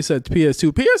him as well. He said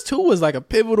PS2. PS2 was like a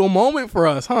pivotal moment for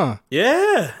us, huh?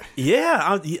 Yeah.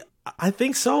 I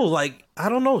think so. Like, I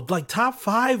don't know, like top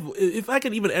 5. If I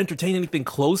could even entertain anything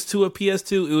close to a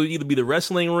PS2, it would either be the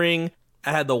wrestling ring.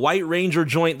 I had the White Ranger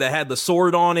joint that had the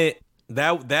sword on it.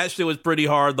 That shit was pretty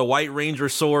hard. The White Ranger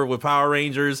sword with Power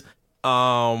Rangers.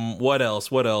 What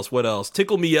else?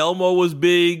 Tickle Me Elmo was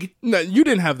big. No, you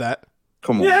didn't have that.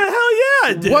 Come on. Yeah, hell yeah,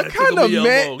 I did. What kind of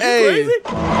man? Hey,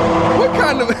 what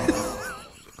kind of?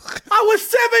 I was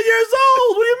 7 years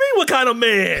old. What do you mean? What kind of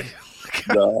man?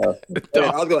 Hey,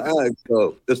 I was gonna ask.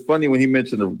 So it's funny when he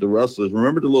mentioned the wrestlers.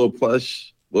 Remember the little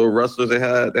wrestlers they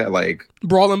had? They had like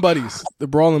Brawling Buddies. The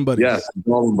Brawling Buddies. Yes,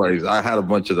 Brawling Buddies. I had a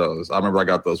bunch of those. I remember I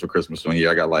got those for Christmas one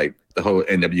year. I got like the whole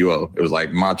NWO. It was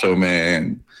like Macho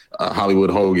Man,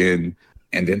 Hollywood Hogan,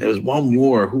 and then there was one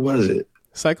more. Who was it?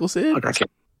 Psycho Sid?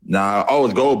 Nah, it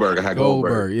was Goldberg. I had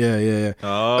Goldberg. Yeah.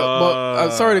 Well,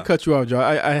 I'm sorry to cut you off, Joe.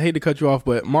 I hate to cut you off,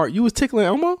 but Mark, you was tickling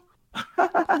Elmo?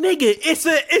 Nigga, it's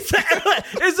a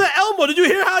Elmo. Did you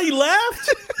hear how he laughed?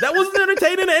 That wasn't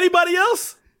entertaining to anybody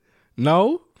else?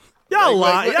 No. Y'all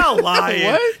lying.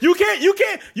 What? You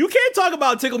can't talk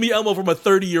about Tickle Me Elmo from a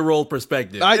 30-year-old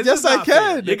perspective. I can.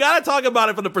 Fair. You gotta talk about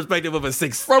it from the perspective of a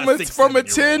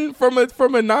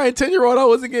 9-10-year-old. I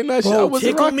wasn't getting that shit. I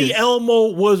wasn't Tickle rocking. Me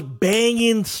Elmo was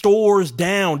banging stores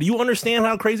down. Do you understand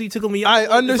how crazy Tickle Me Elmo? I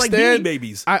understand. It's like Beanie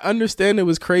Babies. I understand it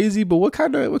was crazy, but what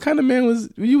kind of man was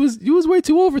you? Was way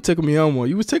too old for Tickle Me Elmo.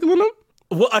 You was tickling him.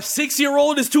 Well, a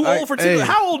 6-year-old is too old for Tickle.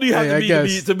 How old do you have to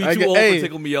be too old for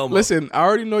Tickle Me Elmo? Listen, I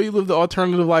already know you live the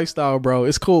alternative lifestyle, bro.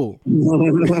 It's cool.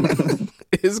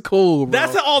 It's cool, bro.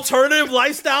 That's an alternative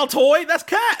lifestyle toy. That's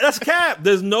cap.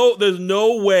 There's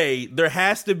no way. There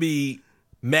has to be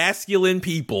masculine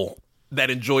people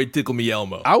that enjoyed Tickle Me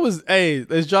Elmo.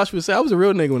 As Josh would say, I was a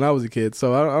real nigga when I was a kid,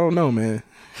 so I don't know, man.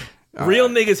 Real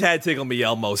niggas had Tickle Me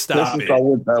Elmo. Stop it. I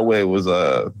went that way was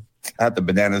at the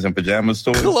Bananas and Pajamas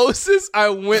store. Closest I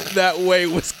went that way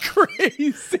was crazy.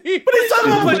 But he's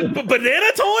talking about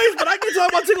banana toys, but I can talk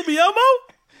about Tickle Me Elmo?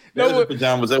 No,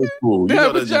 pajamas, that was cool. They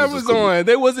had pajamas on.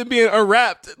 They wasn't being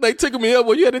unwrapped. They Tickle Me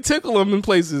Elmo. You had to tickle them in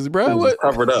places, bro. What?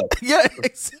 Covered up.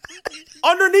 Yes.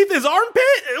 Underneath his armpit?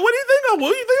 What do you think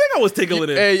I was tickling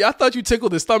him? Hey, I thought you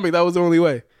tickled his stomach. That was the only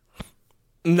way.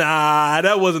 Nah,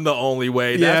 that wasn't the only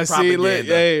way. That's propaganda.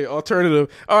 Hey,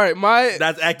 alternative. All right,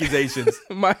 that's accusations.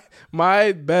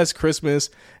 My best Christmas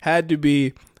had to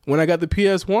be when I got the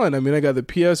PS1. I mean, I got the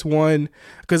PS1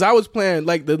 because I was playing,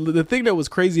 like, the thing that was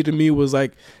crazy to me was,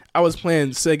 like, I was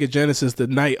playing Sega Genesis the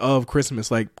night of Christmas,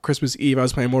 like Christmas Eve. I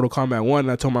was playing Mortal Kombat 1,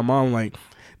 and I told my mom, like,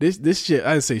 this shit,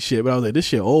 I didn't say shit, but I was like, this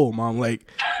shit old, Mom. Like,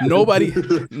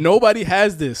 nobody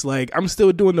has this. Like, I'm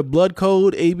still doing the blood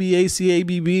code,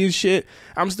 ABACABB and shit.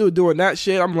 I'm still doing that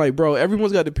shit. I'm like, bro,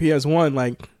 everyone's got the PS1.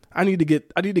 Like, I need to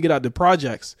get out the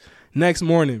projects. Next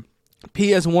morning,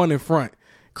 PS1 in front,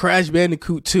 Crash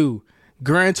Bandicoot 2,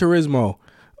 Gran Turismo,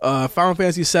 Final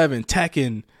Fantasy 7,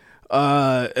 Tekken,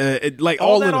 like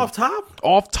all that off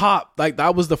top. Like,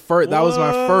 that was the first. That was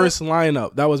my first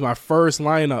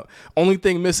lineup. Only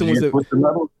thing missing was Twisted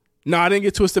Metal? No, I didn't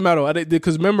get Twisted Metal. I didn't,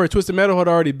 because remember, Twisted Metal had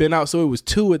already been out, so it was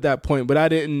 2 at that point. But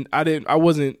I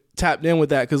wasn't tapped in with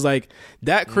that because, like,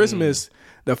 that Christmas,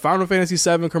 the Final Fantasy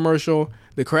 7 commercial,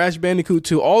 the Crash Bandicoot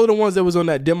 2, all of the ones that was on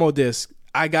that demo disc,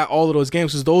 I got all of those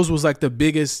games because those was like the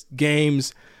biggest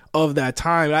games of that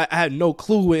time. I had no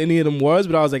clue what any of them was,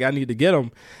 but I was like, I need to get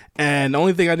them. And the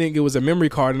only thing I didn't get was a memory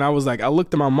card. And I was like, I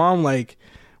looked at my mom like,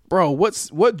 bro,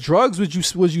 what drugs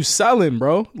was you selling,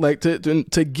 bro? Like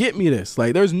to get me this?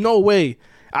 Like, there's no way.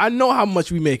 I know how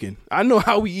much we making. I know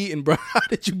how we eating, bro. How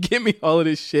did you get me all of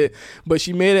this shit? But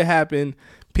she made it happen.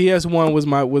 PS1 was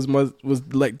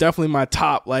like definitely my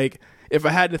top. Like, if I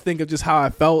had to think of just how I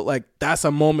felt, like, that's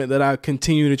a moment that I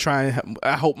continue to try and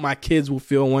I hope my kids will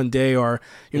feel one day, or,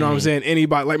 you know what I'm saying,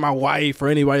 anybody, like my wife or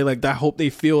anybody like that, I hope they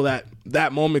feel that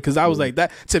moment, because I was like,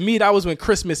 that to me, that was when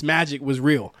Christmas magic was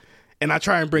real, and I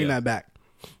try and bring that back.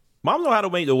 Moms know how to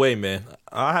make a way, man.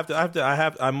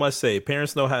 I must say,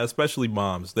 parents know how, especially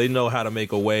moms, they know how to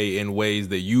make a way in ways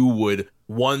that you would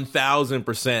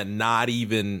 1000% not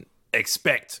even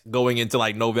expect going into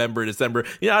like November, December.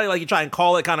 You know, like you try and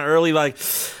call it kind of early, like,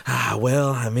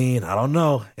 well, I mean, I don't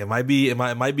know. It might be a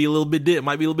little bit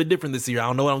different this year. I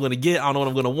don't know what I'm going to get. I don't know what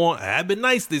I'm going to want. I have been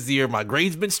nice this year. My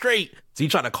grade's been straight. So you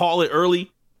try to call it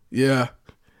early. Yeah.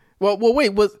 Well,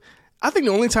 wait, I think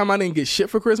the only time I didn't get shit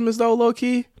for Christmas though, low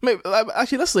key, maybe,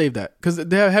 actually, let's save that, because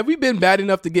have we been bad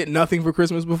enough to get nothing for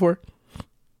Christmas before?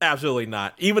 Absolutely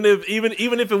not. Even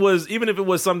if it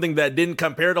was something that didn't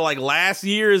compare to like last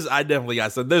year's, I definitely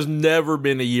got some. There's never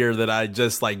been a year that I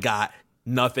just like got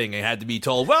nothing and had to be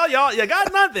told, well, y'all, you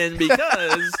got nothing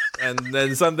because, and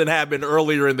then something happened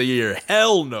earlier in the year.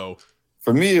 Hell no.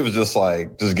 For me, it was just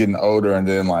like just getting older, and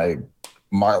then like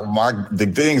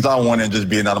the things I wanted just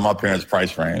being out of my parents'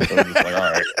 price range. So it was just like,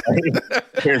 all right,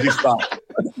 here's the stop.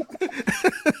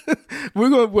 We're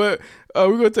gonna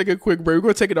take a quick break. We're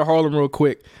gonna take it to Harlem real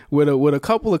quick with a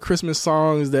couple of Christmas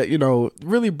songs that, you know,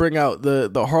 really bring out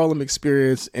the Harlem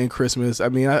experience in Christmas. I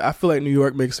mean, I feel like New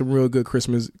York makes some real good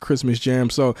Christmas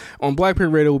jams. So on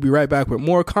Blackprint Radio, we'll be right back with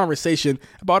more conversation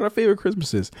about our favorite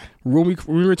Christmases when we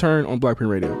return on Blackprint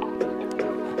Radio.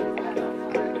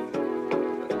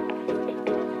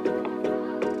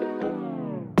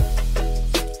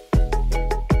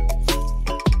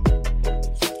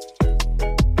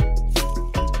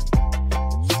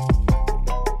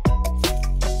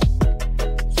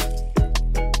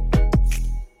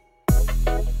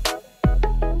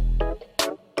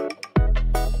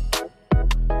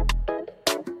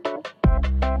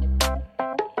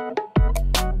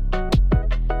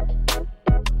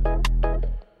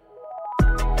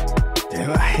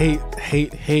 Damn, I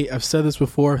hate. I've said this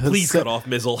before. Please cut off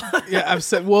Mizzle. Yeah, I've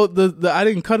said. Well, I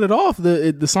didn't cut it off.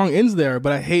 The song ends there,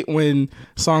 but I hate when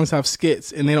songs have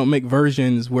skits and they don't make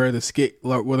versions where the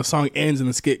song ends and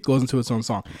the skit goes into its own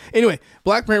song. Anyway,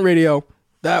 Black Print Radio.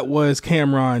 That was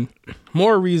Cam'ron.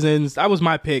 More Reasons. That was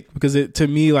my pick because to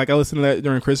me, like I listened to that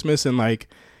during Christmas and like.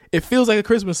 It feels like a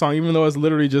Christmas song, even though it's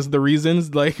literally just the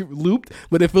Reasons like looped,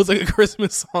 but it feels like a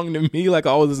Christmas song to me. Like I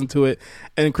always listen to it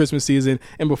in Christmas season.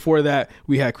 And before that,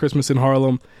 we had Christmas in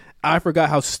Harlem. I forgot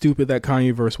how stupid that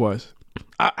Kanye verse was.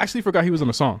 I actually forgot he was on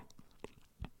the song.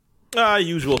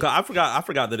 Usual. I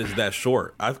forgot that it's that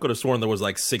short. I could have sworn there was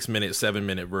like 6-minute,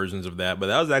 7-minute versions of that, but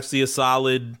that was actually a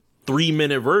solid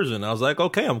 3-minute version. I was like,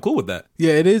 okay, I'm cool with that.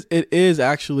 Yeah, it is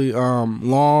actually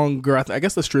longer. I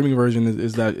guess the streaming version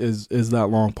is that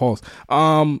long. Pause.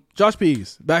 Josh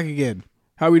Pease, back again.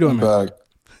 How are we doing, man? Back.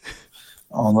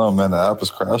 I don't know, man. The app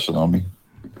is crashing on me.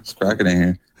 It's cracking in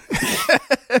here.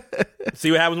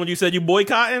 See what happens when you said you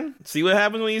boycotting? See what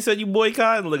happens when you said you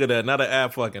boycotting? Look at that. Now the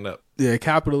app fucking up. Yeah,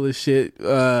 capitalist shit.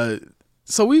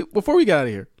 So before we get out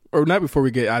of here, or not before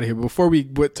we get out of here, but before we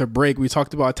went to break, we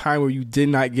talked about a time where you did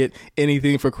not get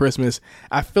anything for Christmas.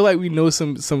 I feel like we know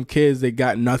some kids that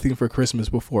got nothing for Christmas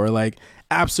before, like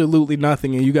absolutely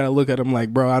nothing, and you got to look at them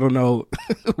like, bro, I don't know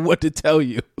what to tell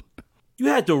you. You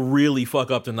had to really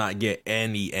fuck up to not get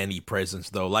any presents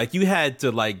though. Like you had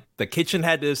to the kitchen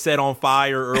had to set on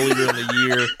fire earlier in the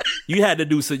year. You had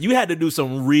to do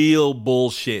some real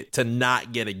bullshit to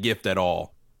not get a gift at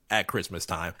all at Christmas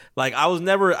time. Like I would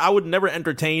never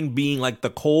entertain being like the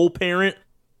cold parent,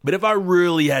 but if I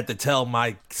really had to tell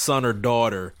my son or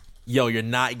daughter, yo, you're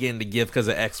not getting the gift because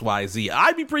of XYZ,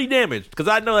 I'd be pretty damaged because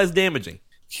I know that's damaging.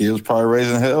 Kids probably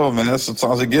raising hell, man.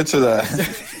 Sometimes it get to that.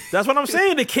 That's what I'm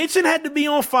saying. The kitchen had to be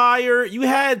on fire. You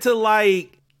had to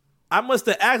I must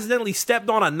have accidentally stepped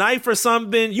on a knife or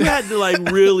something. You had to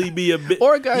really be a bit,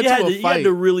 or got into a fight. You had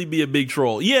to really be a big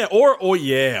troll. Yeah, or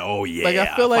yeah, oh yeah. Like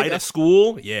I feel like fight at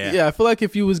school. Yeah, I feel like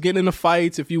if you was getting into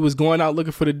fights, if you was going out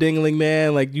looking for the dingling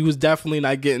man, like you was definitely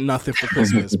not getting nothing for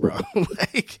Christmas, bro.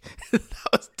 Like that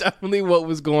was definitely what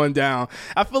was going down.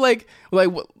 I feel like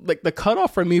the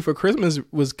cutoff for me for Christmas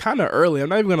was kind of early. I'm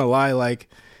not even gonna lie, like.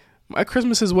 My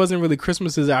Christmases wasn't really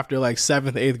Christmases after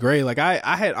 7th, 8th grade. Like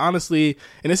I had honestly,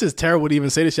 and this is terrible to even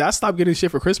say this shit, I stopped getting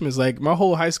shit for Christmas. Like my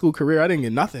whole high school career, I didn't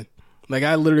get nothing. Like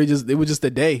I literally it was just a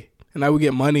day and I would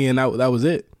get money and that was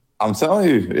it. I'm telling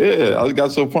you, yeah. I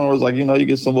got to a point where it's you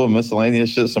get some little miscellaneous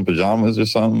shit, some pajamas or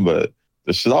something, but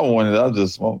the shit I wanted,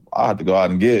 I had to go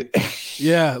out and get.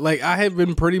 Yeah, like I had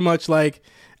been pretty much I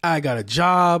got a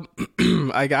job.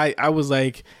 I was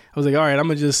like, all right, I'm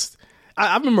gonna just.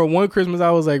 I remember one Christmas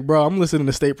I was like, bro, I'm listening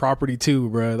to State Property 2,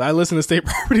 bro. I listened to State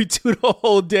Property 2 the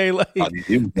whole day. Like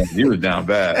you were down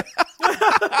bad.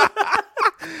 I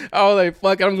was like,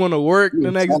 fuck, I'm going to work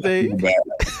the next day.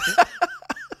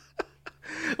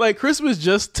 Like Christmas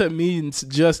just to me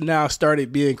just now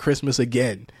started being Christmas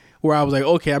again, where I was like,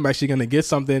 okay, I'm actually going to get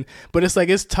something. But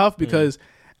it's tough because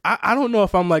I don't know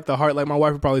if I'm the hard, my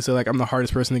wife would probably say I'm the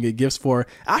hardest person to get gifts for.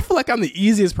 I feel like I'm the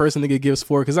easiest person to get gifts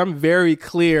for because I'm very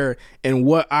clear in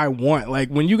what I want. Like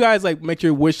when you guys make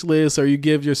your wish list or you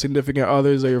give your significant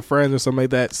others or your friends or something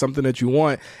like that, something that you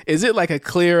want, is it a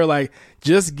clear,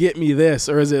 just get me this?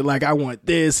 Or is it I want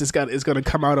this, it's going to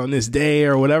come out on this day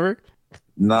or whatever?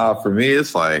 Nah, for me,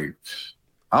 it's I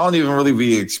don't even really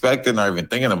be expecting or even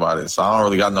thinking about it. So I don't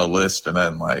really got no list and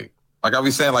then Like I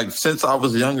be saying, since I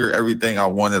was younger, everything I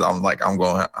wanted, I'm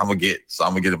gonna get. So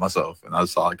I'm gonna get it myself, and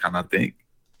that's all I kind of think.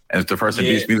 And if the person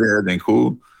beats me there, then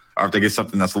cool. Or if they get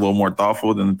something that's a little more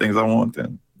thoughtful than the things I want,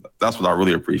 then that's what I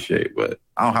really appreciate. But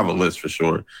I don't have a list for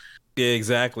sure. Yeah,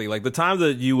 exactly. Like the time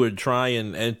that you would try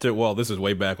and enter. Well, this is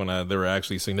way back when there were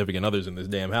actually significant others in this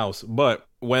damn house. But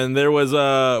when there was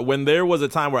a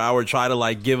time where I would try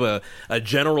to give a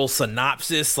general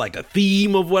synopsis, a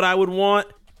theme of what I would want.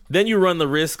 Then you run the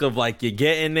risk of you're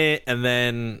getting it, and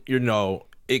then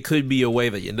it could be a way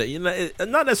that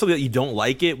not necessarily that you don't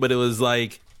like it, but it was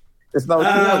it's not.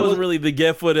 It wasn't really the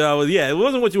gift. What I was, it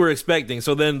wasn't what you were expecting.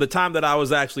 So then the time that I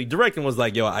was actually directing was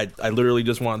yo, I literally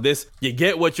just want this. You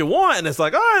get what you want, and it's all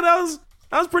right,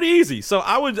 that was pretty easy. So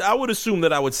I would assume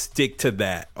that I would stick to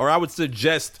that, or I would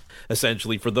suggest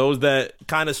essentially for those that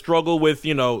kind of struggle with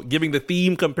giving the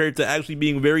theme compared to actually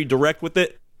being very direct with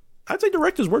it. I'd say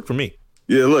direct has worked for me.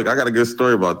 Yeah, look, I got a good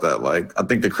story about that. I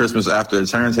think the Christmas after the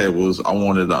turntables, I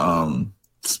wanted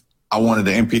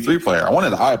the MP3 player. I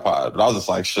wanted the iPod, but I was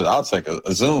just shit, I'll take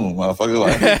a Zoom,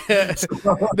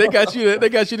 motherfucker. They got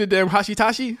you the damn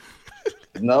Hashitashi.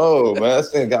 No, man, that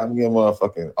thing got me a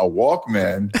motherfucking a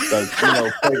Walkman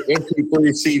that play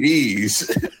MP3 CDs.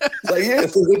 It's like, yeah,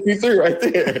 it's an MP3 right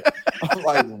there. I'm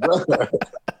like, brother,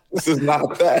 this is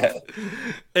not that.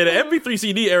 And the MP3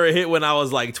 CD era hit when I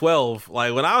was like 12.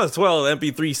 Like when I was 12,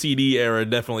 the MP3 CD era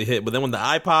definitely hit. But then when the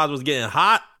iPods was getting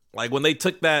hot, like when they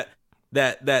took that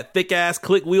thick ass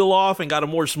click wheel off and got a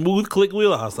more smooth click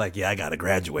wheel, I was like, yeah, I gotta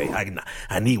graduate.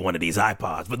 I need one of these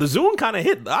iPods. But the Zune kind of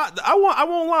hit. I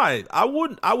won't lie.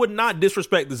 I would not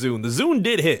disrespect the Zune. The Zune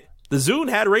did hit. The Zune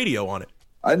had radio on it.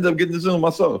 I ended up getting the Zune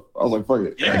myself. I was like, fuck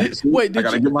it. Yeah. Wait, I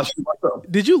gotta get my shit myself.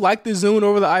 Did you like the Zune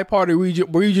over the iPod, or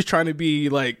were you just trying to be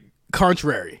like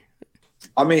contrary?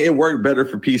 I mean, it worked better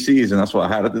for PCs, and that's what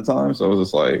I had at the time. So I was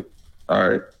just like, all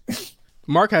right.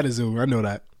 Mark had a Zune. I know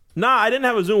that. Nah, I didn't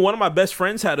have a Zune. One of my best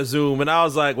friends had a Zune, and I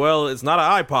was like, well, it's not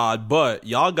an iPod, but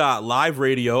y'all got live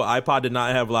radio. iPod did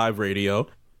not have live radio.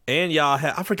 And y'all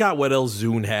had, I forgot what else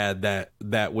Zune had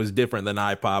that was different than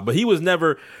iPod, but he was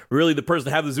never really the person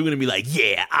to have the Zune and be like,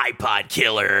 yeah, iPod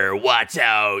killer, watch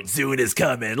out, Zune is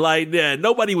coming. Like, yeah,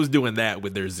 nobody was doing that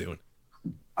with their Zune.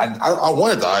 I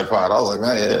wanted the iPod. I was like,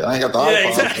 man, yeah, I ain't got the iPod.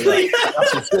 Exactly.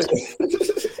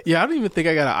 Yeah, I don't even think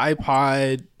I got an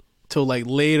iPod till like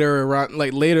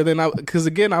later than because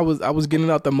again I was getting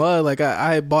out the mud. Like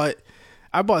I bought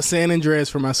San Andreas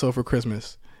for myself for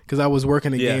Christmas because I was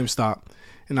working at GameStop,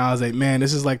 and I was like, man,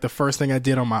 this is like the first thing I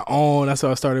did on my own. That's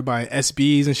how I started buying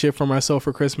SBs and shit for myself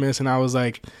for Christmas. And I was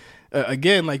like,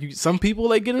 again, like some people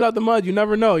like get it out the mud. You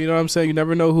never know. You know what I'm saying? You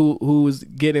never know who's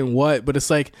getting what. But it's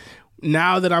like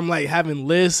now that I'm like having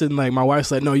lists and like my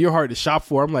wife's like, no, you're hard to shop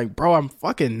for. I'm like, bro, I'm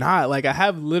fucking not. Like I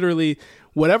have literally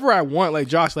whatever I want, like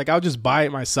Josh, like I'll just buy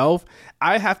it myself.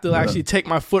 I have to actually take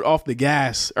my foot off the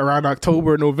gas around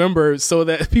October, November so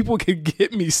that people can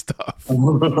get me stuff.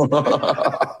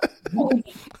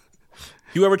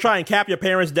 You ever try and cap your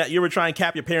parents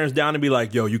down and be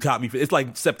like, yo, you caught me. It's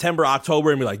like September,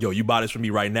 October, and be like, yo, you bought this for me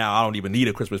right now. I don't even need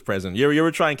a Christmas present. You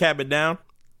ever try and cap it down?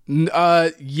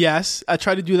 Yes. I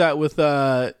tried to do that with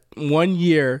 1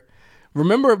 year.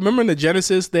 Remember in the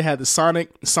Genesis, they had the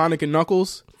Sonic and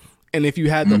Knuckles? And if you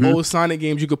had the old Sonic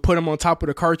games, you could put them on top of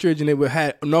the cartridge and it would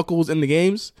have Knuckles in the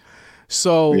games.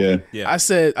 So I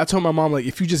told my mom, like,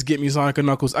 if you just get me Sonic and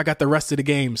Knuckles, I got the rest of the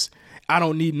games. I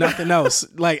don't need nothing else.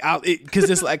 Like, because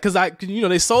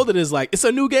they sold it as like, it's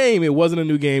a new game. It wasn't a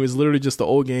new game. It's literally just the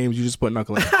old games. You just put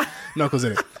Knuckles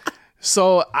in it.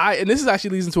 So and this is actually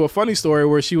leads into a funny story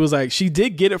where she was like, she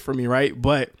did get it for me, right?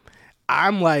 But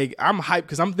I'm hyped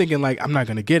because I'm thinking like, I'm not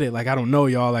going to get it. Like, I don't know,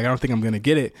 y'all. Like, I don't think I'm going to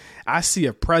get it. I see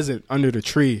a present under the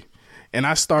tree and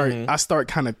I start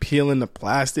kind of peeling the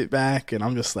plastic back. And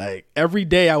I'm just like, every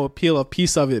day I would peel a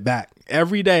piece of it back.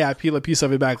 Every day I peel a piece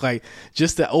of it back, like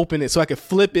just to open it so I could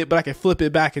flip it, but I could flip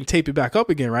it back and tape it back up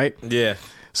again, right? Yeah.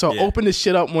 So I open this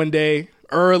shit up one day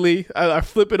early. I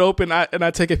flip it open and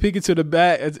I take a peek into the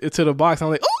box. I'm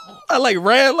like, oh, I like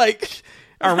ran like...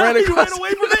 I ran across. You ran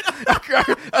away from it?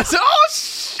 I said, "Oh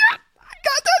shit, I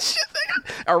got that shit,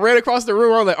 nigga." I ran across the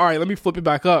room. I was like, "All right, let me flip it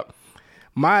back up."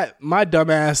 My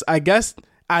dumbass, I guess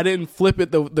I didn't flip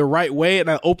it the right way, and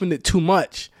I opened it too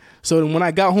much. So then when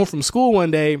I got home from school one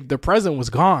day, the present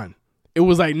was gone. It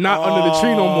was like not under the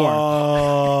tree no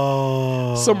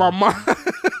more. So my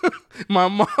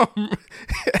mom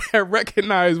had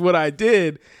recognized what I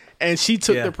did, and she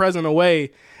took the present away.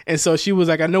 And so she was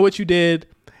like, "I know what you did."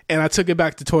 And I took it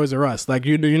back to Toys R Us. Like,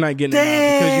 you're not getting it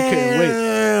now because you couldn't wait.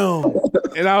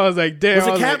 And I was like, damn. Was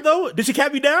it cap though? Did she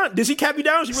cap you down? She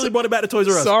really brought it back to Toys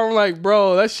R Us? So I'm like,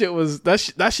 bro, that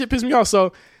shit pissed me off.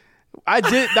 So I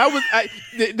did.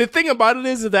 The thing about it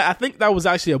is that I think that was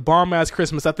actually a bomb ass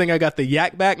Christmas. I think I got the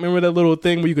Yak back. Remember that little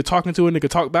thing where you could talk into it and it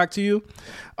could talk back to you?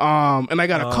 And I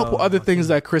got a couple other things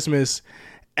that Christmas.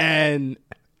 And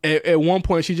at one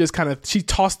point, she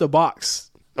tossed the box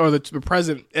or the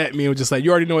present at me and was just like, you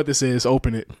already know what this is,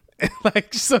 open it. And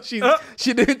like, so she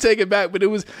didn't take it back, but it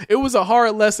was a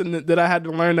hard lesson that I had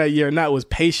to learn that year, and that was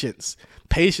patience.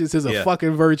 Patience is a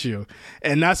fucking virtue.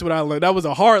 And that's what I learned. That was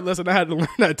a hard lesson I had to learn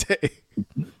that day.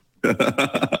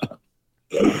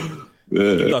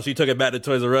 You thought she took it back to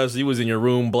Toys R Us? You was in your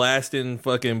room blasting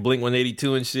fucking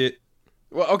Blink-182 and shit.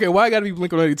 Well, okay, why I gotta be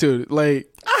Blink-182?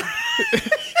 Like...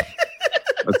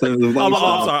 I'm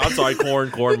sorry,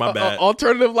 corn, my bad.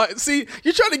 Alternative life. See,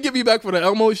 you're trying to get me back for the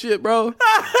Elmo shit, bro.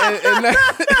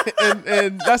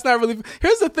 and that's not really.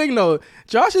 Here's the thing, though.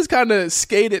 Josh has kind of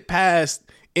skated past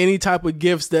any type of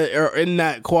gifts that are in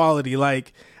that quality.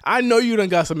 Like, I know you done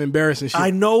got some embarrassing shit. I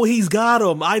know he's got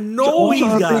them. I told you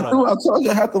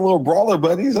I had the little brawler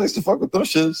buddies. I used to fuck with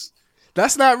those shits.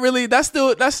 That's not really. That's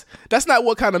not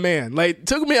what kind of man. Like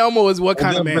Took Me Elmo is what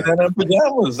kind of man. Banana and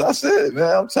pajamas. That's it,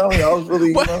 man. I'm telling you, I was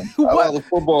really I love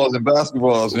footballs and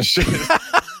basketballs and shit.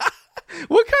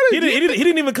 What kind of? He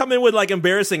didn't even come in with like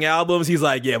embarrassing albums. He's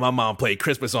like, yeah, my mom played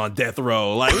Christmas on Death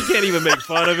Row. Like we can't even make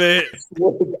fun of it.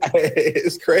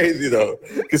 It's crazy though,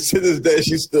 because to this day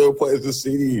she still plays the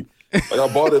CD. Like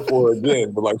I bought it for her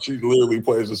again, but like she literally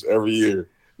plays this every year.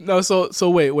 No, so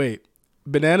wait.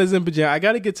 Bananas and pajamas. I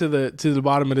got to get to the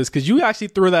bottom of this because you actually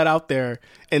threw that out there,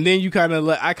 and then you kind of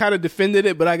I kind of defended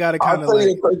it, but I got to kind of I'll tell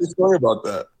you a crazy story about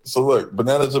that. So look,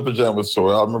 Bananas and Pajamas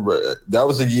tour. I remember that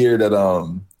was a year that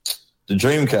the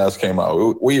Dreamcast came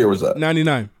out. What year was that?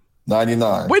 99.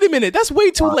 99. Wait a minute, that's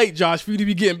way too late, Josh, for you to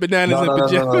be getting Bananas and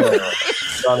Pajamas.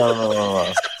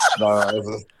 No.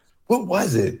 What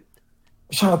was it?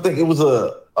 I'm trying to think. It was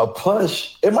a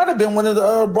plush. It might have been one of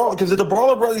the Brawler, because the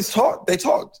Brawler Brothers talked. They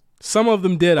talked. Some of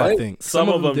them did, right? I think. Some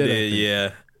of them did,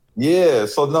 yeah. Yeah,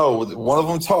 so no, one of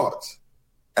them talked.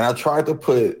 And I tried to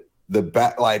put the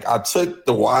back, like I took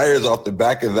the wires off the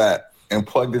back of that and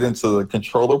plugged it into the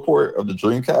controller port of the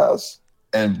Dreamcast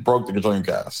and broke the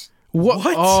Dreamcast.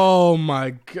 What? Oh my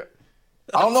God.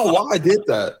 I don't know why I did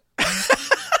that.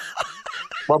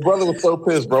 My brother was so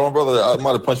pissed, bro. My brother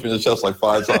might have punched me in the chest like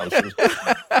 5 times.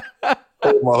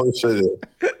 My whole shit in.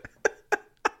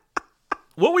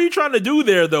 What were you trying to do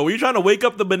there, though? Were you trying to wake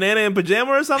up the Banana and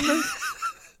Pajama or something?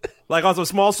 Like on some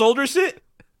Small Soldier shit?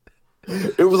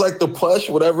 It was like the plush,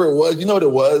 whatever it was. You know what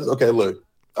it was? Okay, look.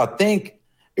 I think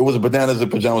it was Bananas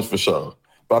and Pajamas for sure.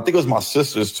 But I think it was my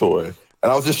sister's toy.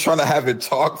 And I was just trying to have it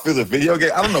talk through the video game.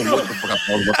 I don't know what the fuck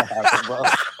I was about to happen, bro.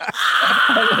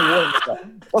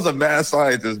 I was a mad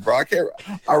scientist, bro.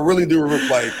 I really do.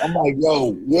 Like, I'm like,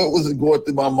 yo, what was it going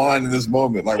through my mind in this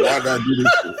moment? Like, why did I do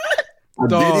this shit?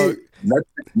 Did it?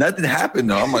 Nothing happened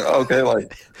though. I'm like, oh, okay,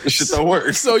 like this shit don't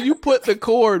work. So you put the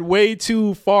cord way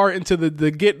too far into the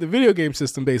video game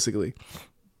system, basically.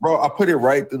 Bro, I put it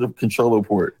right through the controller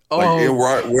port. Like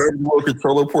wherever the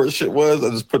controller port shit was, I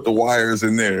just put the wires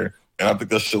in there. And I think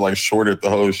that shit like shorted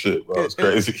the whole shit, bro. It's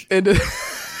crazy.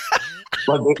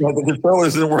 Like the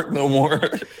controllers didn't work no more.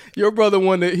 Your brother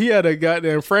he had a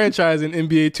goddamn franchise in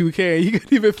NBA 2K and he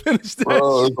couldn't even finish that.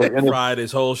 Bro, shit. Like, fried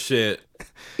his whole shit.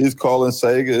 He's calling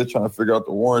Sega, trying to figure out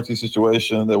the warranty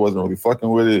situation. They wasn't really fucking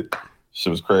with it.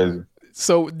 Shit was crazy.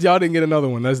 So y'all didn't get another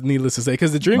one. That's needless to say,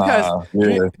 because the Dreamcast,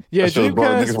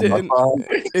 Dreamcast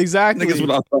didn't exactly.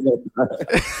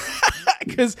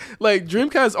 Because like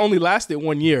Dreamcast only lasted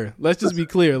 1 year. Let's just be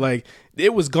clear. Like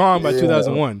it was gone by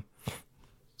 2001.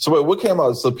 So wait, what came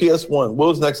out? So PS1. What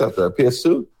was next after that?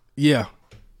 PS2? Yeah.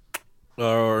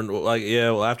 Or like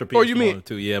after PS1 or you mean,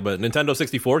 too, yeah. But Nintendo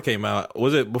 64 came out.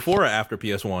 Was it before or after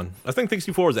PS1? I think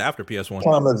 64 was after PS1.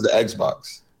 Time as the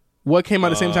Xbox. What came out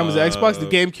the same time as the Xbox? The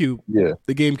GameCube. Yeah,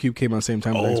 the GameCube came out the same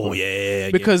time as the Xbox. Oh yeah,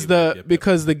 because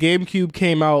because the GameCube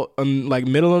came out in like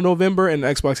middle of November and the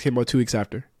Xbox came out 2 weeks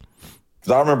after.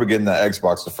 Because I remember getting that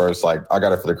Xbox the first, like I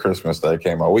got it for the Christmas that it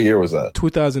came out. What year was that?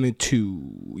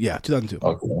 2002. Yeah, 2002.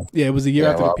 Okay. Yeah, it was the year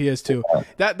after the PS2.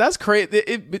 That's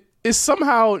crazy. It's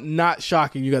somehow not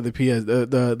shocking you got the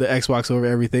the Xbox over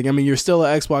everything. I mean, you're still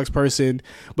an Xbox person,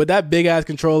 but that big ass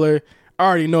controller, I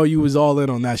already know you was all in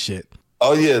on that shit.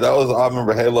 Oh yeah, I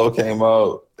remember Halo came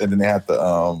out, and then they had the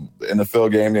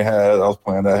NFL game they had. I was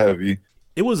playing that heavy.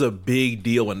 It was a big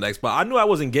deal when Xbox. I knew I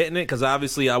wasn't getting it because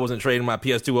obviously I wasn't trading my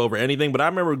PS2 over anything. But I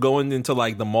remember going into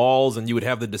like the malls and you would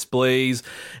have the displays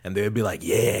and they would be like,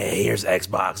 "Yeah, here's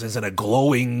Xbox. It's in a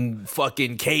glowing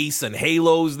fucking case and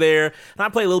Halo's there." And I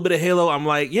play a little bit of Halo. I'm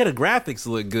like, "Yeah, the graphics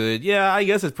look good. Yeah, I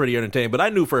guess it's pretty entertaining." But I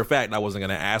knew for a fact I wasn't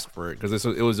going to ask for it because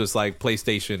it was just like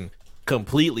PlayStation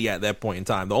completely at that point in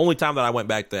time. The only time that I went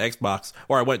back to Xbox,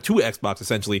 or I went to Xbox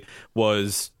essentially,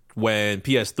 was when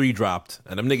PS3 dropped,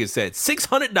 and them niggas said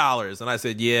 $600, and I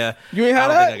said, "Yeah, you ain't had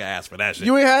that. I don't think I got asked for that shit.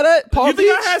 You ain't had that. Palm you Beach?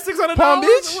 think I had $600 Palm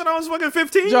Beach when I was fucking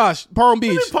 15? Josh, Palm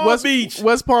Beach, Beach,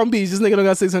 West Palm Beach. This nigga don't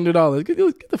got $600.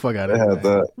 Get the fuck out of here. Had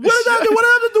that. What did that have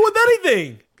to do with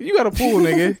anything? You got a pool,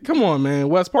 nigga. Come on, man.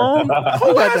 West Palm. Who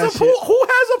has a pool? Who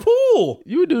has a pool?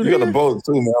 You do. You got a boat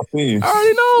too, man. I've seen you. I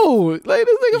already know. Like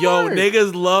this nigga. Yo,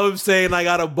 niggas love saying I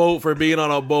got a boat for being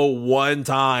on a boat one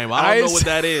time. I don't know what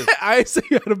that is. I ain't say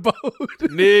you had a boat.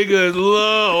 Niggas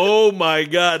love. Oh my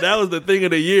god, that was the thing of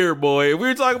the year, boy. If we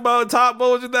were talking about top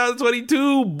boats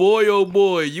 2022, boy, oh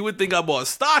boy, you would think I bought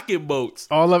stock in boats.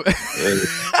 All of I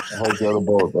hope you had a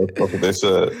boat. That's what they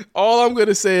said. All I'm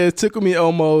gonna say is Tickle Me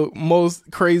Elmo, most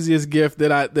craziest gift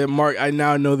that Mark I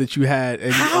now know that you had.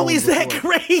 And how is that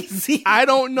crazy? I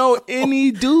don't know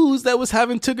any dudes that was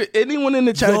having anyone in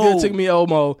the chat that Tickle Me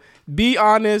Elmo. Be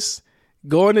honest.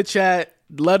 Go in the chat.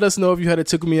 let us know if you had a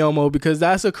Tickle Me Elmo, because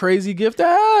that's a crazy gift to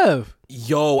have.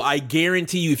 Yo, I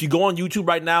guarantee you, if you go on YouTube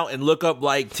right now and look up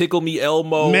like Tickle Me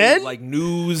Elmo, like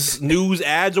news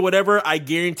ads or whatever, I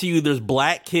guarantee you there's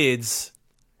black kids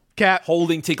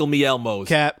holding Tickle Me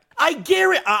Elmos. I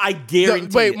guarantee.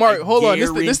 Wait, Mark, hold on. This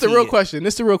is the real question.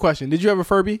 This is the real question. Did you have a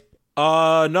Furby?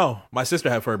 No. My sister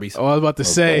had Furbies. Oh, I was about to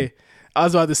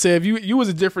say if you was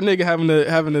a different nigga having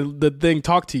the thing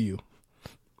talk to you.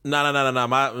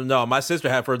 No. My sister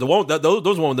had Furbies.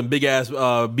 Those one with them big ass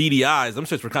beady eyes. Them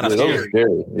shits were kind of scary.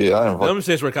 Yeah, them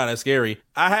shits were kind of scary.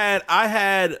 I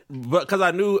had, because I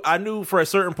knew for a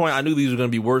certain point, I knew these were going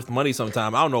to be worth money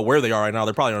sometime. I don't know where they are right now.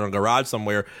 They're probably in a garage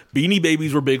somewhere. Beanie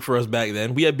Babies were big for us back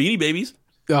then. We had Beanie Babies.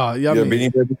 Oh, yeah.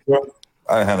 Beanie Babies, bro?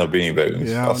 I didn't have no Beanie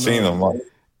Babies. Yeah, I've seen them.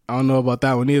 I don't know about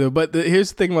that one either. But here's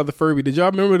the thing about the Furby. Did y'all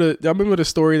remember the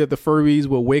story that the Furbies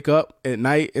would wake up at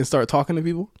night and start talking to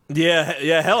people?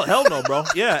 Yeah. Hell no, bro.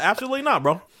 Yeah, absolutely not,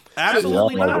 bro.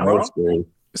 Absolutely not, bro.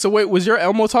 So wait, was your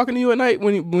Elmo talking to you at night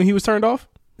when he was turned off?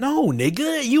 No,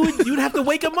 nigga. You'd have to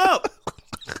wake him up.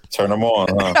 Turn him on,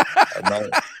 huh? At night.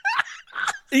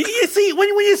 You see, when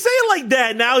you say it like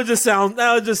that, now it just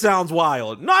sounds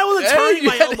wild. No, I wasn't turning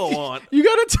my Elmo on. You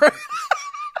gotta turn.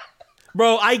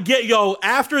 Bro,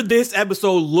 after this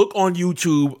episode, look on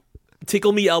YouTube,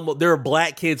 Tickle Me Elmo. There are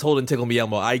black kids holding Tickle Me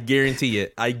Elmo. I guarantee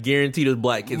it. I guarantee there's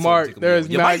black kids holding Tickle Me Elmo. Mark, there's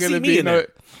not going to be no...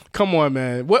 Come on,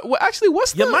 man.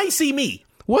 You might see me.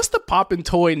 What's the poppin'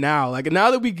 toy now? Like,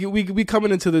 now that we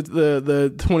coming into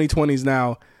the 2020s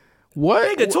now,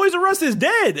 what? Nigga, Toys R Us is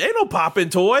dead. Ain't no poppin'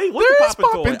 toy. There's What's the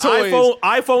poppin' toy? toys.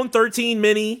 iPhone 13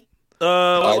 mini.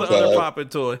 What's other poppin'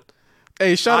 toy?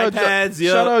 Hey, shout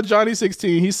out Johnny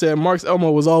 16. He said Mark's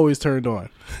Elmo was always turned on.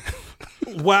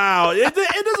 Wow. It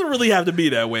doesn't really have to be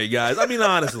that way, guys. I mean,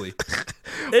 honestly.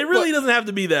 It really doesn't have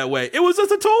to be that way. It was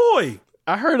just a toy.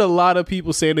 I heard a lot of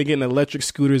people saying they're getting electric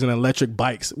scooters and electric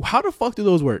bikes. How the fuck do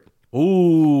those work?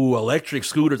 Ooh, electric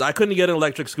scooters. I couldn't get an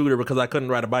electric scooter because I couldn't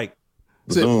ride a bike.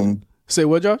 Zoom. Say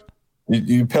what, Josh?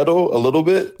 You pedal a little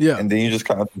bit, yeah, and then you just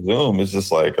kind of zoom. It's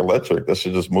just like electric. That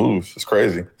shit just moves. It's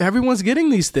crazy. Everyone's getting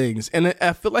these things, and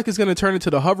I feel like it's going to turn into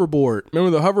the hoverboard. Remember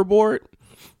the hoverboard?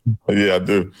 Yeah, I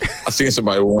do. I seen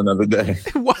somebody one the other day.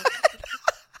 What? I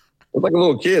was like a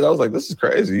little kid. I was like, this is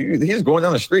crazy. He's going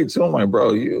down the street too. I'm like,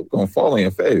 bro, you're going to fall on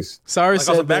your face. Cyrus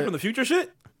said Back from the Future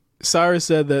shit? Cyrus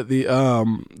said that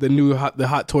the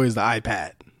hot toy is the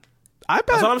iPad. That's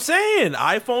what I'm saying.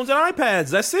 iPhones and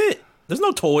iPads. That's it. There's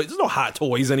no toys. There's no hot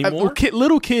toys anymore.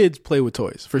 Little kids play with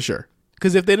toys for sure.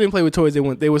 Because if they didn't play with toys,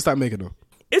 they would stop making them.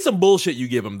 It's some bullshit you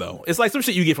give them though. It's like some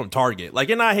shit you get from Target. Like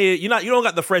you're not here. You don't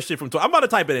got the fresh shit from Target. I'm about to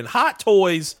type it in. Hot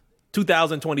toys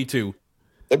 2022.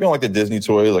 They've been like the Disney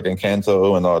toys, like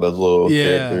Encanto and all those little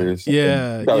characters.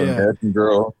 Yeah, you got American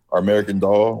Girl or American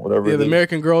Doll, whatever. Yeah, the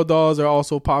American Girl dolls are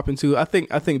also popping too. I think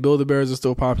Build-A-Bears are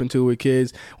still popping too with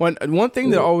kids. One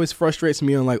thing that always frustrates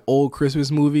me on like old Christmas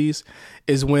movies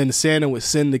is when Santa would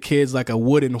send the kids like a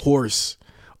wooden horse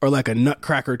or like a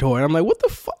Nutcracker toy. And I'm like, what the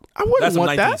fuck? I wouldn't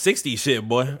want that. That's some 1960s shit,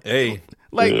 boy. Hey,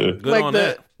 good on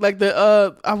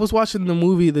that. I was watching the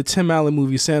movie, the Tim Allen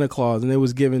movie Santa Claus, and they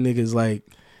was giving niggas like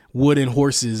wooden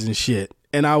horses and shit.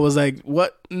 And I was like,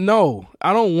 what? No,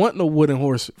 I don't want no wooden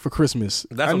horse for Christmas.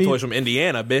 That's some toys from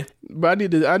Indiana, bitch. But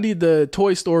I need the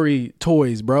Toy Story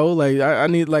toys, bro. Like I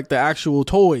need like the actual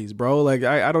toys, bro. Like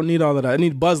I don't need all of that. I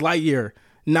need Buzz Lightyear,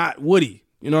 not Woody.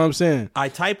 You know what I'm saying? I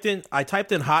typed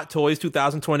in Hot Toys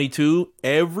 2022.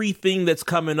 Everything that's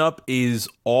coming up is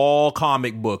all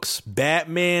comic books.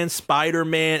 Batman,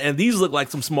 Spider-Man, and these look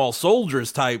like some small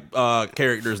soldiers type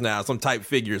characters now, some type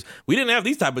figures. We didn't have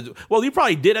these type of... Well, you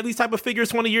probably did have these type of figures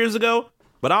 20 years ago,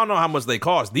 but I don't know how much they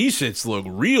cost. These shits look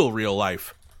real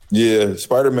life. Yeah,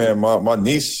 Spider-Man, my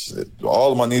niece,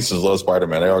 all of my nieces love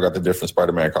Spider-Man. They all got the different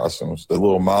Spider-Man costumes. The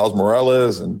little Miles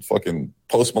Morales and fucking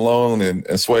Post Malone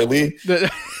and Sway Lee.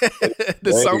 The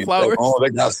sunflowers. They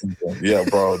got something. Yeah,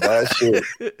 bro, that shit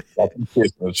got them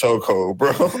kids in the chokehold,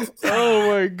 bro. Oh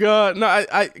my God. No,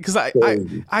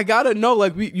 I gotta know,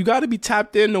 like, you gotta be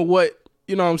tapped into what,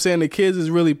 you know what I'm saying, the kids is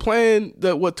really playing,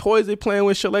 what toys they playing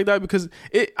with, shit like that, because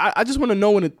I just want to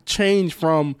know when it changed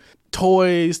from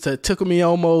toys to Tickle Me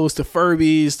Elmos to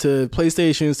Furbies to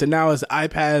PlayStations to now it's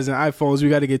iPads and iPhones. We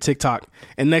got to get TikTok,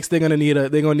 and next they're gonna need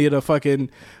a fucking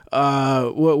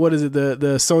what is it,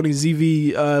 the Sony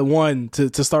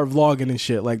ZV-1 to start vlogging and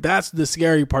shit. Like, that's the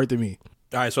scary part to me.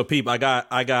 All right, so peep, I got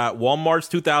Walmart's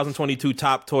 2022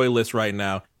 top toy list right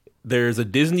now. There's a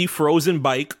Disney Frozen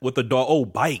bike with a dog. Oh,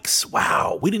 bikes!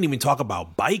 Wow, we didn't even talk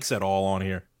about bikes at all on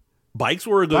here. Bikes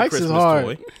were a good Christmas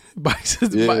toy. Bikes is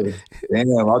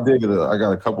Damn, I dig it. I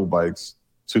got a couple bikes,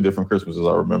 2 different Christmases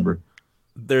I remember.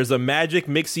 There's a Magic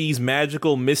Mixie's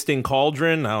Magical Misting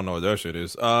Cauldron. I don't know what that shit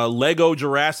is. Lego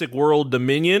Jurassic World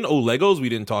Dominion. Oh, Legos we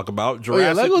didn't talk about.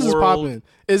 Jurassic Legos World. is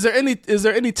popping. Is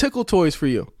there any tickle toys for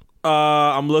you?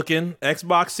 I'm looking.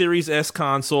 Xbox Series S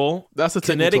console. That's a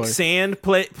Kinetic toy. Sand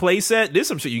play set. This is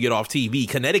some shit you get off TV.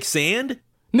 Kinetic Sand.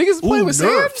 Niggas play with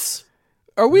Nerfs. sand?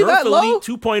 Are we Nerf that low? Elite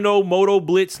 2.0 Moto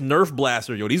Blitz Nerf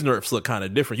Blaster. Yo, these Nerfs look kind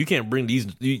of different. You can't bring these.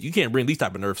 You can't bring these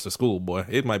type of Nerfs to school, boy.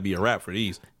 It might be a wrap for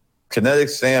these. Kinetic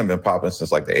Sand been popping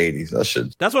since like the 80s. That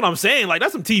shit. That's what I'm saying. Like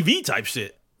that's some TV type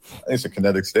shit. I think it's a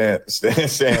Kinetic Sand with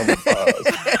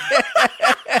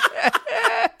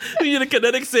You get a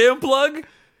Kinetic Sand plug?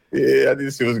 Yeah, I need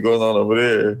to see what's going on over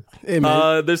there. Hey,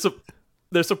 man.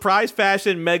 There's Surprise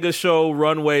Fashion Mega Show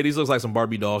Runway. These looks like some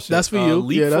Barbie doll shit. That's for you.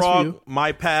 Leapfrog, That's for you.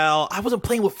 My Pal. I wasn't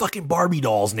playing with fucking Barbie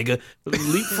dolls, nigga.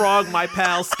 Leapfrog, My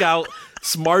Pal Scout,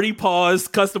 Smarty Paws,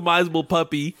 customizable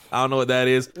puppy. I don't know what that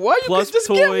is. Why you Plus just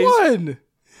toys, get one?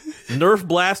 Nerf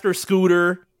Blaster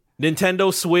Scooter,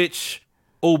 Nintendo Switch.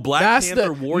 Oh, Black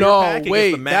Panther Warrior Pack.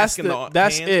 Wait, the mask in the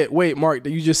that's hand. it. Wait, Mark,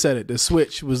 you just said it. The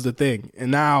Switch was the thing, and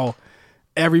now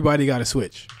everybody got a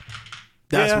Switch.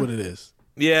 That's what it is.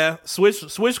 Yeah,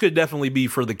 Switch could definitely be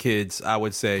for the kids, I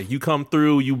would say. You come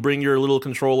through, you bring your little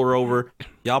controller over.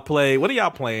 Y'all play. What are y'all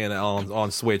playing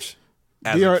on Switch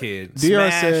as a kid?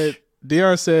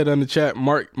 DR said on the chat,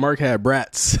 Mark had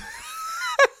brats.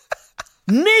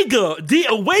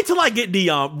 Nigga, wait till I get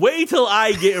Dion. Wait till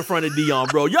I get in front of Dion,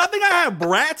 bro. Y'all think I have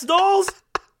Bratz dolls?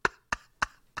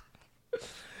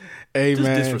 Hey, Just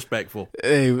man. disrespectful.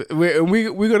 Hey,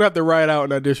 we're gonna have to ride out on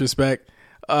that disrespect.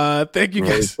 Thank you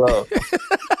guys.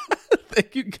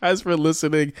 Thank you guys for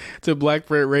listening to Black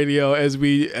Print Radio as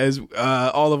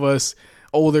all of us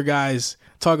older guys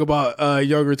talk about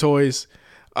younger toys.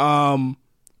 We got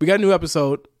a new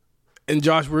episode. And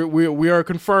Josh, we are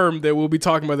confirmed that we'll be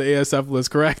talking about the ASF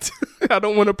list, correct? I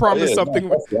don't want to promise something.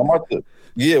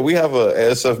 We have a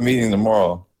ASF meeting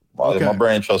tomorrow. My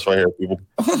brain trust right here, people.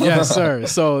 Yes, sir.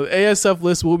 So ASF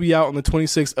list will be out on the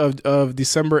 26th of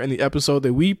December, and the episode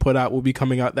that we put out will be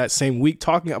coming out that same week,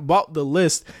 talking about the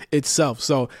list itself.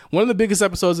 So one of the biggest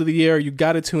episodes of the year. You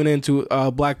got to tune in to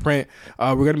Black Print.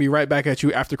 We're going to be right back at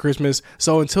you after Christmas.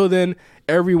 So until then,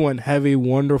 everyone have a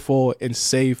wonderful and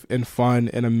safe and fun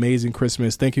and amazing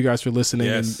Christmas. Thank you guys for listening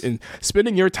and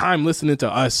spending your time listening to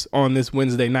us on this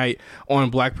Wednesday night on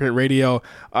Black Print Radio.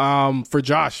 For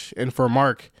Josh and for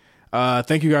Mark,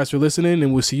 thank you guys for listening,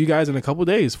 and we'll see you guys in a couple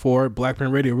days for Black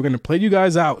Print Radio. We're going to play you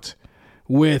guys out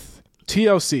with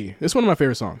TLC. This is one of my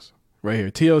favorite songs right here.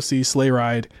 TLC Sleigh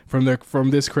Ride from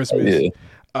this Christmas.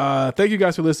 Yeah. Thank you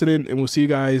guys for listening, and we'll see you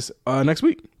guys next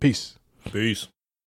week. Peace.